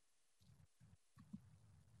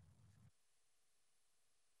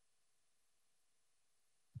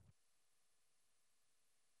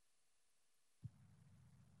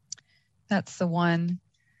 That's the one.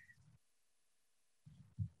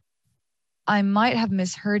 I might have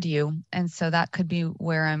misheard you, and so that could be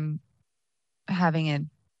where I'm having a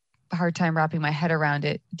hard time wrapping my head around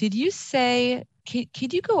it. Did you say,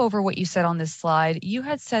 could you go over what you said on this slide? You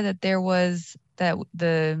had said that there was that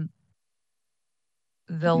the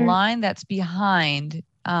line that's behind,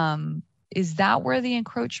 is that where the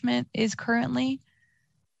encroachment is currently?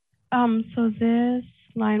 So this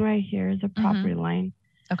line right here is a property line.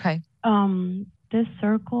 Okay. This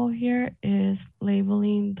circle here is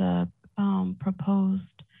labeling the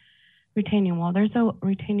proposed retaining wall. There's a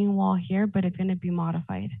retaining wall here, but it's going to be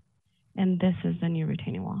modified. And this is the new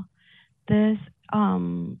retaining wall. This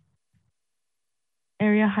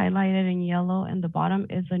area highlighted in yellow in the bottom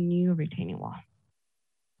is a new retaining wall.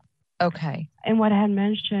 Okay. And what I had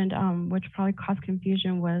mentioned, which probably caused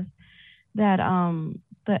confusion, was that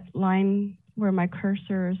the line where my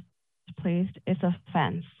cursor is placed is a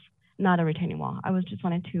fence, not a retaining wall. I was just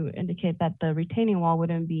wanted to indicate that the retaining wall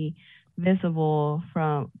wouldn't be visible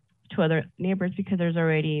to other neighbors because there's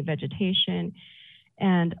already vegetation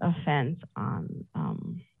and a fence on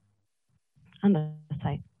the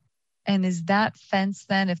site. And is that fence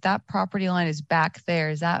then, if that property line is back there,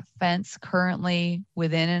 is that fence currently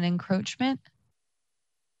within an encroachment?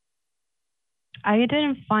 I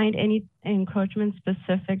didn't find any encroachment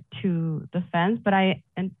specific to the fence, but I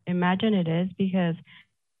imagine it is because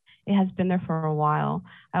it has been there for a while.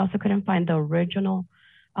 I also couldn't find the original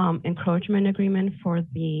encroachment agreement for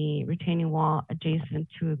the retaining wall adjacent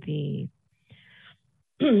to the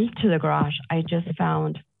garage. I just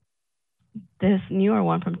found this newer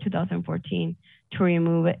one from 2014 to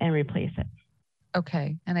remove it and replace it.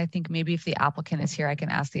 Okay. And I think maybe if the applicant is here, I can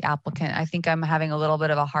ask the applicant. I think I'm having a little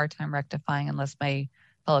bit of a hard time rectifying, unless my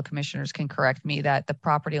fellow commissioners can correct me, that the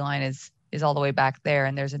property line is all the way back there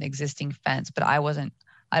and there's an existing fence, but I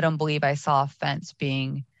don't believe I saw a fence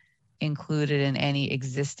being included in any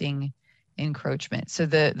existing encroachment. So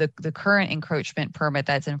the current encroachment permit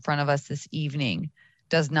that's in front of us this evening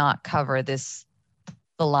does not cover the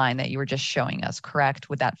line that you were just showing us, correct,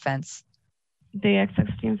 with that fence? The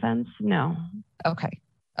existing fence? No. Okay.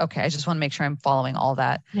 I just want to make sure I'm following all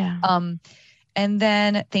that. Yeah. And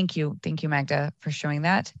then thank you, Magda, for showing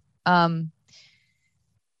that. And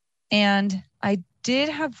I did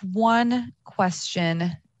have one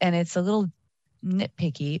question, and it's a little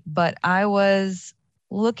nitpicky, but I was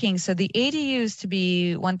looking, so the ADUs to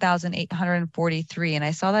be 1,843, and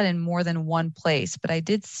I saw that in more than one place, but I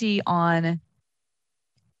did see on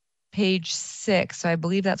page 6, so I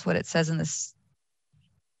believe that's what it says in the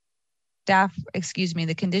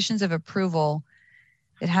the conditions of approval.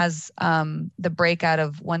 It has the breakout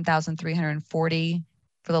of 1,340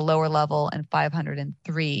 for the lower level and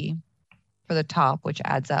 503 for the top, which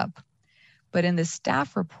adds up. But in the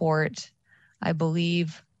staff report, I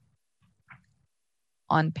believe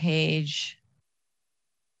on page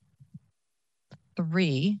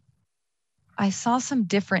 3, I saw some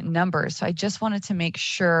different numbers. So I just wanted to make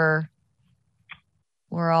sure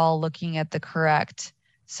we're all looking at the correct.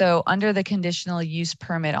 So under the conditional use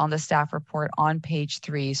permit on the staff report on page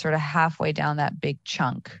 3, sort of halfway down that big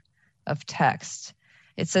chunk of text,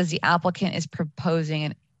 it says the applicant is proposing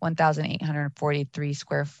an 1,843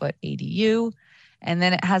 square foot ADU. And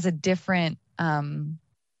then it has a different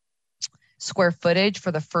square footage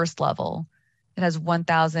for the first level. It has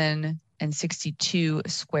 1,062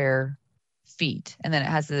 square feet. And then it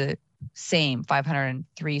has the same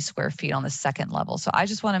 503 square feet on the second level. So I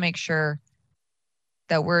just want to make sure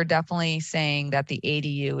that we're definitely saying that the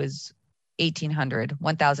ADU is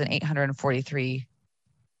 1,843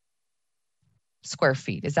 square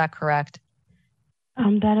feet. Is that correct?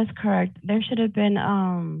 That is correct. There should have been,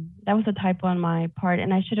 that was a typo on my part,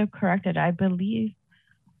 and I should have corrected. I believe,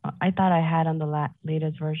 I thought I had on the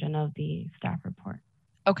latest version of the staff report.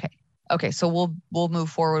 Okay. So we'll move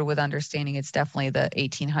forward with understanding it's definitely the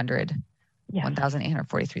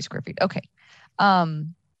 1,843 square feet. Okay.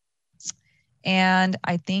 And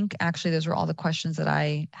I think actually those were all the questions that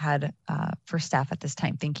I had for staff at this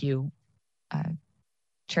time. Thank you,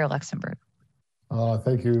 Chair Luxenberg.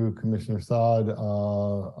 Thank you, Commissioner Saad.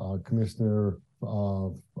 Commissioner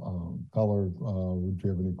Feller, would you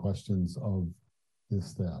have any questions of his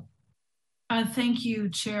staff? Thank you,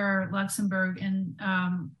 Chair Luxenberg. And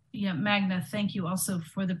Magna, thank you also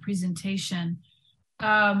for the presentation.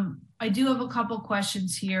 I do have a couple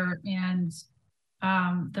questions here, and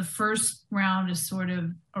the first round is sort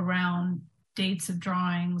of around dates of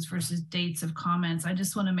drawings versus dates of comments. I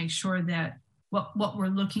just want to make sure that what we're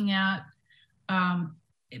looking at,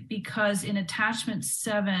 because in attachment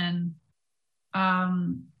 7,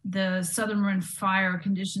 the Southern Marin Fire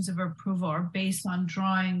conditions of approval are based on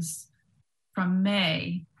drawings from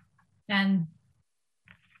May. And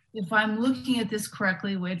if I'm looking at this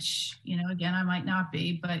correctly, which, again, I might not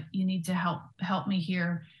be, but you need to help me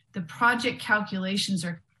here. The project calculations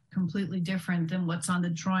are completely different than what's on the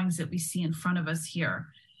drawings that we see in front of us here.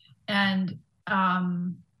 And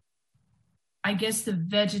I guess the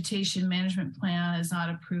vegetation management plan is not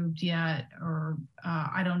approved yet, or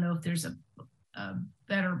I don't know if there's a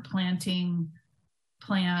better planting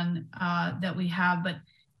plan that we have, but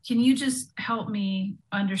can you just help me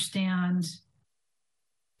understand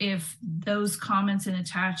if those comments in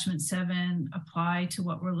attachment 7 apply to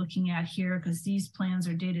what we're looking at here? Because these plans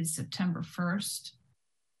are dated September 1st.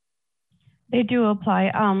 They do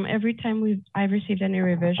apply. Every time I've received any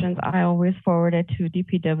revisions, I always forward it to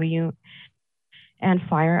DPW and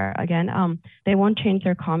fire again. They won't change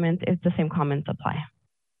their comments if the same comments apply.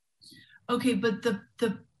 Okay, but the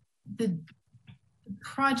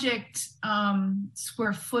project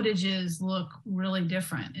square footages look really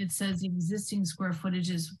different. It says the existing square footage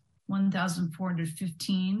is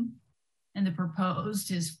 1,415 and the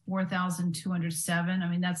proposed is 4,207. I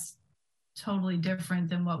mean, that's totally different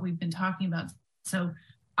than what we've been talking about. So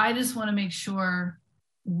I just want to make sure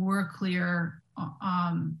we're clear,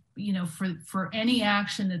 for any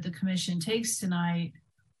action that the commission takes tonight,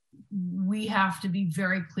 we have to be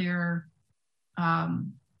very clear,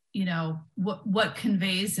 what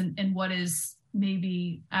conveys and what is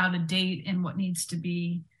maybe out of date and what needs to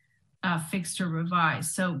be fixed or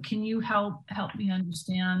revised. So can you help me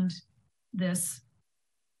understand this?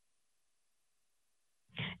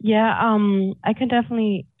 Yeah, I can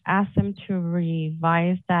definitely ask them to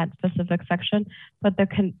revise that specific section, but the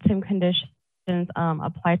same conditions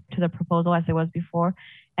apply to the proposal as it was before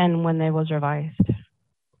and when it was revised.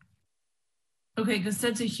 Okay, because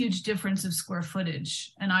that's a huge difference of square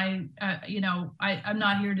footage. And I'm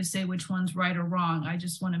not here to say which one's right or wrong. I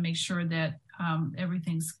just want to make sure that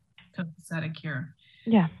everything's copacetic here.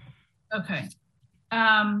 Yeah. Okay.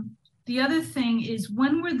 The other thing is,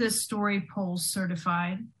 when were the story poles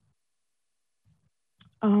certified?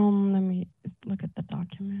 Let me look at the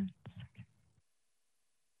document.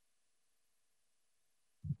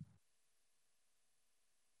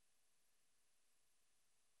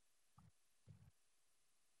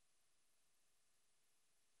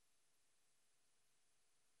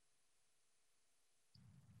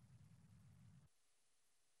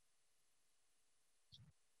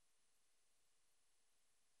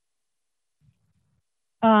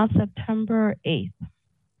 September 8th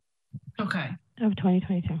Okay. of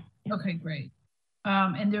 2022. Yeah. Okay, great.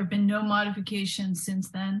 And there have been no modifications since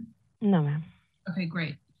then? No, ma'am. Okay,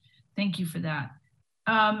 great. Thank you for that.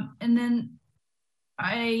 And then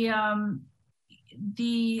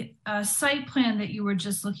the site plan that you were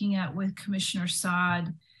just looking at with Commissioner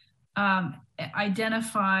Saad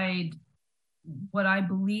identified what I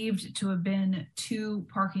believed to have been 2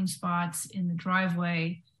 parking spots in the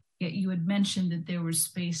driveway, yet you had mentioned that there was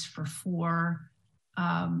space for 4.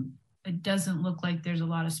 It doesn't look like there's a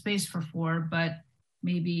lot of space for 4, but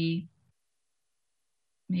maybe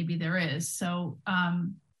there is. So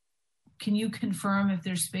can you confirm if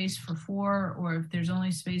there's space for 4 or if there's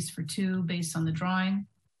only space for 2 based on the drawing?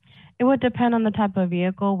 It would depend on the type of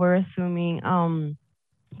vehicle. We're assuming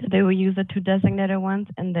that they will use the 2 designated ones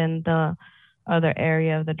and then the other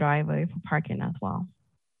area of the driveway for parking as well.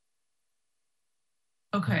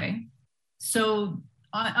 Okay. So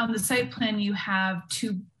on the site plan, you have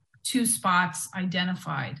two spots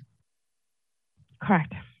identified.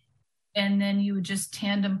 Correct. And then you would just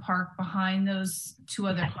tandem park behind those 2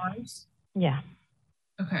 other cars? Yeah.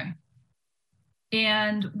 Okay.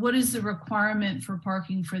 And what is the requirement for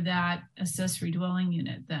parking for that accessory dwelling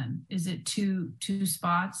unit then? Is it two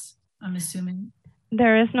spots, I'm assuming?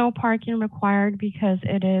 There is no parking required because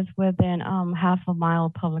it is within half a mile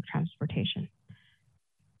of public transportation.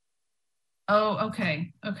 Oh,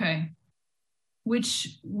 okay. Okay.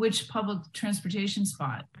 Which public transportation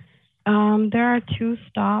spot? There are 2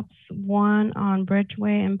 stops, one on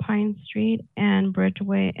Bridgeway and Pine Street and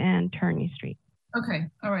Bridgeway and Turney Street. Okay.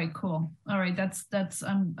 All right, cool. All right.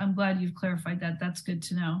 I'm glad you've clarified that. That's good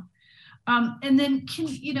to know. And then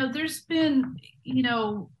there's been,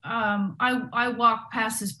 I walk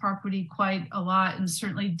past this property quite a lot and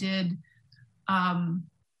certainly did,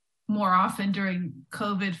 more often during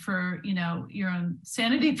COVID for, your own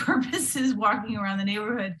sanity purposes, walking around the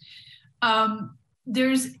neighborhood.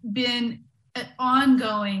 There's been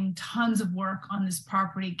ongoing tons of work on this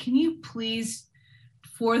property. Can you please,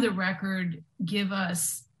 for the record, give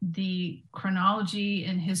us the chronology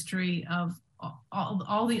and history of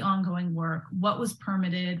all the ongoing work? What was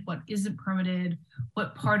permitted? What isn't permitted?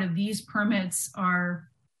 What part of these permits are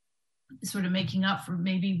sort of making up for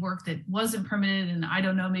maybe work that wasn't permitted? And I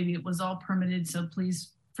don't know, maybe it was all permitted, so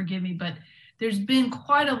please forgive me, but there's been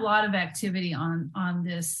quite a lot of activity on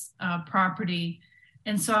this property.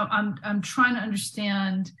 And so I'm trying to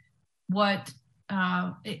understand what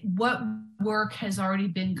work has already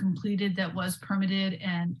been completed that was permitted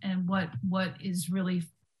and what is really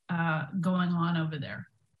going on over there.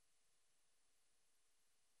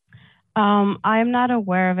 I'm not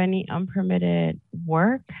aware of any unpermitted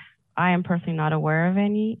work. I am personally not aware of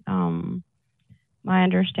any. My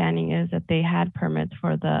understanding is that they had permits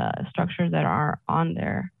for the structures that are on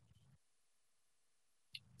there.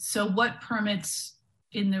 So what permits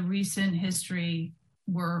in the recent history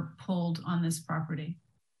were pulled on this property?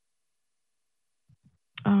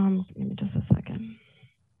 Give me just a second.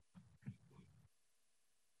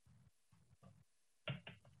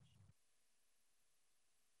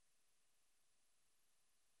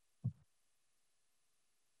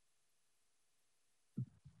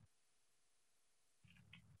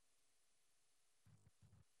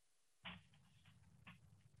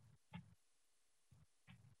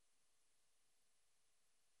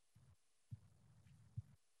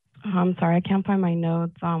 I'm sorry, I can't find my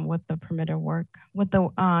notes with the permitted work, with the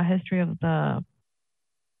history of the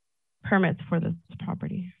permits for this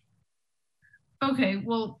property. Okay,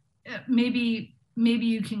 well, maybe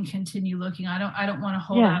you can continue looking. I don't want to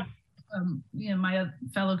hold out, my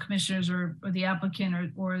fellow commissioners or the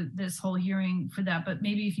applicant or this whole hearing for that. But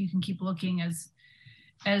maybe if you can keep looking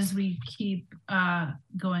as we keep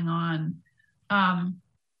going on.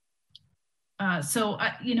 So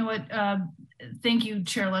you know what? Thank you,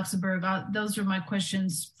 Chair Luxembourg. Those are my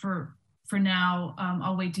questions for now.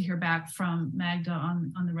 I'll wait to hear back from Magda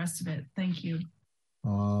on the rest of it. Thank you.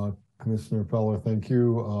 Commissioner Feller, thank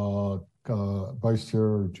you. Vice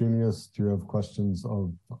Chair Junius, do you have questions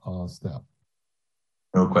of staff?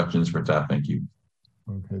 No questions for staff, thank you.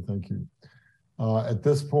 Okay, thank you. At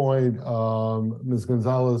this point, Ms.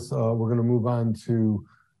 Gonzalez, we're going to move on to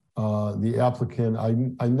the applicant.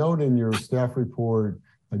 I note in your staff report,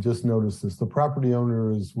 I just noticed this, the property owner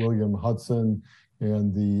is William Hudson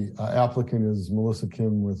and the applicant is Melissa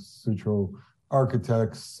Kim with Sutro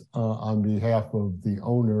Architects on behalf of the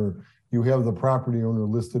owner. You have the property owner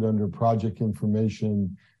listed under project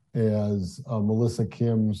information as Melissa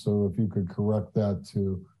Kim. So if you could correct that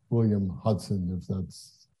to William Hudson, if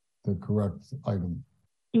that's the correct item.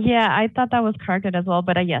 Yeah, I thought that was corrected as well,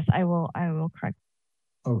 but yes, I will correct.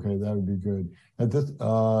 Okay, that would be good. At this,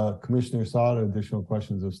 Commissioner Sada, additional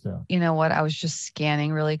questions of staff? You know what? I was just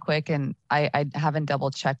scanning really quick, and I haven't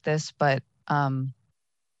double checked this, but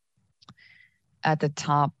at the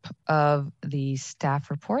top of the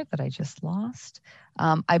staff report that I just lost,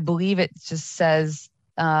 I believe it just says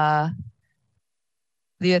the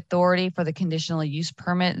authority for the conditional use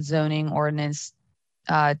permit zoning ordinance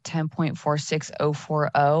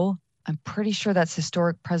 10.46040. I'm pretty sure that's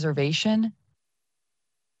historic preservation.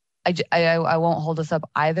 I won't hold us up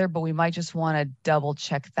either, but we might just want to double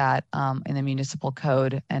check that in the municipal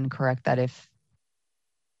code and correct that if.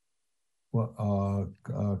 Well,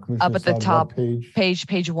 Up at the top, page?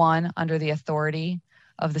 page 1 under the authority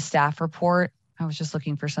of the staff report. I was just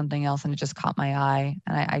looking for something else and it just caught my eye.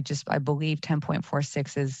 And I believe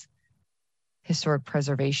 10.46 is historic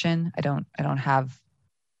preservation. I don't have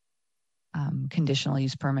conditional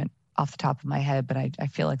use permit off the top of my head, but I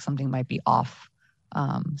feel like something might be off.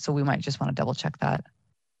 So we might just want to double check that.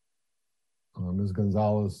 Ms.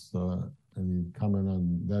 Gonzalez, any comment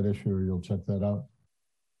on that issue, or you'll check that out?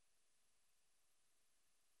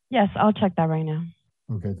 Yes, I'll check that right now.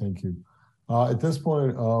 Okay, thank you. At this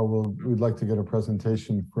point, we'd like to get a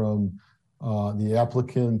presentation from the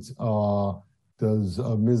applicant. Does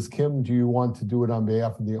Ms. Kim, do you want to do it on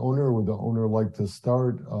behalf of the owner, or would the owner like to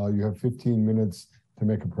start? You have 15 minutes to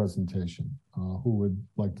make a presentation. Who would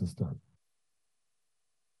like to start?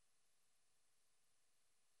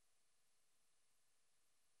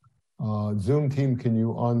 Zoom team, can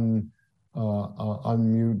you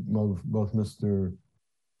unmute both Mr.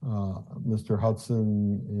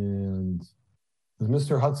 Hudson and is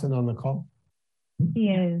Mr. Hudson on the call? He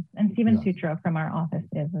is, and Steven Sutro from our office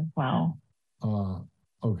is as well.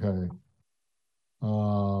 Okay.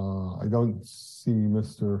 I don't see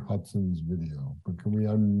Mr. Hudson's video, but can we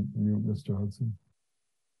unmute Mr. Hudson?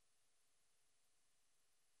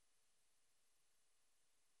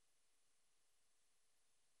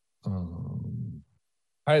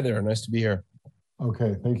 Hi there, nice to be here.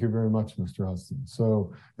 Okay, thank you very much, Mr. Hudson.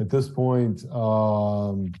 So at this point,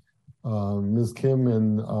 Ms. Kim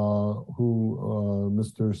and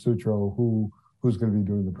Mr. Sutro, who's going to be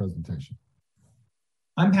doing the presentation?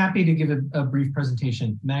 I'm happy to give a brief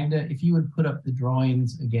presentation. Magda, if you would put up the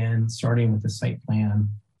drawings again, starting with the site plan,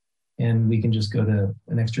 and we can just go to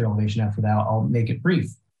an exterior elevation after that. I'll make it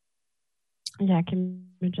brief. Yeah, give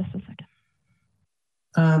me just a second.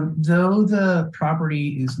 Though the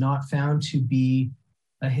property is not found to be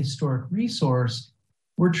a historic resource,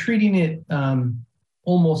 we're treating it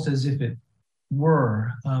almost as if it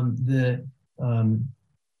were. The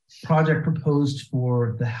project proposed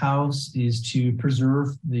for the house is to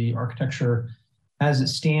preserve the architecture as it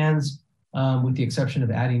stands, with the exception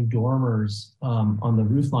of adding dormers on the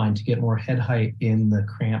roof line to get more head height in the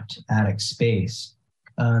cramped attic space.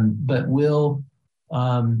 But Will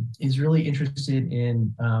is really interested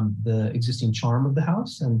in the existing charm of the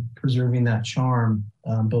house and preserving that charm,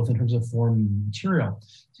 both in terms of form and material.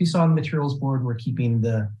 So you saw on the materials board, we're keeping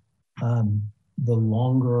the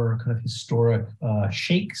longer kind of historic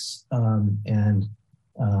shakes and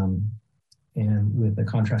with the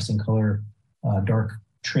contrasting color, dark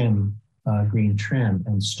trim, green trim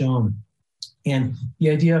and stone. And the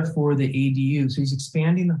idea for the ADU, so he's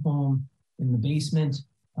expanding the home in the basement,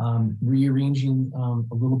 rearranging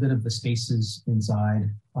a little bit of the spaces inside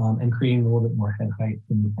and creating a little bit more head height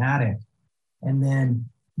in the attic. And then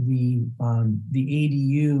the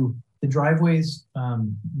ADU, the driveway's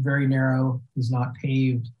very narrow, is not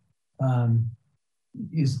paved,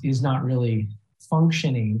 is not really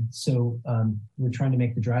functioning. So we're trying to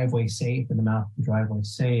make the driveway safe and the mouth of the driveway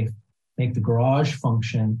safe, make the garage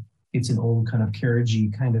function. It's an old kind of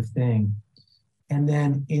carriagey kind of thing. And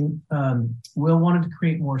then Will wanted to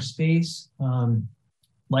create more space,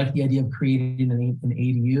 like the idea of creating an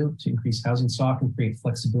ADU to increase housing stock and create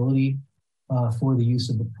flexibility for the use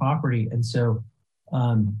of the property. And so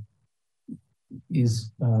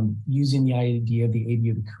is using the idea of the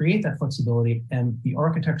ADU to create that flexibility, and the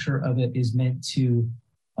architecture of it is meant to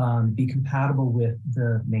be compatible with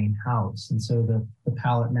the main house. And so the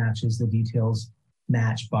palette matches, the details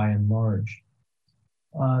match by and large.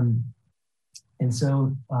 And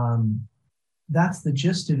so that's the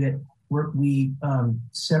gist of it. We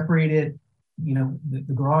separate it,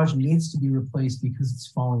 the garage needs to be replaced because it's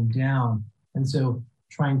falling down. And so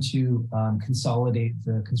trying to consolidate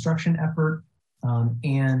the construction effort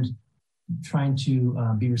and trying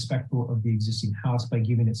to be respectful of the existing house by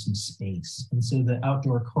giving it some space. And so the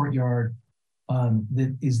outdoor courtyard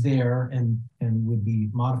that is there and would be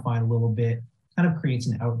modified a little bit kind of creates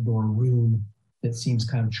an outdoor room that seems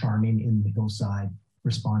kind of charming in the hillside,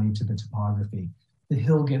 responding to the topography. the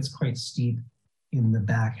hill gets quite steep in the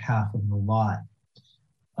back half of the lot.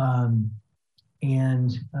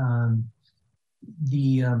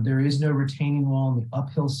 There is no retaining wall on the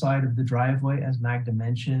uphill side of the driveway, as Magda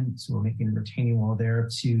mentioned. So we're making a retaining wall there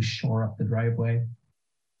to shore up the driveway.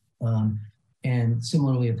 And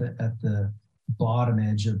similarly at the bottom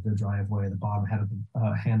edge of the driveway, the bottom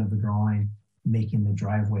hand of the drawing, making the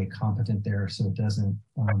driveway competent there so it doesn't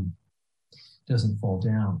fall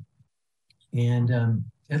down. And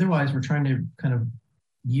otherwise, we're trying to kind of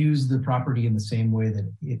use the property in the same way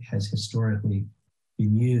that it has historically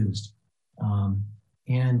been used.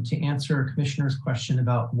 And to answer Commissioner's question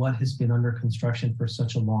about what has been under construction for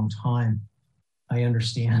such a long time, I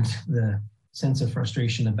understand the sense of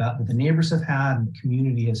frustration about that the neighbors have had and the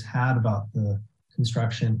community has had about the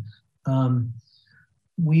construction.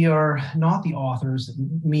 We are not the authors,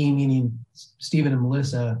 me meaning Stephen and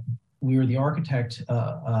Melissa. We are the architect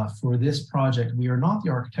for this project. We are not the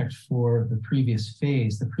architect for the previous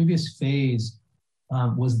phase. The previous phase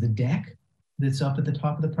was the deck that's up at the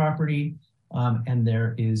top of the property. And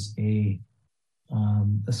there is a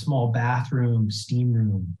small bathroom, steam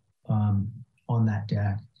room on that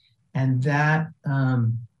deck. And that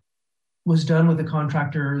was done with a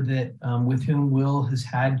contractor that with whom Will has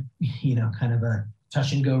had, kind of a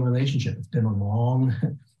touch and go relationship. It's been a long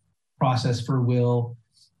process for Will,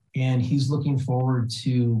 and he's looking forward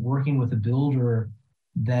to working with a builder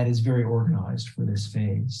that is very organized for this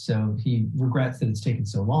phase. So he regrets that it's taken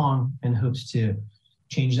so long and hopes to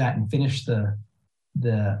change that and finish the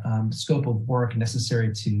scope of work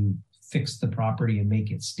necessary to fix the property and make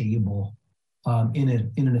it stable in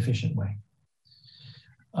an efficient way.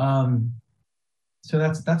 So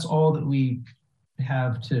that's all that we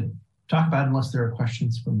have to talk about, unless there are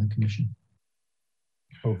questions from the commission.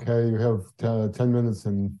 Okay, you have 10 minutes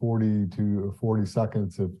and 40 to 40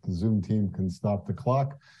 seconds if the Zoom team can stop the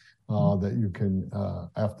clock, that you can,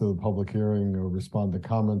 after the public hearing, or respond to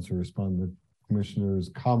comments or respond to commissioners'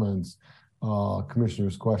 comments.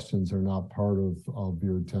 Commissioners' questions are not part of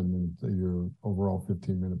your 10-minute, your overall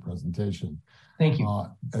 15-minute presentation. Thank you.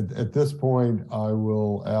 At this point, I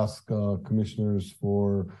will ask commissioners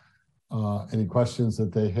for any questions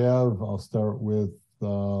that they have. I'll start with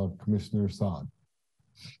Commissioner Saad.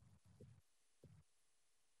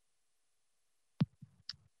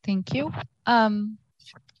 Thank you.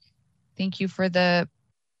 Thank you for the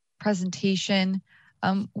presentation.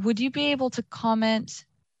 Would you be able to comment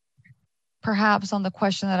perhaps on the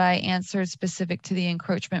question that I answered specific to the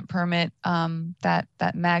encroachment permit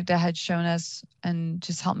that Magda had shown us, and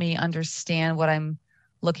just help me understand what I'm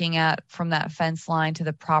looking at from that fence line to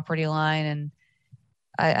the property line? And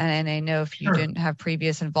I know if you didn't have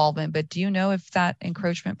previous involvement, but do you know if that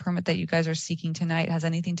encroachment permit that you guys are seeking tonight has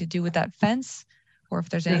anything to do with that fence, or if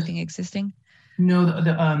there's anything existing? No,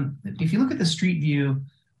 if you look at the street view,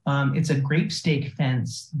 it's a grape stake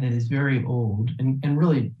fence that is very old and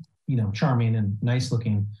really, charming and nice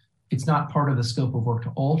looking. It's not part of the scope of work to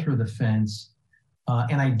alter the fence.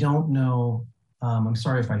 And I don't know, I'm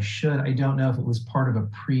sorry if I should, I don't know if it was part of a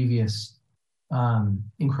previous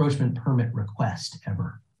encroachment permit request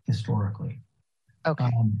ever historically. Okay.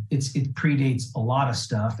 It predates a lot of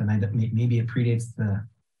stuff, and maybe it predates the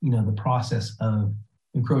process of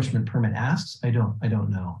encroachment permit asks. I don't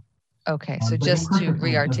know. Okay, so just to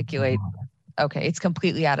re-articulate, okay, it's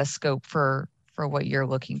completely out of scope for what you're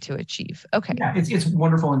looking to achieve. Okay. Yeah, it's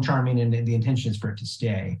wonderful and charming, and the intention is for it to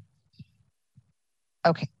stay.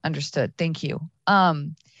 Okay, understood. Thank you.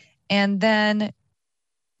 And then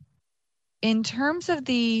in terms of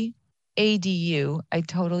the ADU, I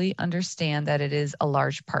totally understand that it is a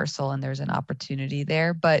large parcel and there's an opportunity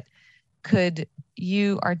there, but could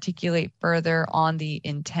you articulate further on the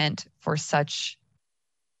intent for such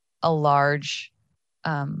a large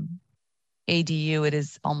ADU? It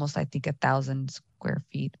is almost, I think, 1,000 square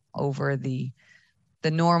feet over the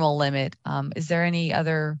normal limit. Is there any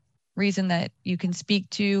other reason that you can speak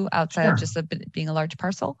to outside of just being a large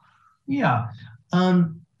parcel? Yeah,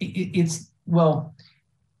 it's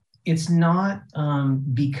not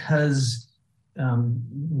because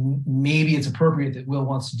maybe it's appropriate that Will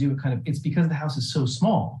wants to do it. It's because the house is so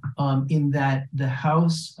small, in that the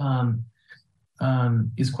house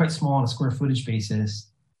is quite small on a square footage basis,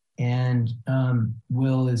 and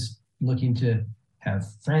Will is looking to have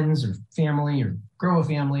friends or family or grow a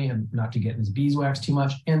family, and not to get in his beeswax too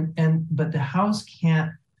much. But the house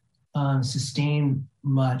can't sustain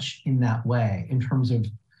much in that way, in terms of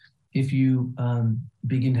if you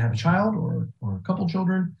begin to have a child or a couple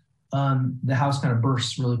children, the house kind of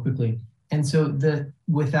bursts really quickly. And so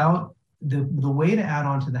without the way to add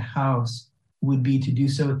on to the house would be to do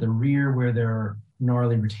so at the rear where there are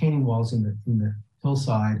gnarly retaining walls in the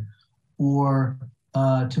hillside, or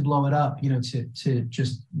to blow it up, to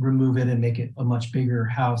just remove it and make it a much bigger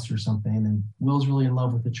house or something. And Will's really in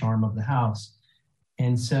love with the charm of the house.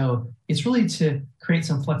 And so it's really to create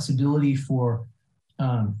some flexibility for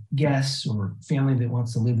guests or family that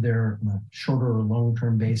wants to live there on a shorter or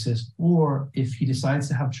long-term basis, or if he decides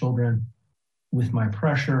to have children with my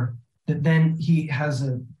pressure, that then he has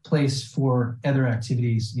a place for other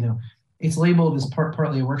activities. It's labeled as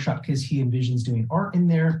partly a workshop because he envisions doing art in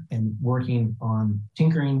there and working on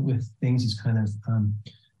tinkering with things. He's kind of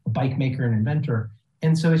a bike maker and inventor.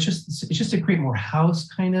 And so it's just to create more house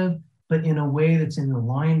kind of, but in a way that's in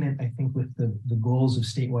alignment, I think, with the goals of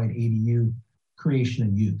statewide ADU creation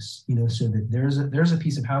and use, so that there's a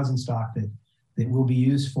piece of housing stock that will be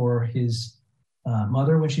used for his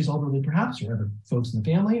mother when she's elderly, perhaps, or other folks in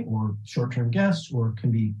the family, or short-term guests, or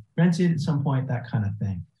can be rented at some point, that kind of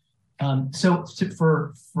thing. So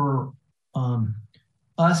for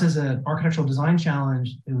us as an architectural design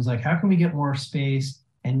challenge, it was like, how can we get more space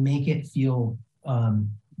and make it feel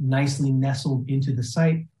nicely nestled into the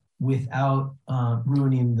site without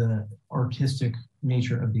ruining the artistic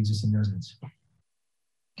nature of the existing residence?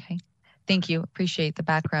 Okay, thank you. Appreciate the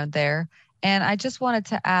background there. And I just wanted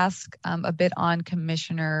to ask a bit on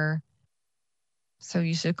Commissioner, so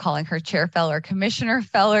you should calling her Chair Feller, Commissioner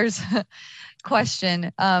Feller's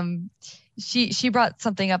question. She brought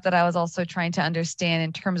something up that I was also trying to understand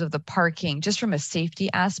in terms of the parking, just from a safety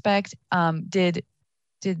aspect. Did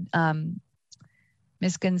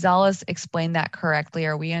Ms. Gonzalez explain that correctly?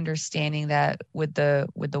 Are we understanding that with the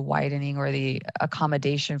widening or the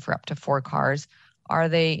accommodation for up to 4 cars, are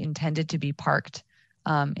they intended to be parked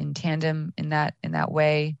in tandem in that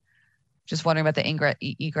way? Just wondering about the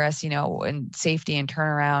egress, and safety and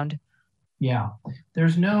turnaround. Yeah,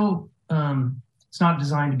 there's no, it's not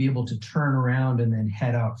designed to be able to turn around and then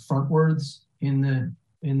head out frontwards in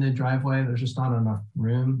the driveway. There's just not enough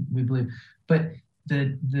room, we believe. But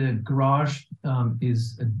the garage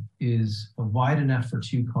is wide enough for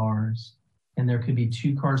 2 cars, and there could be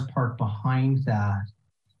 2 cars parked behind that.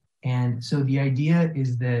 And so the idea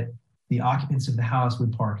is that the occupants of the house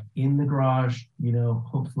would park in the garage,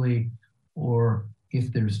 hopefully, or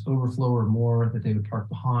if there's overflow or more, that they would park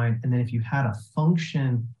behind. And then if you had a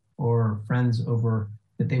function or friends over,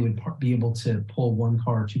 that they would be able to pull 1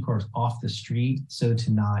 car or 2 cars off the street, so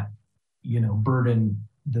to not, burden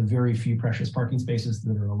the very few precious parking spaces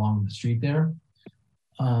that are along the street there.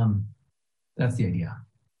 That's the idea.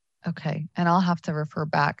 Okay, and I'll have to refer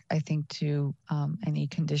back, I think, to any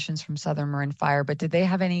conditions from Southern Marin Fire, but did they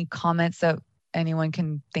have any comments that anyone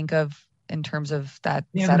can think of in terms of that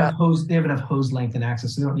setup? They have enough hose length and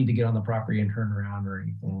access, so they don't need to get on the property and turn around or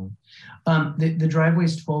anything. The driveway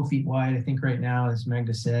is 12 feet wide, I think, right now, as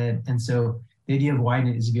Magda said. And so the idea of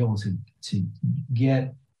widening is to be able to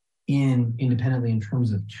get in independently in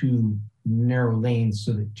terms of 2 narrow lanes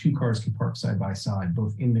so that 2 cars can park side by side,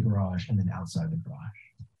 both in the garage and then outside the garage.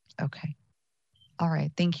 Okay. All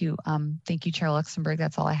right. Thank you. Thank you, Chair Luxenberg.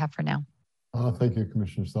 That's all I have for now. Thank you,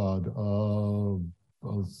 Commissioner Saad.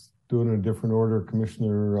 Let's do it in a different order.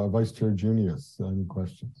 Commissioner Vice Chair Junius, any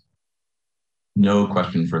questions? No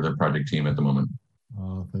question for the project team at the moment.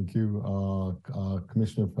 Thank you.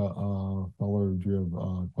 Commissioner Feller, do you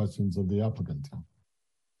have questions of the applicant?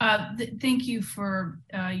 Thank you for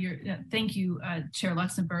thank you, Chair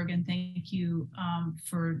Luxenberg, and thank you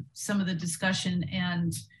for some of the discussion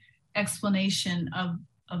and explanation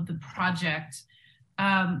of the project.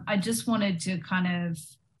 I just wanted to kind of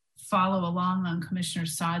follow along on Commissioner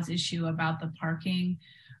Saad's issue about the parking,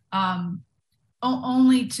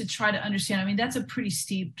 only to try to understand. I mean, that's a pretty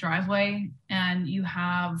steep driveway, and you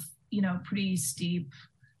have, pretty steep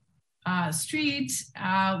street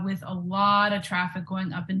with a lot of traffic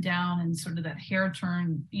going up and down, and sort of that hair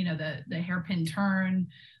turn, the hairpin turn,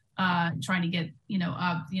 trying to get,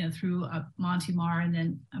 up, through Montemar and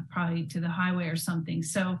then probably to the highway or something.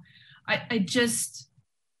 So I just,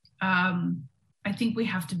 I think we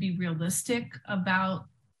have to be realistic about,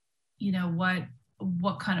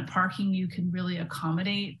 what kind of parking you can really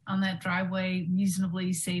accommodate on that driveway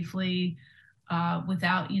reasonably, safely,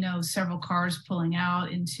 without, several cars pulling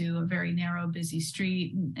out into a very narrow, busy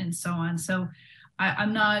street and so on. So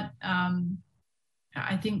I'm not,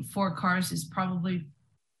 I think 4 cars is probably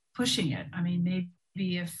pushing it. I mean,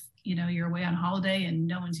 maybe if, you're away on holiday and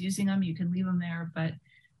no one's using them, you can leave them there. But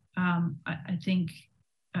I think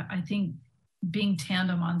being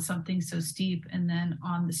tandem on something so steep and then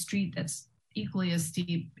on the street that's equally as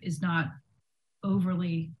steep is not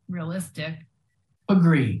overly realistic.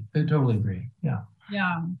 Agree. I totally agree. Yeah.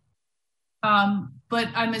 Yeah. But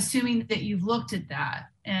I'm assuming that you've looked at that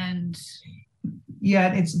and.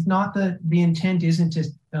 Yeah, it's not the intent isn't to,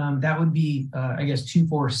 that would be, I guess, 2,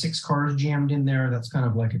 4, 6 cars jammed in there. That's kind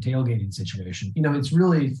of like a tailgating situation. You know, it's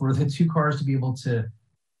really for the 2 cars to be able to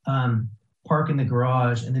park in the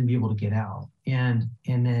garage and then be able to get out. And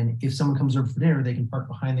then if someone comes over for dinner, they can park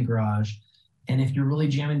behind the garage. And if you're really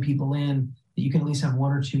jamming people in, you can at least have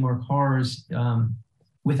 1 or 2 more cars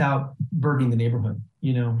without burdening the neighborhood,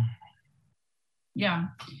 you know? Yeah.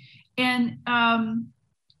 And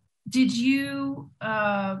did you,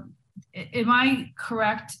 am I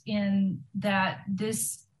correct in that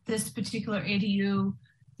this particular ADU,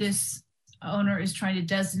 this owner is trying to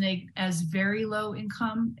designate as very low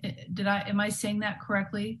income? Am I saying that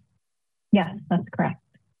correctly? Yes, that's correct.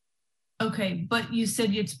 Okay, but you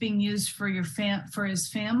said it's being used for for his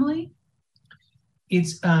family?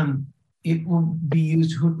 It's it will be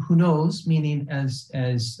used who knows, meaning as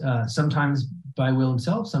sometimes by Will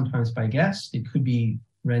himself, sometimes by guests. It could be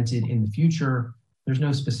rented in the future. There's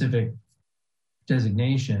no specific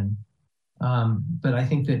designation, but I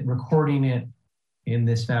think that recording it in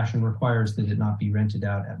this fashion requires that it not be rented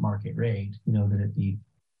out at market rate. You know, that it be.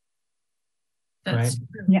 That's right?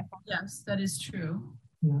 true. Yeah. Yes, that is true.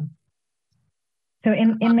 Yeah. So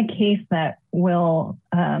in the case that Will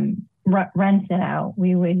rent it out,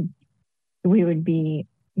 we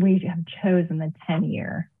have chosen the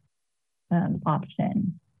 10-year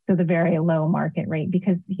option. So the very low market rate,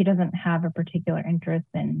 because he doesn't have a particular interest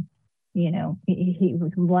in, you know, he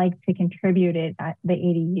would like to contribute it at the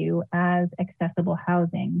ADU as accessible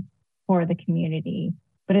housing for the community,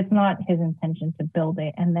 but it's not his intention to build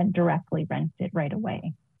it and then directly rent it right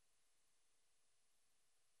away.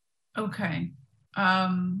 Okay.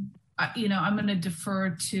 You know, I'm going to defer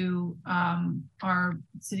to our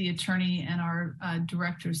city attorney and our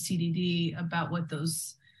director of CDD about what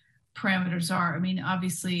those parameters are. I mean,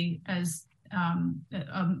 obviously, as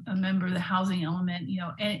a member of the housing element, you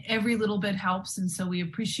know, every little bit helps. And so we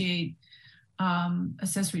appreciate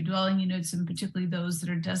accessory dwelling units, and particularly those that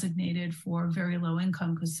are designated for very low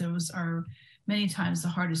income, because those are many times the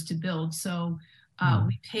hardest to build. So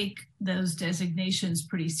we take those designations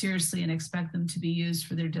pretty seriously and expect them to be used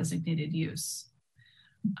for their designated use.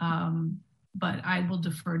 But I will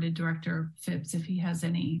defer to Director Phipps if he has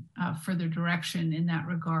any further direction in that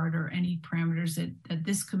regard, or any parameters that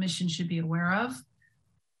this commission should be aware of.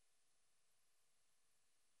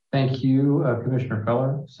 Thank you, Commissioner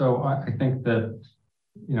Feller. So I think that,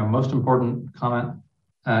 you know, most important comment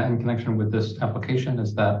in connection with this application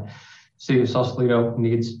is that City of Sausalito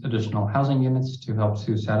needs additional housing units to help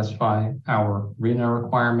to satisfy our RHNA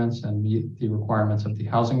requirements and meet the requirements of the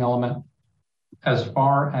housing element. As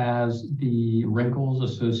far as the wrinkles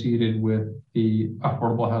associated with the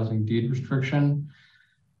affordable housing deed restriction,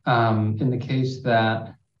 in the case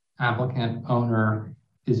that applicant owner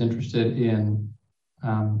is interested in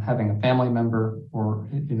having a family member or,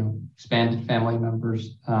 you know, expanded family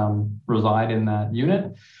members reside in that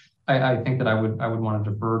unit, I think that I would want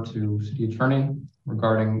to defer to city attorney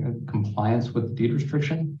regarding compliance with the deed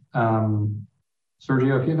restriction. Sergio,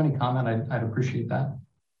 if you have any comment, I'd appreciate that.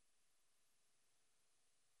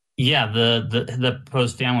 Yeah, the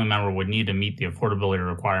proposed family member would need to meet the affordability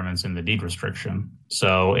requirements in the deed restriction.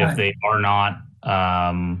 So if they are not,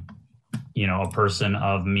 you know, a person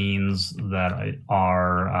of means that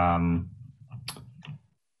are,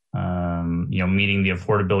 you know, meeting the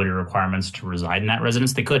affordability requirements to reside in that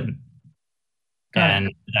residence, they couldn't.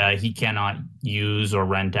 And he cannot use or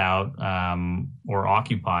rent out or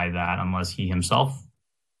occupy that unless he himself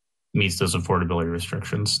meets those affordability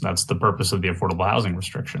restrictions. That's the purpose of the affordable housing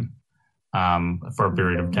restriction for a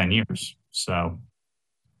period of 10 years. So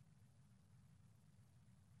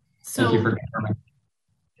thank you for confirming.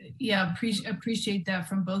 Yeah, appreciate that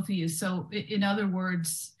from both of you. So in other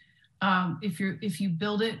words, if you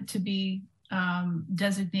build it to be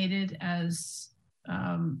designated as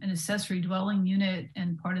an accessory dwelling unit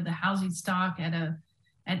and part of the housing stock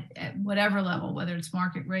at whatever level, whether it's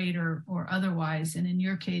market rate or otherwise, and in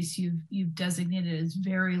your case you've designated as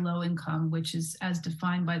very low income, which is as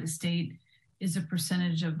defined by the state is a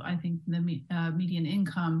percentage of, I think, the median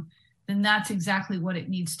income, then that's exactly what it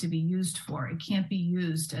needs to be used for. It can't be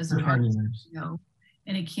used as an art studio,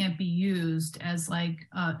 and it can't be used as like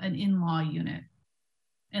an in-law unit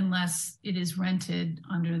unless it is rented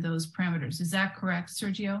under those parameters. Is that correct,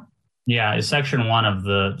 Sergio? Yeah, it's section 1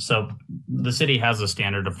 of so the city has a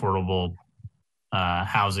standard affordable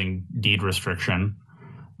housing deed restriction,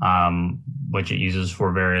 which it uses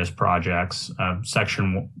for various projects.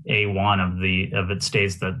 Section A1 of it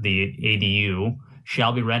states that the ADU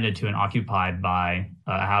shall be rented to and occupied by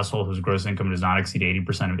a household whose gross income does not exceed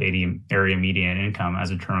 80% of area median income as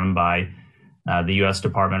determined by the U.S.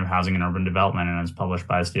 Department of Housing and Urban Development and as published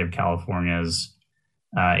by the state of California's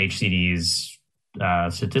HCD's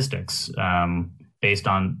statistics based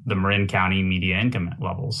on the Marin County media income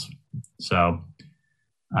levels. So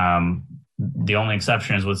the only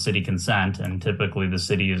exception is with city consent, and typically the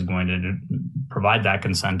city is going to provide that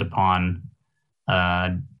consent upon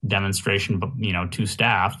demonstration, to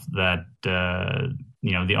staff that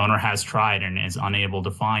the owner has tried and is unable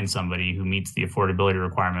to find somebody who meets the affordability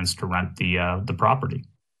requirements to rent the property.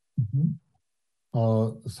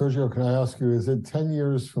 Sergio, can I ask you, is it 10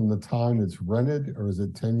 years from the time it's rented, or is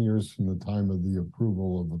it 10 years from the time of the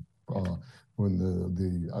approval of when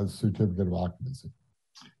the certificate of occupancy?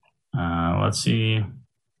 Let's see.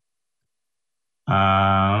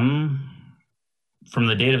 From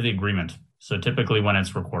the date of the agreement. So typically when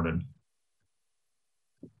it's recorded.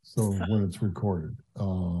 So when it's recorded.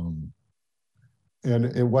 And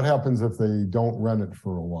what happens if they don't rent it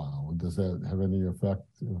for a while? Does that have any effect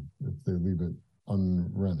if they leave it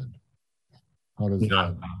unrented? How does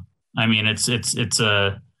that? I mean, it's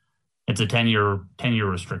a 10-year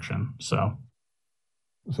restriction. So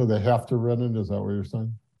they have to rent it? Is that what you're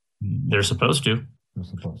saying? They're supposed to.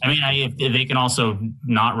 I mean, they can also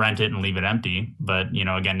not rent it and leave it empty, but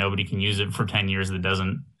again, nobody can use it for 10 years that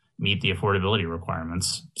doesn't meet the affordability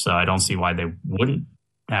requirements. So I don't see why they wouldn't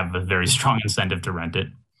have a very strong incentive to rent it.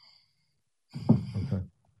 Okay.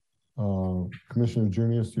 Commissioner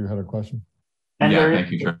Junius, you had a question?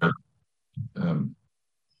 Thank you, Chair. And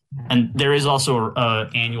there is also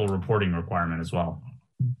an annual reporting requirement as well.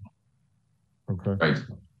 Okay. Right.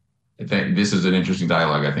 I think this is an interesting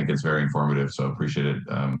dialogue. I think it's very informative, so appreciate it.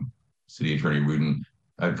 City Attorney Rudin,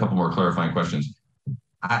 a couple more clarifying questions.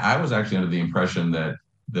 I was actually under the impression that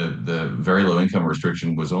the very low income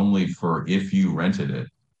restriction was only for if you rented it.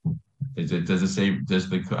 Does it say,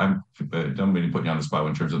 I don't mean to put you on the spot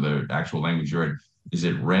in terms of the actual language you're in. Is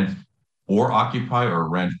it rent or occupy or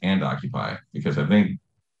rent and occupy? Because I think.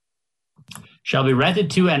 Shall be rented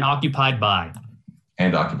to and occupied by.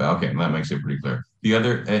 And occupy, okay, that makes it pretty clear.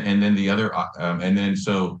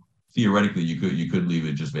 So theoretically you could leave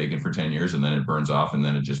it just vacant for 10 years and then it burns off and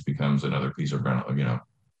then it just becomes another piece of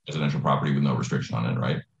residential property with no restriction on it,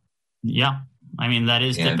 right? Yeah. I mean, that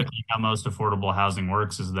is typically how most affordable housing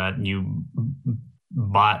works, is that you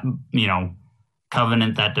buy,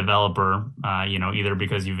 covenant that developer, either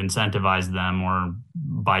because you've incentivized them or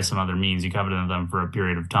by some other means, you covenant them for a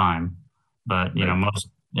period of time. But,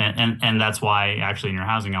 and that's why actually in your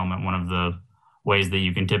housing element, one of the ways that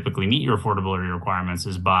you can typically meet your affordability requirements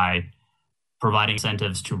is by providing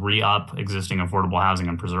incentives to re-up existing affordable housing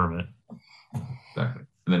and preserve it. Exactly.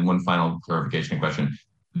 And then one final clarification question.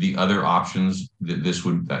 The other options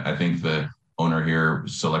that I think the owner here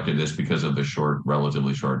selected this because of the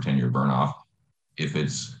relatively short 10-year burn off. If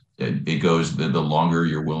it goes, the longer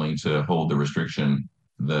you're willing to hold the restriction,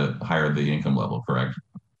 the higher the income level, correct?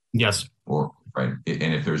 Yes. Right.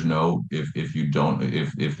 And if there's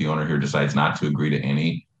if the owner here decides not to agree to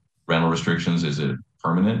any rental restrictions, is it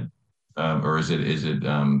permanent? Or is it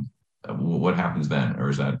what happens then? Or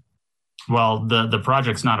is that? Well, the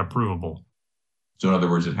project's not approvable. So in other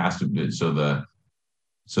words, it has to be, so the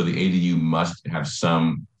ADU must have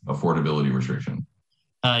some affordability restriction.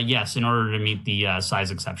 Yes, in order to meet the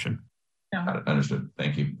size exception. Yeah. Understood.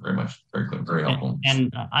 Thank you very much. Very clear. Very helpful.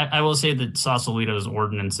 And I will say that Sausalito's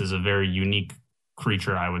ordinance is a very unique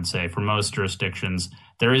creature, I would say. For most jurisdictions,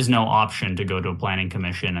 there is no option to go to a planning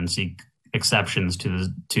commission and seek exceptions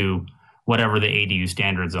to whatever the ADU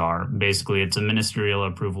standards are. Basically, it's a ministerial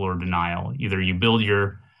approval or denial. Either you build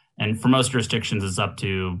and for most jurisdictions, it's up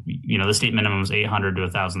to, the state minimum is 800 to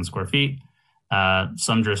 1,000 square feet.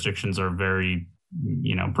 Some jurisdictions are very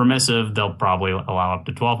permissive. They'll probably allow up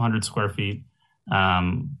to 1,200 square feet.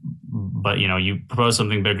 But you propose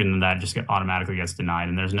something bigger than that, just automatically gets denied,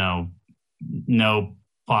 and there's no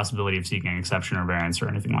possibility of seeking an exception or variance or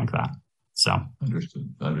anything like that. So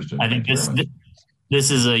understood. I think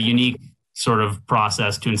this is a unique sort of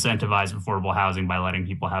process to incentivize affordable housing by letting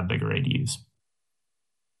people have bigger ADUs.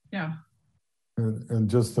 Yeah. And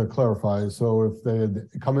just to clarify, so if they had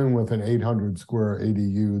come in with an 800 square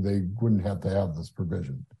ADU, they wouldn't have to have this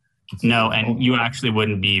provision. No, and you actually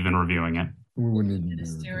wouldn't be even reviewing it. We wouldn't even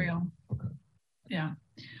ministerial. Okay. Yeah.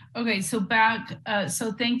 Okay. So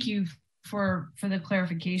so thank you for the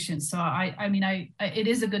clarification. So I mean, it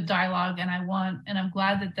is a good dialogue, and I'm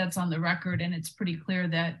glad that that's on the record, and it's pretty clear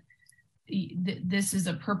that this is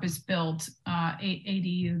a purpose-built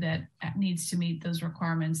ADU that needs to meet those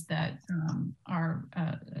requirements that our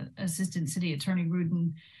Assistant City Attorney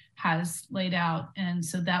Rudin has laid out. And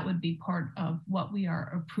so that would be part of what we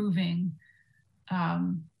are approving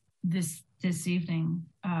this evening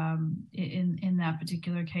in that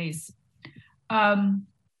particular case.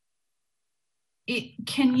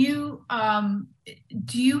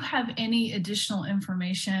 Do you have any additional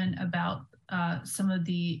information about some of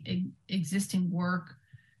the existing work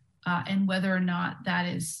and whether or not that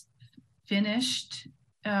is finished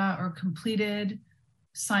or completed,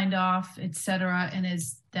 signed off, et cetera? And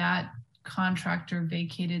is that contractor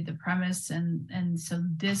vacated the premise? And so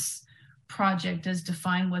this project, as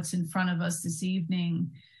defined what's in front of us this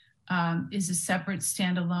evening, is a separate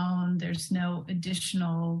standalone. There's no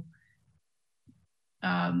additional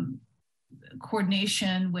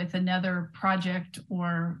coordination with another project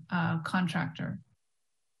or contractor.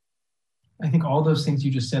 I think all those things you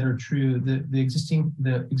just said are true. The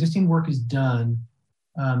existing work is done.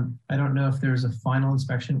 I don't know if there's a final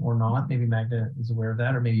inspection or not. Maybe Magda is aware of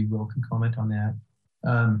that, or maybe Will can comment on that.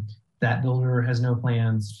 That builder has no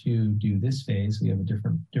plans to do this phase. We have a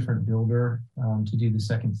different builder to do the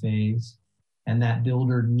second phase. And that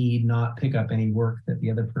builder need not pick up any work that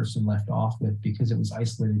the other person left off with because it was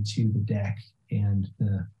isolated to the deck and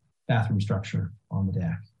the bathroom structure on the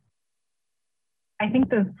deck. I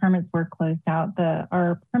think those permits were closed out.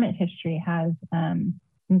 Our permit history has, in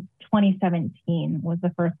 2017 was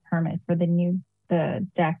the first permit for the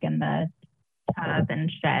deck and the tub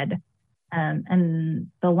and shed.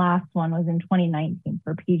 And the last one was in 2019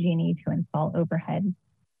 for PG&E to install overhead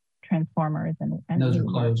transformers and those are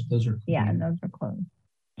closed. And those are closed.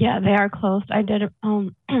 Yeah, they are closed. I did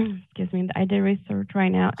excuse me, I did research right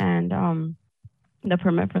now, and the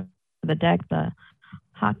permit for the deck, the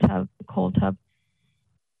hot tub, cold tub,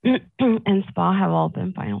 and spa have all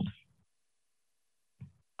been filed.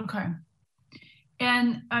 Okay.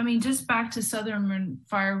 And I mean, just back to Southern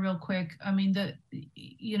Fire real quick. I mean, the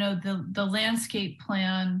landscape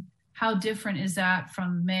plan, how different is that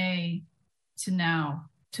from May to now?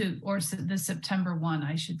 Or the September one,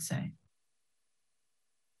 I should say.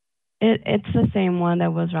 It's the same one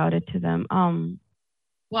that was routed to them.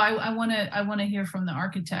 Well, I want to hear from the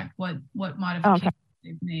architect what modifications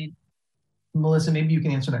they've made. Melissa, maybe you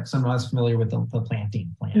can answer that because I'm not as familiar with the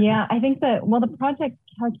planting plan. Yeah, I think the project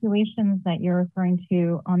calculations that you're referring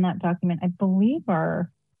to on that document, I believe are,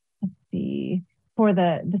 let's see, for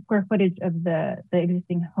the square footage of the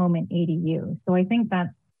existing home and ADU. So I think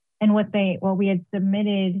that's, and what we had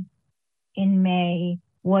submitted in May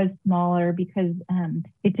was smaller because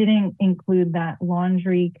it didn't include that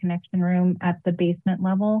laundry connection room at the basement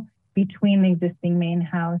level between the existing main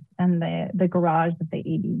house and the garage of the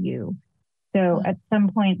ADU. So at some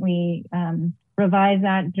point we revised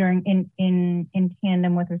that in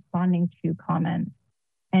tandem with responding to comments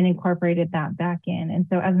and incorporated that back in. And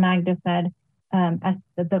so as Magda said, as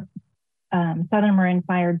the Southern Marin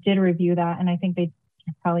Fire did review that, and I think they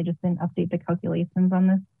probably just didn't update the calculations on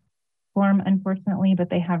this form, unfortunately, but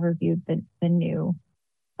they have reviewed the new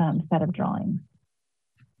set of drawings.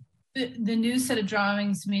 The new set of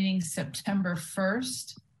drawings meaning September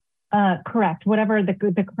 1st? Correct. Whatever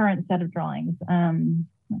the current set of drawings.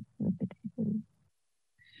 Let's see what the tape is.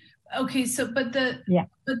 Okay, so but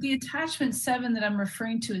the attachment 7 that I'm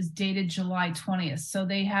referring to is dated July 20th. So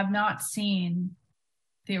they have not seen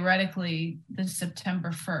theoretically the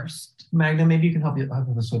September 1st. Magda, maybe you can help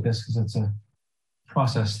us with this because it's a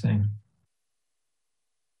process thing.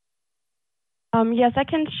 Yes, I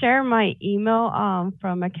can share my email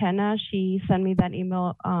from McKenna. She sent me that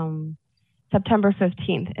email September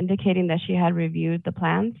 15th, indicating that she had reviewed the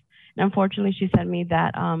plans. And unfortunately, she sent me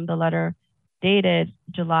that the letter dated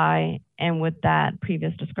July and with that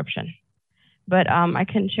previous description. But I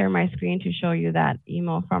can share my screen to show you that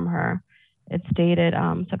email from her. It's dated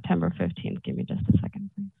September 15th. Give me just a second,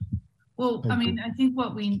 please. Well, I mean, I think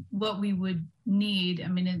what we would need, I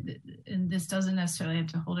mean, and this doesn't necessarily have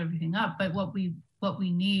to hold everything up, but what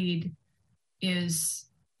we need is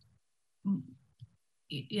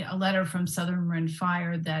a letter from Southern Marin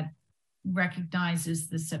Fire that recognizes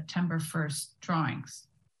the September 1st drawings.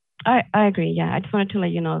 I agree. Yeah, I just wanted to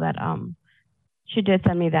let you know that she did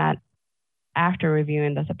send me that after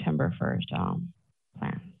reviewing the September 1st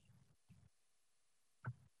plan.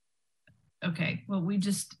 Okay, well, we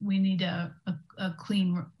need a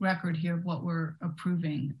clean record here of what we're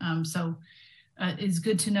approving. So it's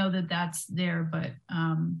good to know that that's there, but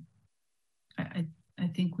I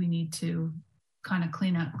think we need to kind of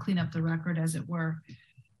clean up the record, as it were.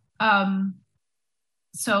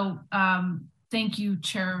 Thank you,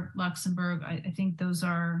 Chair Luxembourg. I think those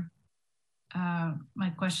are my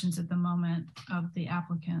questions at the moment of the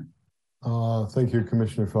applicant. Thank you,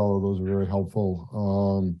 Commissioner Fellow. Those are very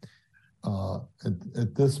helpful.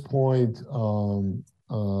 At this point,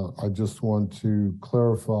 I just want to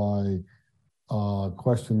clarify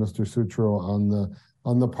question, Mr. Sutro,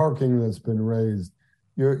 on the parking that's been raised.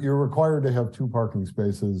 You're required to have 2 parking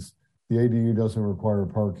spaces. The ADU doesn't require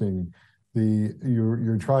parking.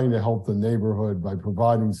 You're trying to help the neighborhood by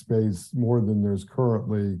providing space more than there's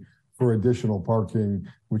currently for additional parking,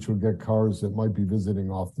 which will get cars that might be visiting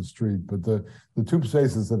off the street. But the 2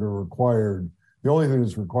 spaces that are required, the only thing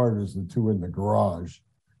that's required is the 2 in the garage.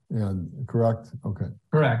 And correct? Okay.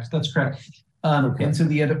 Correct. That's correct. Okay. And so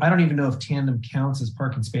I don't even know if tandem counts as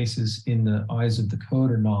parking spaces in the eyes of the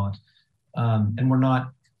code or not. And we're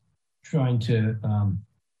not trying to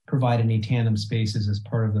provide any tandem spaces as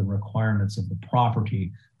part of the requirements of the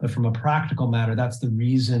property. But from a practical matter, that's the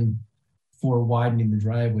reason for widening the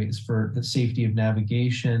driveway, is for the safety of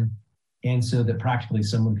navigation, and so that practically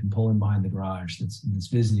someone can pull in behind the garage that's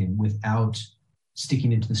visiting without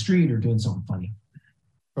sticking into the street or doing something funny.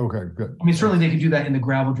 Okay, good. I mean, certainly they could do that in the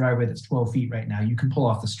gravel driveway that's 12 feet right now. You can pull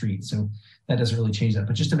off the street, so that doesn't really change that.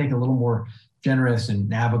 But just to make it a little more generous and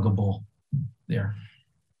navigable there.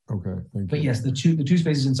 Okay, thank you. But yes, the two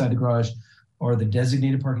spaces inside the garage are the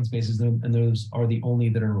designated parking spaces, and those are the only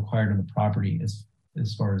that are required on the property as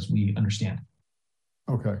far as we understand.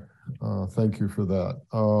 Okay, thank you for that.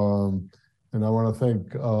 And I want to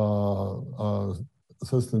thank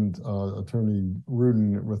Assistant Attorney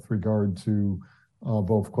Rudin with regard to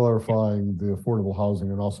both clarifying the affordable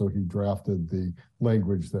housing, and also he drafted the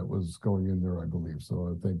language that was going in there, I believe.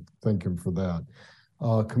 So I thank him for that.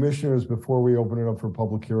 Commissioners, before we open it up for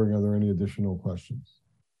public hearing, are there any additional questions?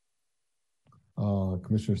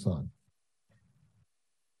 Commissioner Son.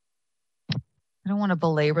 I don't want to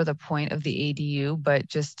belabor the point of the ADU, but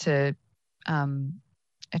just to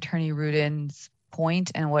Attorney Rudin's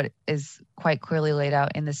point and what is quite clearly laid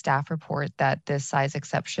out in the staff report, that this size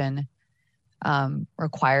exception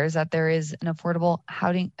requires that there is an affordable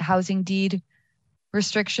housing deed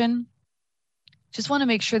restriction. Just want to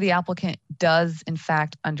make sure the applicant does in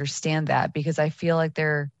fact understand that, because I feel like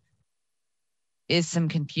there is some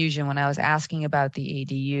confusion when I was asking about the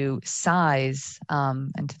ADU size,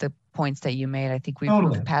 and to the points that you made. I think we've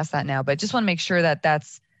moved past that now, but just want to make sure that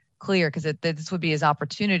that's clear, because this would be his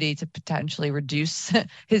opportunity to potentially reduce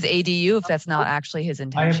his ADU if that's not actually his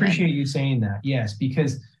intention. I appreciate you saying that, yes,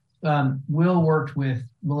 because Will worked with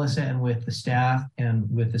Melissa and with the staff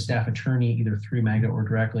and with the staff attorney, either through Magda or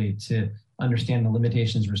directly, to understand the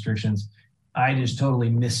limitations, restrictions. I just totally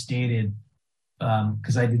misstated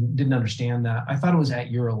because I didn't understand that. I thought it was at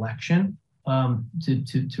your election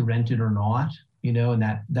to rent it or not, and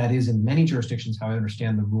that is in many jurisdictions how I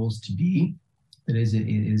understand the rules to be. That is, it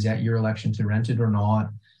is at your election to rent it or not.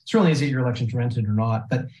 Certainly is at your election to rent it or not.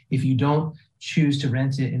 But if you don't choose to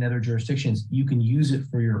rent it in other jurisdictions, you can use it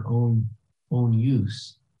for your own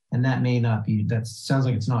use. And that may not be, that sounds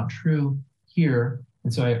like it's not true here.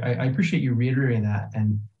 And so I appreciate you reiterating that.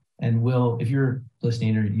 And Will, if you're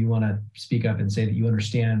listening or you want to speak up and say that you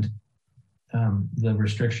understand the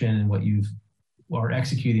restriction and what you are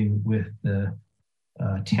executing with the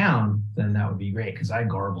town, then that would be great, because I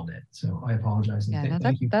garbled it. So I apologize. Yeah,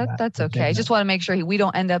 that's okay. I just want to make sure we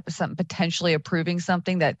don't end up potentially approving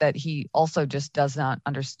something that he also just does not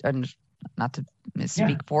understand, not to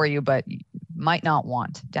speak for you, but might not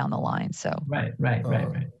want down the line. So right.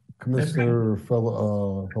 Commissioner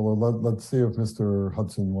Fellow, let's see if Mr.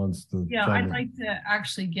 Hudson wants to. Yeah, I'd like to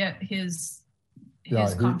actually get his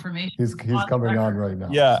confirmation. He's coming on right now.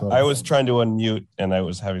 Yeah, so. I was trying to unmute and I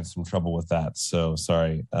was having some trouble with that. So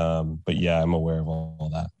sorry. But yeah, I'm aware of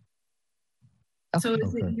all that. So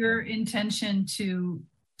is it your intention to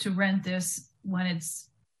rent this when it's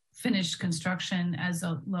finished construction as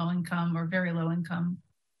a low income or very low income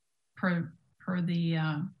per the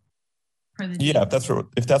yeah, if that's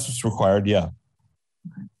what's required, yeah.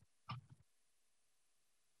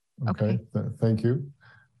 Okay. Thank you.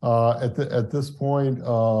 At this point, if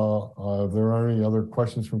there are any other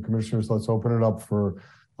questions from commissioners, let's open it up for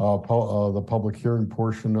the public hearing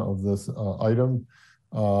portion of this item.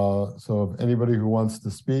 So if anybody who wants to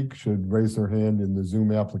speak should raise their hand in the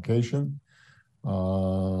Zoom application.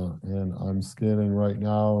 And I'm scanning right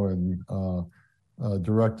now, and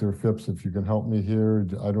Director Phipps, if you can help me here.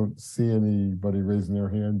 I don't see anybody raising their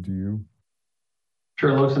hand. Do you?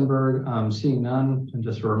 Chair Luxembourg, seeing none, and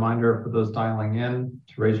just a reminder for those dialing in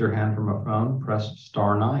to raise your hand from a phone, press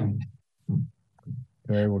 *9.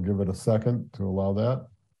 Okay, we'll give it a second to allow that.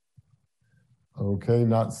 Okay,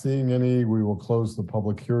 not seeing any, we will close the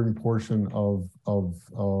public hearing portion of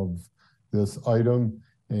this item.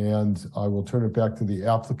 And I will turn it back to the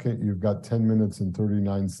applicant. You've got 10 minutes and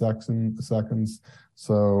 39 seconds.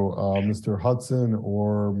 So Mr. Hudson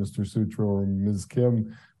or Mr. Sutro or Ms.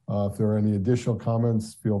 Kim, if there are any additional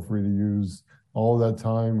comments, feel free to use all of that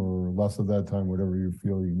time or less of that time, whatever you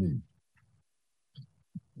feel you need.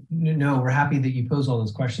 No, we're happy that you pose all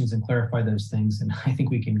those questions and clarify those things. And I think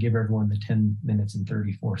we can give everyone the 10 minutes and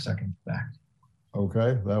 34 seconds back.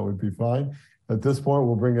 Okay, that would be fine. At this point,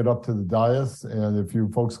 we'll bring it up to the dais, and if you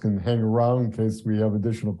folks can hang around in case we have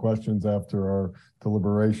additional questions after our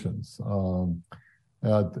deliberations.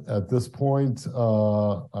 At this point,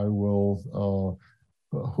 I will,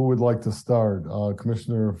 who would like to start?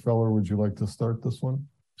 Commissioner Feller, would you like to start this one?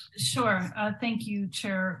 Sure. Thank you,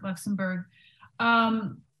 Chair Luxenberg.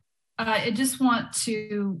 I just want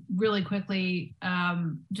to really quickly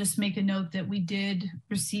just make a note that we did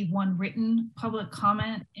receive one written public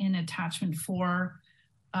comment in attachment 4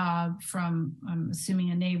 from, I'm assuming,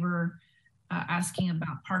 a neighbor asking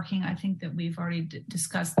about parking. I think that we've already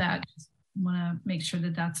discussed that. Just want to make sure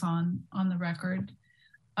that that's on the record.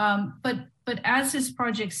 But as this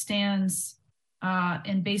project stands,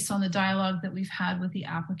 and based on the dialogue that we've had with the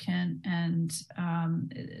applicant and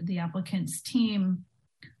the applicant's team,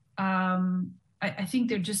 I think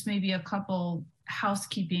there just may be a couple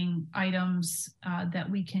housekeeping items that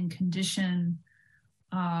we can condition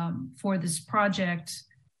for this project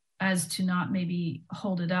as to not maybe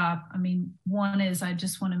hold it up. I mean, one is I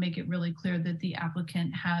just want to make it really clear that the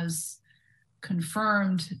applicant has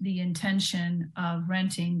confirmed the intention of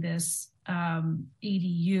renting this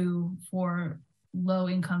ADU for low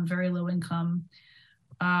income, very low income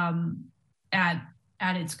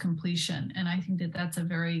at its completion. And I think that that's a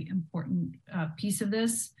very important piece of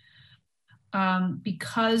this.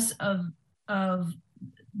 Because of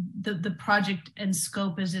the project and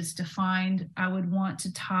scope as it's defined, I would want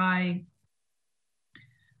to tie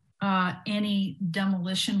any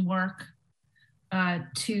demolition work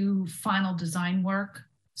to final design work.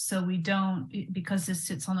 So we don't, because this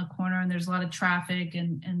sits on the corner and there's a lot of traffic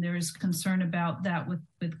and there's concern about that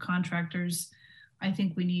with contractors, I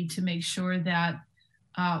think we need to make sure that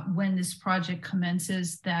when this project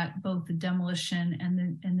commences, that both the demolition and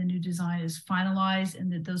the new design is finalized,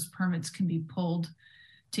 and that those permits can be pulled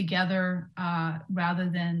together rather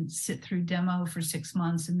than sit through demo for 6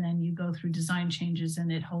 months and then you go through design changes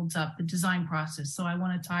and it holds up the design process. So I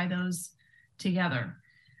want to tie those together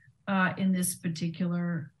in this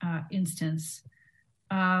particular instance.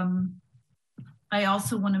 I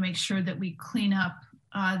also want to make sure that we clean up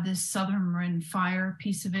this Southern Marin fire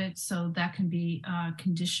piece of it, so that can be a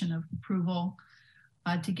condition of approval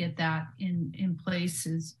to get that in place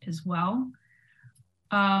as well.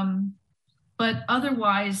 But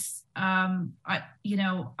otherwise, I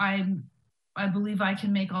believe I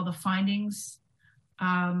can make all the findings.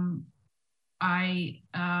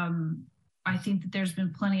 I think that there's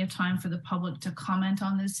been plenty of time for the public to comment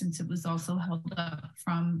on this, since it was also held up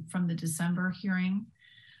from the December hearing.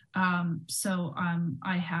 So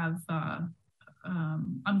I have,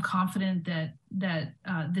 I'm confident that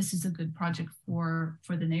this is a good project for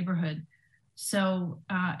the neighborhood. So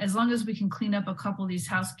as long as we can clean up a couple of these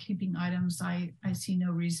housekeeping items, I see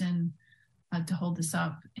no reason to hold this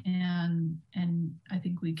up. And I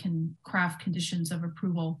think we can craft conditions of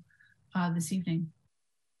approval this evening.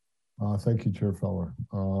 Thank you, Chair Feller.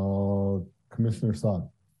 Commissioner Saad.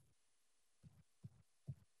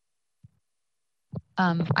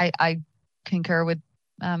 I concur with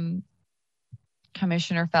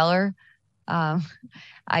Commissioner Feller.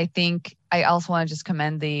 I think I also want to just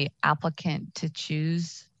commend the applicant to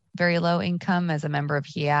choose very low income as a member of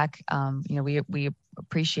HEAC. We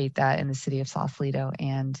appreciate that in the city of Sausalito,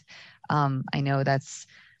 and I know that's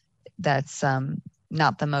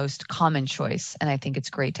not the most common choice, and I think it's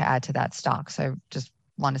great to add to that stock. So I just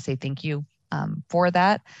want to say thank you for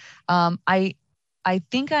that. I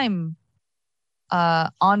think I'm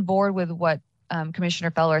on board with what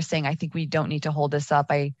Commissioner Feller is saying. I think we don't need to hold this up.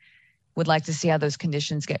 I would like to see how those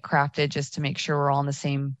conditions get crafted just to make sure we're all on the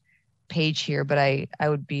same page here, but I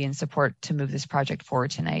would be in support to move this project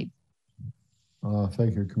forward tonight.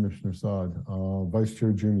 Thank you, Commissioner Saad. Vice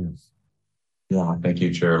Chair Junius. Yeah, thank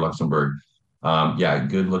you, Chair Luxenberg. Yeah,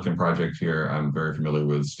 good looking project here. I'm very familiar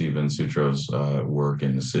with Steven Sutro's work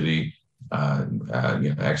in the city.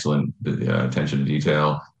 Excellent attention to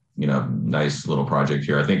detail. Nice little project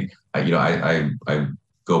here. I think I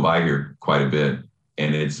go by here quite a bit,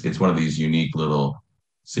 and it's one of these unique little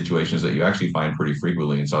situations that you actually find pretty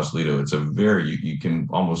frequently in Sausalito. It's a very, you can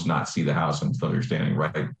almost not see the house until you're standing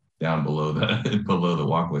right down below the below the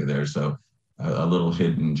walkway there. So a little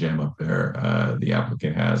hidden gem up there. The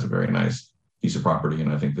applicant has a very nice piece of property,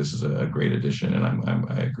 and I think this is a great addition. And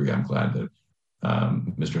I agree. I'm glad that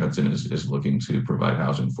Mr. Hudson is looking to provide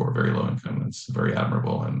housing for very low income. It's very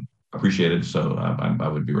admirable and appreciated. So I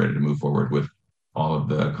would be ready to move forward with all of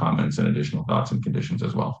the comments and additional thoughts and conditions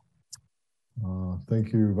as well.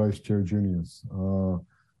 Thank you, Vice Chair Junius.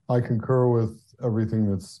 I concur with everything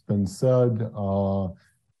that's been said.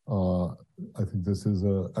 I think this is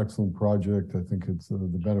an excellent project. I think it's the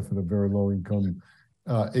benefit of very low income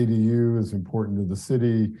ADU is important to the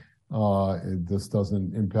city. This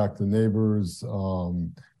doesn't impact the neighbors.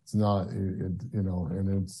 It's not,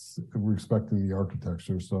 and it's respecting the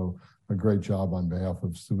architecture. So a great job on behalf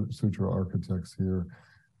of Sutra Architects here.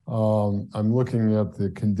 I'm looking at the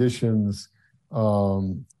conditions.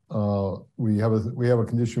 We have a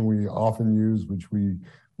condition we often use, which we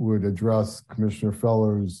would address Commissioner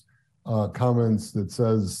Feller's comments that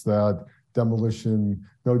says that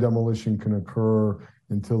no demolition can occur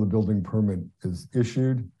until the building permit is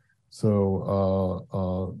issued.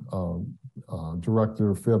 So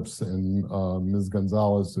Director Phipps and Ms.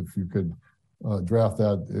 Gonzalez, if you could draft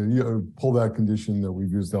that, pull that condition that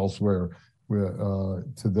we've used elsewhere to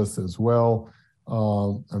this as well.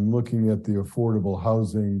 I'm looking at the affordable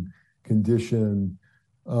housing condition,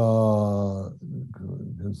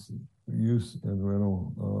 use and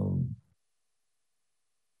rental.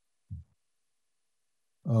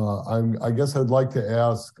 I guess I'd like to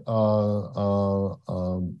ask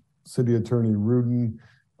City Attorney Rudin,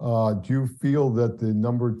 do you feel that the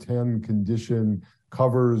number 10 condition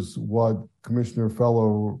covers what Commissioner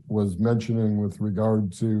Feller was mentioning with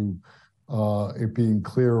regard to it being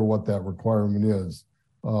clear what that requirement is?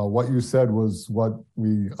 What you said was what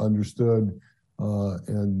we understood,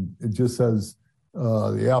 and it just says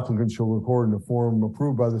the applicant shall record in a form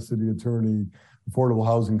approved by the city attorney affordable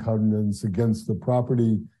housing covenants against the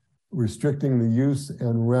property, restricting the use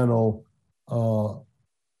and rental of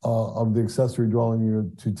the accessory dwelling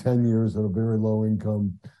unit to 10 years at a very low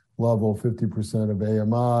income level, 50% of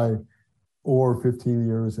AMI, or 15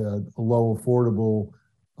 years at a low affordable.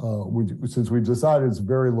 Since we've decided it's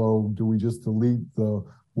very low, do we just delete the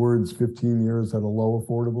words 15 years at a low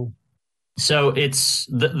affordable? So it's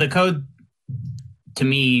the code to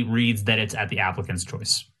me reads that it's at the applicant's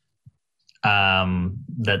choice.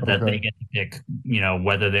 That they get to pick,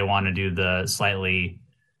 whether they want to do the slightly,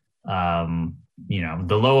 the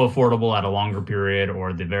low affordable at a longer period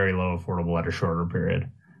or the very low affordable at a shorter period.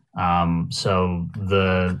 So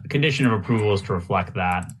the condition of approval is to reflect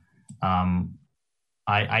that.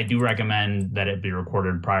 I do recommend that it be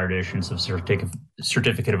recorded prior to issuance of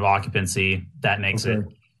certificate of occupancy. That makes it,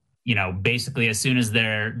 basically as soon as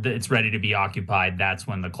it's ready to be occupied, that's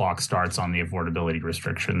when the clock starts on the affordability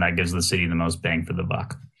restriction. That gives the city the most bang for the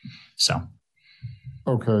buck. So.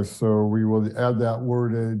 Okay, so we will add that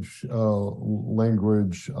wordage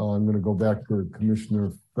language. I'm going to go back to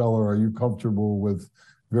Commissioner Feller. Are you comfortable with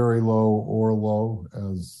very low or low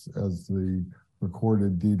as the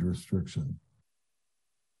recorded deed restriction?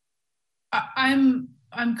 I'm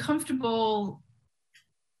comfortable.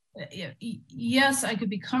 Yes, I could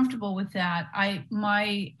be comfortable with that.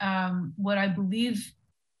 What I believe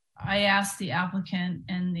I asked the applicant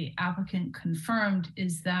and the applicant confirmed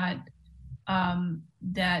is that the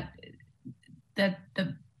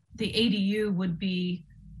ADU would be,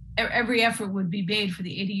 every effort would be made for the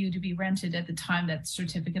ADU to be rented at the time that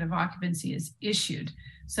certificate of occupancy is issued.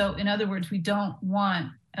 So in other words, we don't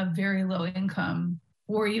want a very low income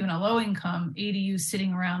or even a low income ADU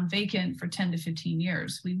sitting around vacant for 10 to 15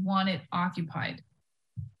 years. We want it occupied.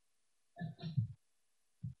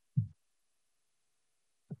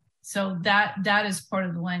 So that is part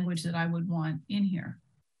of the language that I would want in here.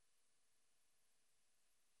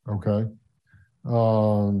 Okay.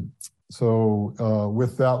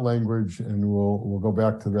 With that language, and we'll go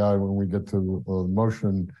back to that when we get to the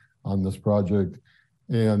motion on this project,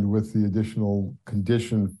 and with the additional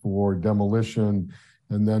condition for demolition.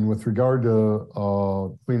 And then with regard to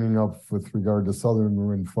cleaning up with regard to Southern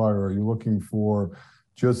Marin Fire, are you looking for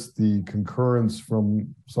just the concurrence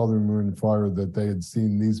from Southern Marin Fire that they had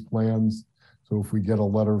seen these plans? So if we get a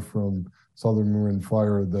letter from Southern Marin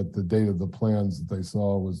Fire that the date of the plans that they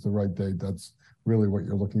saw was the right date, that's really what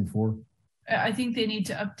you're looking for? I think they need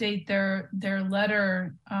to update their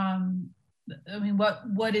letter. I mean,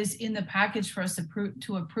 what is in the package for us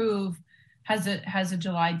to approve has a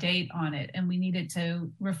July date on it, and we need it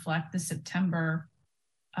to reflect the September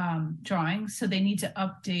drawing. So they need to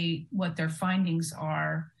update what their findings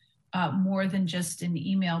are, more than just an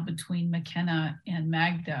email between McKenna and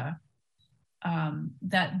Magda.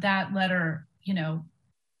 that letter, you know,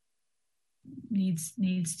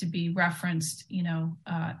 needs to be referenced, you know,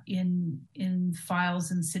 in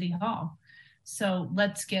files in City Hall. So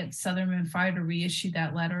let's get Southern Marin Fire to reissue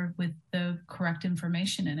that letter with the correct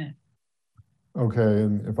information in it. Okay,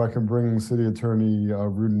 and if I can bring City Attorney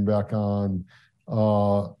Rudin back on,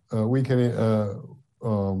 we can.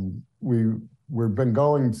 We've been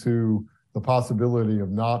going to the possibility of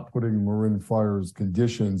not putting Marin Fire's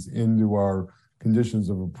conditions into our conditions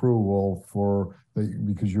of approval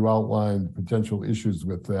because you outlined potential issues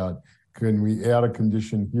with that. Can we add a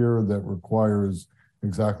condition here that requires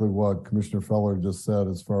exactly what Commissioner Feller just said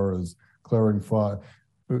as far as clarifying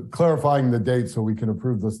the date so we can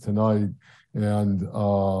approve this tonight? And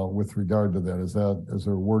with regard to that, is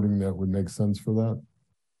there wording that would make sense for that?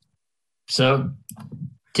 So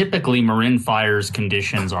typically Marin Fire's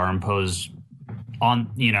conditions are imposed on,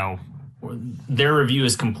 you know, their review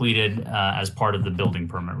is completed as part of the building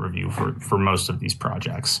permit review for most of these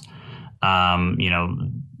projects. You know,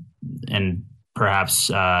 and perhaps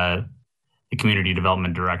the community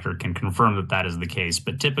development director can confirm that is the case.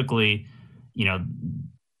 But typically, you know,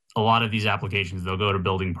 a lot of these applications, they'll go to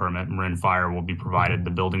building permit. Marin Fire will be provided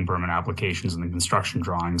the building permit applications and the construction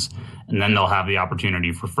drawings, and then they'll have the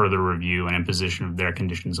opportunity for further review and imposition of their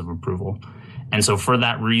conditions of approval. And so for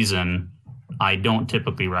that reason, I don't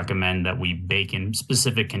typically recommend that we bake in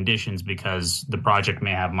specific conditions because the project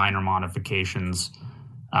may have minor modifications,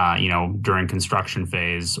 you know, during construction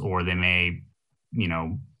phase, or they may, you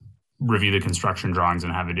know, review the construction drawings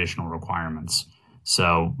and have additional requirements.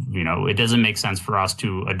 So, you know, it doesn't make sense for us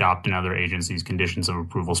to adopt another agency's conditions of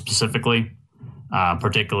approval specifically,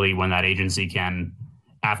 particularly when that agency can,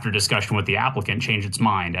 after discussion with the applicant, change its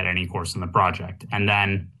mind at any course in the project. And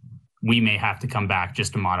then we may have to come back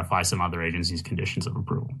just to modify some other agency's conditions of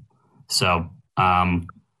approval. So,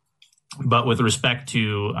 but with respect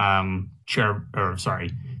to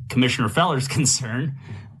Commissioner Feller's concern,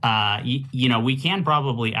 you know, we can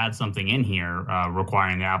probably add something in here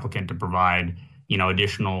requiring the applicant to provide, you know,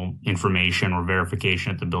 additional information or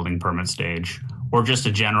verification at the building permit stage, or just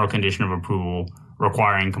a general condition of approval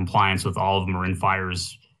requiring compliance with all of Marin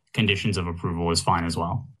Fire's conditions of approval is fine as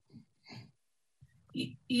well.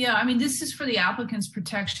 Yeah, I mean, this is for the applicant's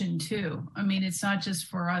protection too. I mean, it's not just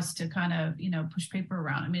for us to kind of, you know, push paper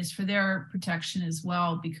around. I mean, it's for their protection as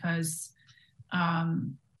well, because,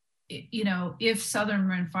 you know, if Southern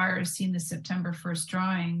Marin Fire has seen the September 1st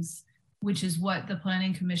drawings, which is what the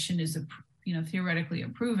Planning Commission is, you know, theoretically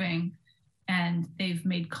approving, and they've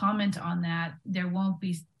made comment on that, there won't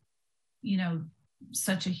be, you know,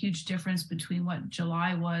 such a huge difference between what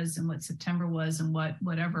July was and what September was and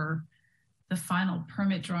whatever the final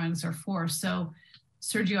permit drawings are for. So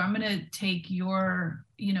Sergio, I'm going to take your,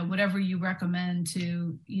 you know, whatever you recommend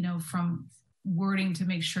to, you know, from wording to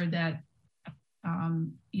make sure that,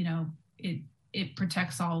 you know, it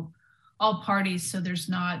protects all parties. So there's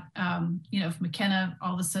not, you know, if McKenna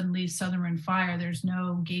all of a sudden leaves Southern Marin Fire, there's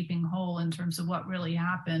no gaping hole in terms of what really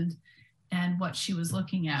happened and what she was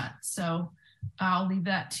looking at. So I'll leave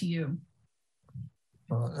that to you.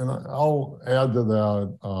 And I'll add to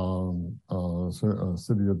that,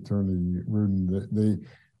 City Attorney Rudin,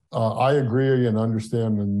 I agree and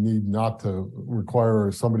understand the need not to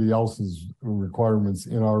require somebody else's requirements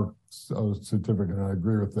in our certificate, and I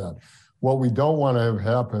agree with that. What we don't want to have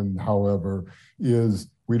happen, however, is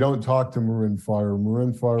we don't talk to Marin Fire.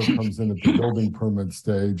 Marin Fire comes in at the building permit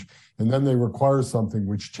stage, and then they require something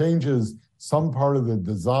which changes some part of the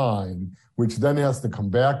design, which then has to come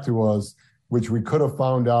back to us, which we could have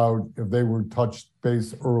found out if they were touched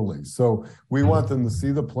base early. So we want them to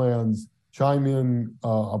see the plans, chime in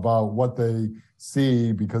about what they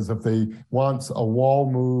see, because if they want a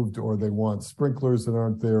wall moved or they want sprinklers that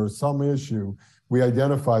aren't there, some issue, we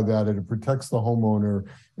identify that and it protects the homeowner,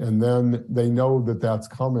 and then they know that that's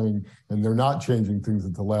coming and they're not changing things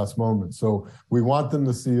at the last moment. So we want them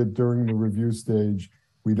to see it during the review stage.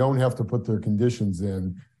 We don't have to put their conditions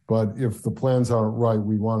in, but if the plans aren't right,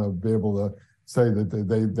 we want to be able to say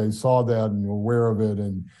that they saw that and were aware of it,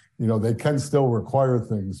 and you know they can still require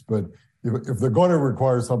things. But if they're going to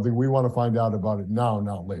require something, we want to find out about it now,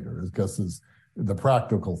 not later. I guess is the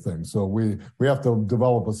practical thing. So we have to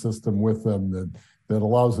develop a system with them that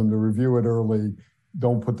allows them to review it early,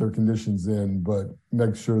 don't put their conditions in, but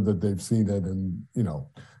make sure that they've seen it, and you know.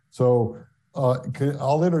 So.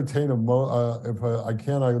 I'll entertain if I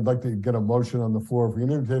can, I'd like to get a motion on the floor. If we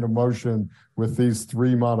can entertain a motion with these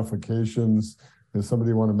three modifications, does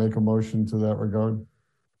somebody want to make a motion to that regard?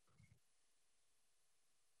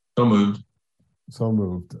 So moved. So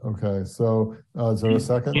moved. Okay. So is there a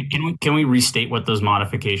second? Can we restate what those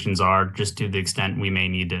modifications are, just to the extent we may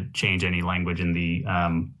need to change any language in the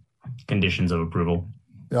conditions of approval?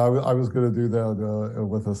 Yeah, I was going to do that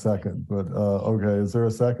with a second, but okay. Is there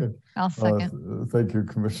a second? I'll second. Thank you,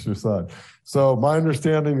 Commissioner Sod. So my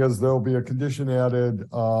understanding is there'll be a condition added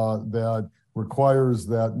that requires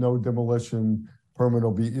that no demolition permit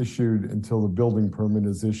will be issued until the building permit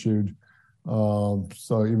is issued.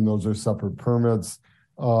 So even those are separate permits,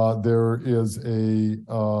 there is an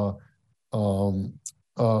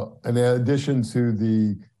addition to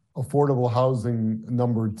the affordable housing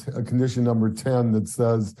condition number 10 that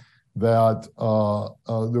says that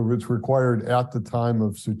it's required at the time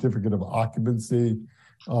of certificate of occupancy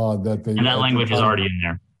that they. And that language is already in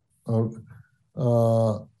there.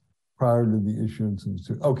 Prior to the issuance of.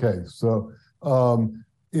 Okay, so and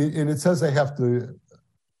it says they have to.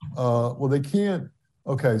 Well, they can't.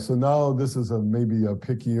 Okay, so now this is maybe a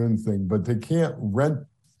picayune thing, but they can't rent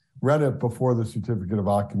it before the certificate of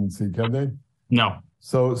occupancy, can they? No.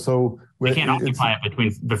 So they can't occupy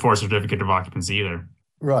it before certificate of occupancy either.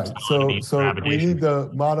 Right. So we need to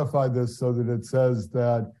modify this so that it says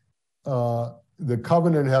that the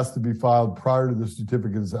covenant has to be filed prior to the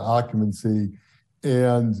certificate of occupancy,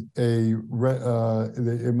 and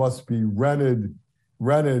it must be rented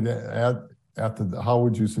at the, how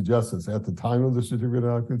would you suggest this, at the time of the certificate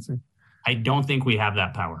of occupancy? I don't think we have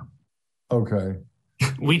that power. Okay.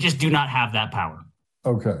 We just do not have that power.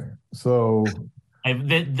 Okay. So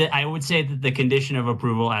I would say that the condition of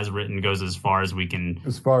approval as written goes as far as we can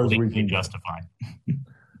justify.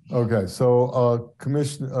 Okay. So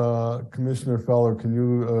Commissioner Feller,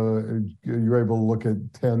 can you're able to look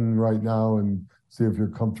at 10 right now and see if you're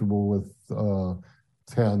comfortable with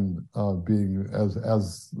 10 being as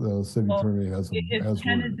the city attorney has. If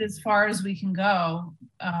 10 is as far as we can go,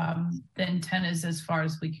 then 10 is as far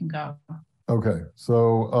as we can go. Okay,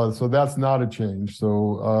 so that's not a change.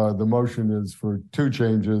 So the motion is for two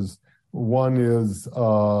changes. One is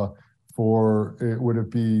would it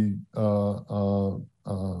be Mr.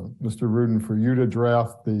 Rudin, for you to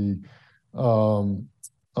draft the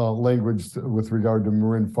language with regard to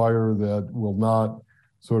Marin Fire that will not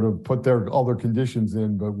sort of put all their conditions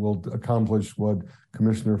in, but will accomplish what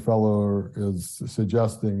Commissioner Feller is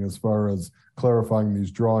suggesting as far as clarifying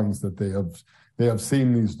these drawings that they have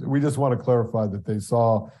seen these. We just want to clarify that they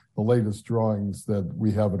saw the latest drawings that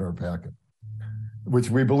we have in our packet,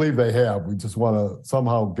 which we believe they have. We just want to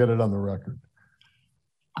somehow get it on the record.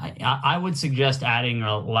 I would suggest adding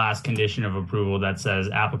a last condition of approval that says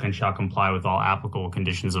applicant shall comply with all applicable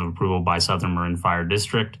conditions of approval by Southern Marin Fire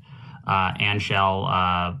District and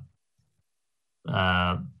shall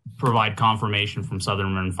provide confirmation from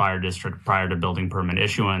Southern Marin Fire District prior to building permit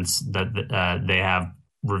issuance that they have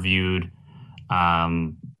reviewed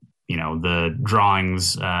the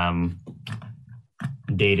drawings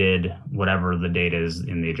dated whatever the date is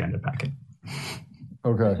in the agenda packet.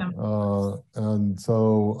 Okay. And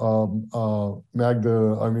so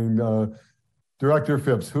Magda, Director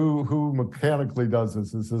Phipps, who mechanically does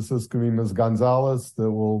this? Is this going to be Ms. Gonzalez that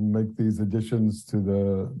will make these additions to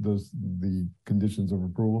the conditions of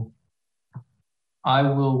approval? I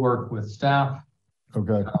will work with staff.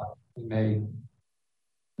 Okay.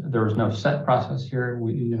 There is no set process here.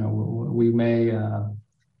 We may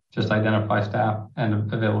just identify staff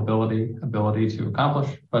and ability to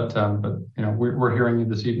accomplish, but we're hearing you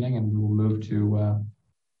this evening, and we will move to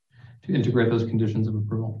integrate those conditions of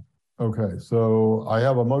approval. Okay, so I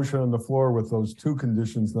have a motion on the floor with those two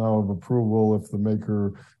conditions now of approval if the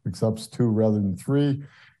maker accepts 2 rather than 3.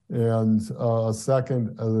 And a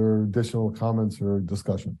second, are there additional comments or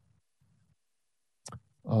discussion?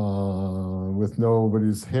 With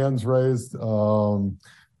nobody's hands raised, let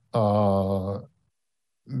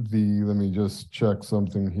me just check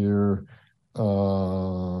something here.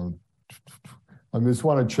 I just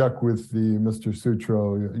want to check with Mr.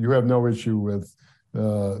 Sutro. You have no issue with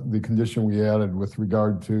the condition we added with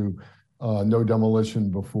regard to no demolition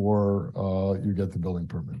before you get the building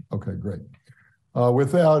permit. Okay, great.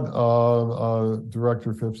 With that,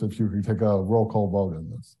 Director Phipps, if you could take a roll call vote on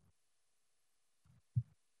this.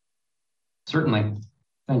 Certainly.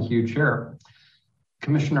 Thank you, Chair.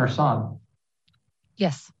 Commissioner Sod.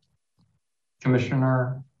 Yes.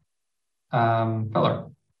 Commissioner Feller.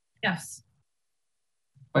 Yes.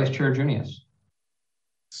 Vice Chair Junius.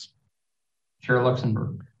 Chair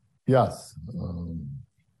Luxembourg. Yes.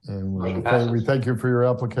 And we thank you for your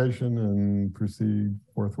application and proceed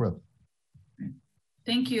forthwith.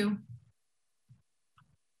 Thank you.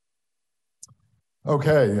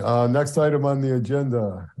 Okay, next item on the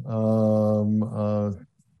agenda.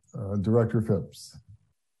 Director Phipps.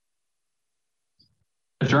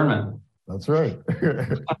 Adjournment. That's right.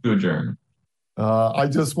 To adjourn. I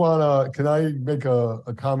just want to, can I make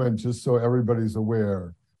a comment just so everybody's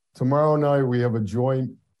aware? Tomorrow night, we have a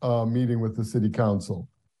joint meeting with the City Council.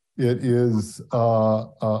 It is,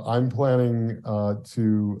 I'm planning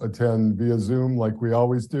to attend via Zoom like we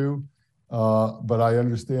always do, but I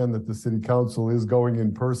understand that the City Council is going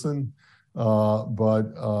in person. So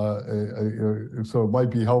it might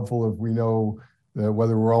be helpful if we know that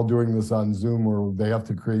whether we're all doing this on Zoom or they have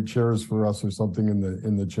to create chairs for us or something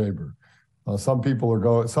in the chamber. Some people are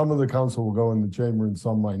going, some of the council will go in the chamber and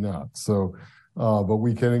some might not. So, but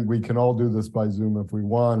we can all do this by Zoom if we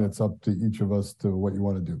want. It's up to each of us to what you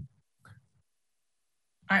want to do.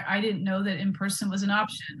 I didn't know that in person was an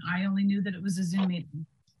option. I only knew that it was a Zoom meeting.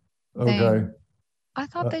 Okay. I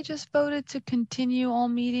thought they just voted to continue all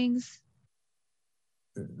meetings.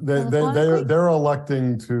 They're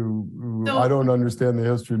electing to. So, I don't understand the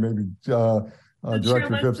history. Maybe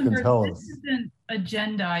Director Phipps can tell us. This isn't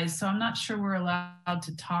agendized, so I'm not sure we're allowed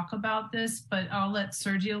to talk about this, but I'll let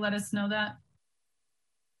Sergio let us know that.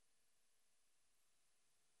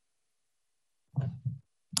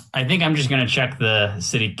 I think I'm just going to check the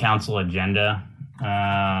City Council agenda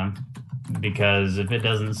because if it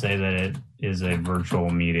doesn't say that it is a virtual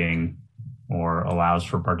meeting or allows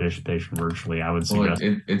for participation virtually, I would suggest.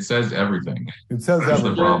 Well, it says everything. It says That's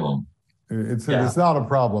everything. the problem. It's not a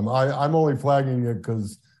problem. I'm only flagging it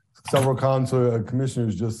because several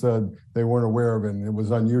commissioners just said they weren't aware of it and it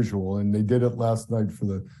was unusual, and they did it last night for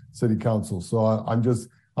the City Council. So I'm just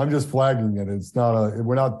flagging it. It's not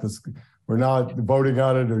we're not voting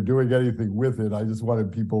on it or doing anything with it. I just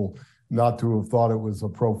wanted people not to have thought it was a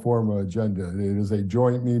pro forma agenda. It is a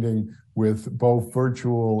joint meeting with both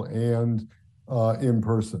virtual and in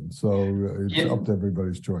person. So it's up to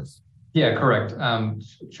everybody's choice. Yeah, correct.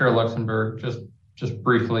 Chair Luxembourg, just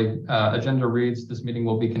briefly, agenda reads, this meeting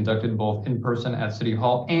will be conducted both in person at City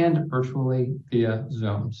Hall and virtually via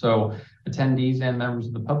Zoom. So attendees and members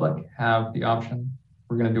of the public have the option.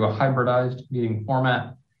 We're going to do a hybridized meeting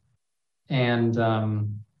format. And the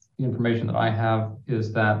information that I have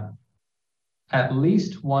is that at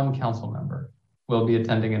least one council member will be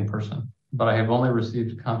attending in person, but I have only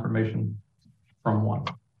received confirmation from one.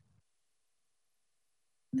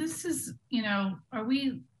 This is, are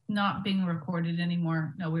we not being recorded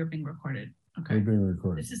anymore? No, we're being recorded. Okay. We're being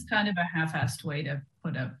recorded. This is kind of a half-assed way to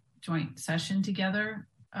put a joint session together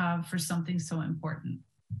for something so important.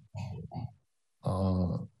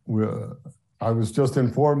 I was just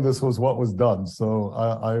informed this was what was done. So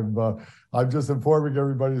I'm just informing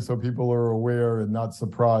everybody so people are aware and not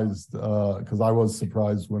surprised, because I was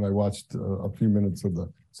surprised when I watched a few minutes of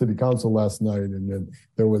the City Council last night, and then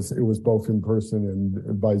it was both in person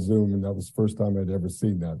and by Zoom, and that was the first time I'd ever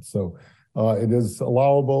seen that. So it is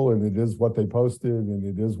allowable, and it is what they posted, and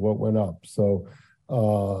it is what went up. So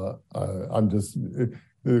I'm just.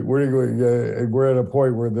 We're at a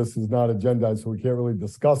point where this is not agendized, so we can't really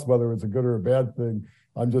discuss whether it's a good or a bad thing.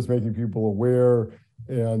 I'm just making people aware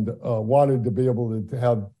and wanted to be able to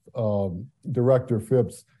have Director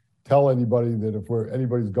Phipps tell anybody that if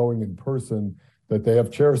anybody's going in person, that they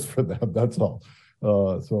have chairs for them. That's all.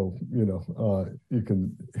 So you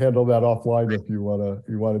can handle that offline if you want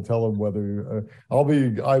to tell them whether I'm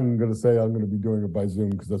going to say I'm going to be doing it by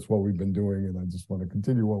Zoom because that's what we've been doing, and I just want to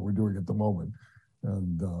continue what we're doing at the moment.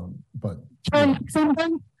 And but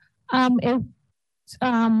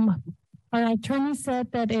our attorney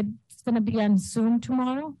said that it's going to be on Zoom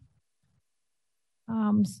tomorrow.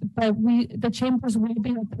 But the chambers will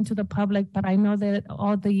be open to the public, but I know that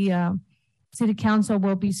all the City Council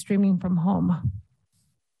will be streaming from home,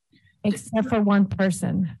 except for one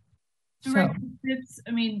person. Director Phipps,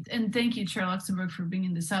 and thank you, Chair Luxembourg, for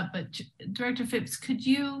bringing this up, but Director Phipps, could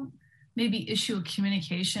you maybe issue a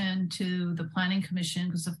communication to the Planning Commission,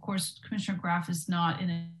 because of course Commissioner Graff is not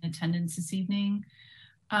in attendance this evening,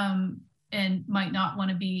 and might not want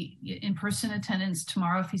to be in person attendance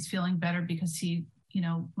tomorrow if he's feeling better because he,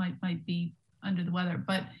 might be under the weather.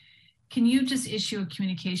 But can you just issue a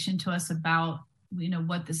communication to us about,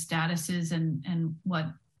 what the status is and what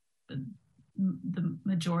the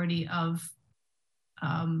majority of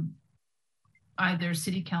either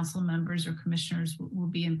City Council members or commissioners will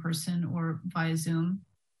be in person or via Zoom?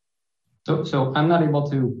 So I'm not able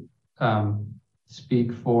to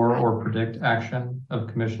speak for or predict action of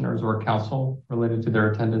commissioners or council related to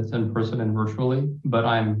their attendance in person and virtually, but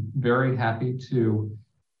I'm very happy to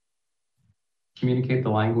communicate the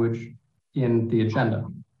language in the agenda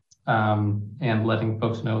and letting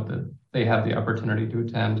folks know that they have the opportunity to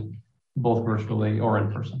attend both virtually or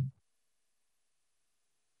in person.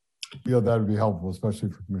 Yeah, that would be helpful, especially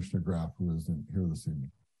for Commissioner Graff, who isn't here this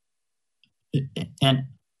evening. And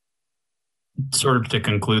sort of to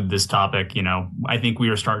conclude this topic, I think we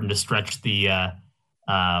are starting to stretch the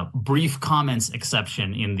brief comments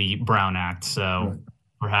exception in the Brown Act. So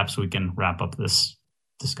perhaps we can wrap up this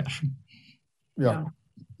discussion. Yeah.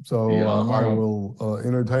 So I will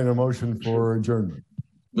entertain a motion for adjournment.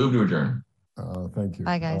 Move to adjourn. Thank you.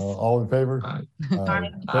 Bye, guys. All in favor? Aye.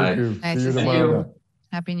 Thank you. Nice See you to see tomorrow you. night.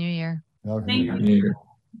 Happy New Year. Happy Thank New you. Year.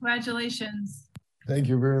 Congratulations. Thank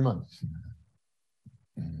you very much.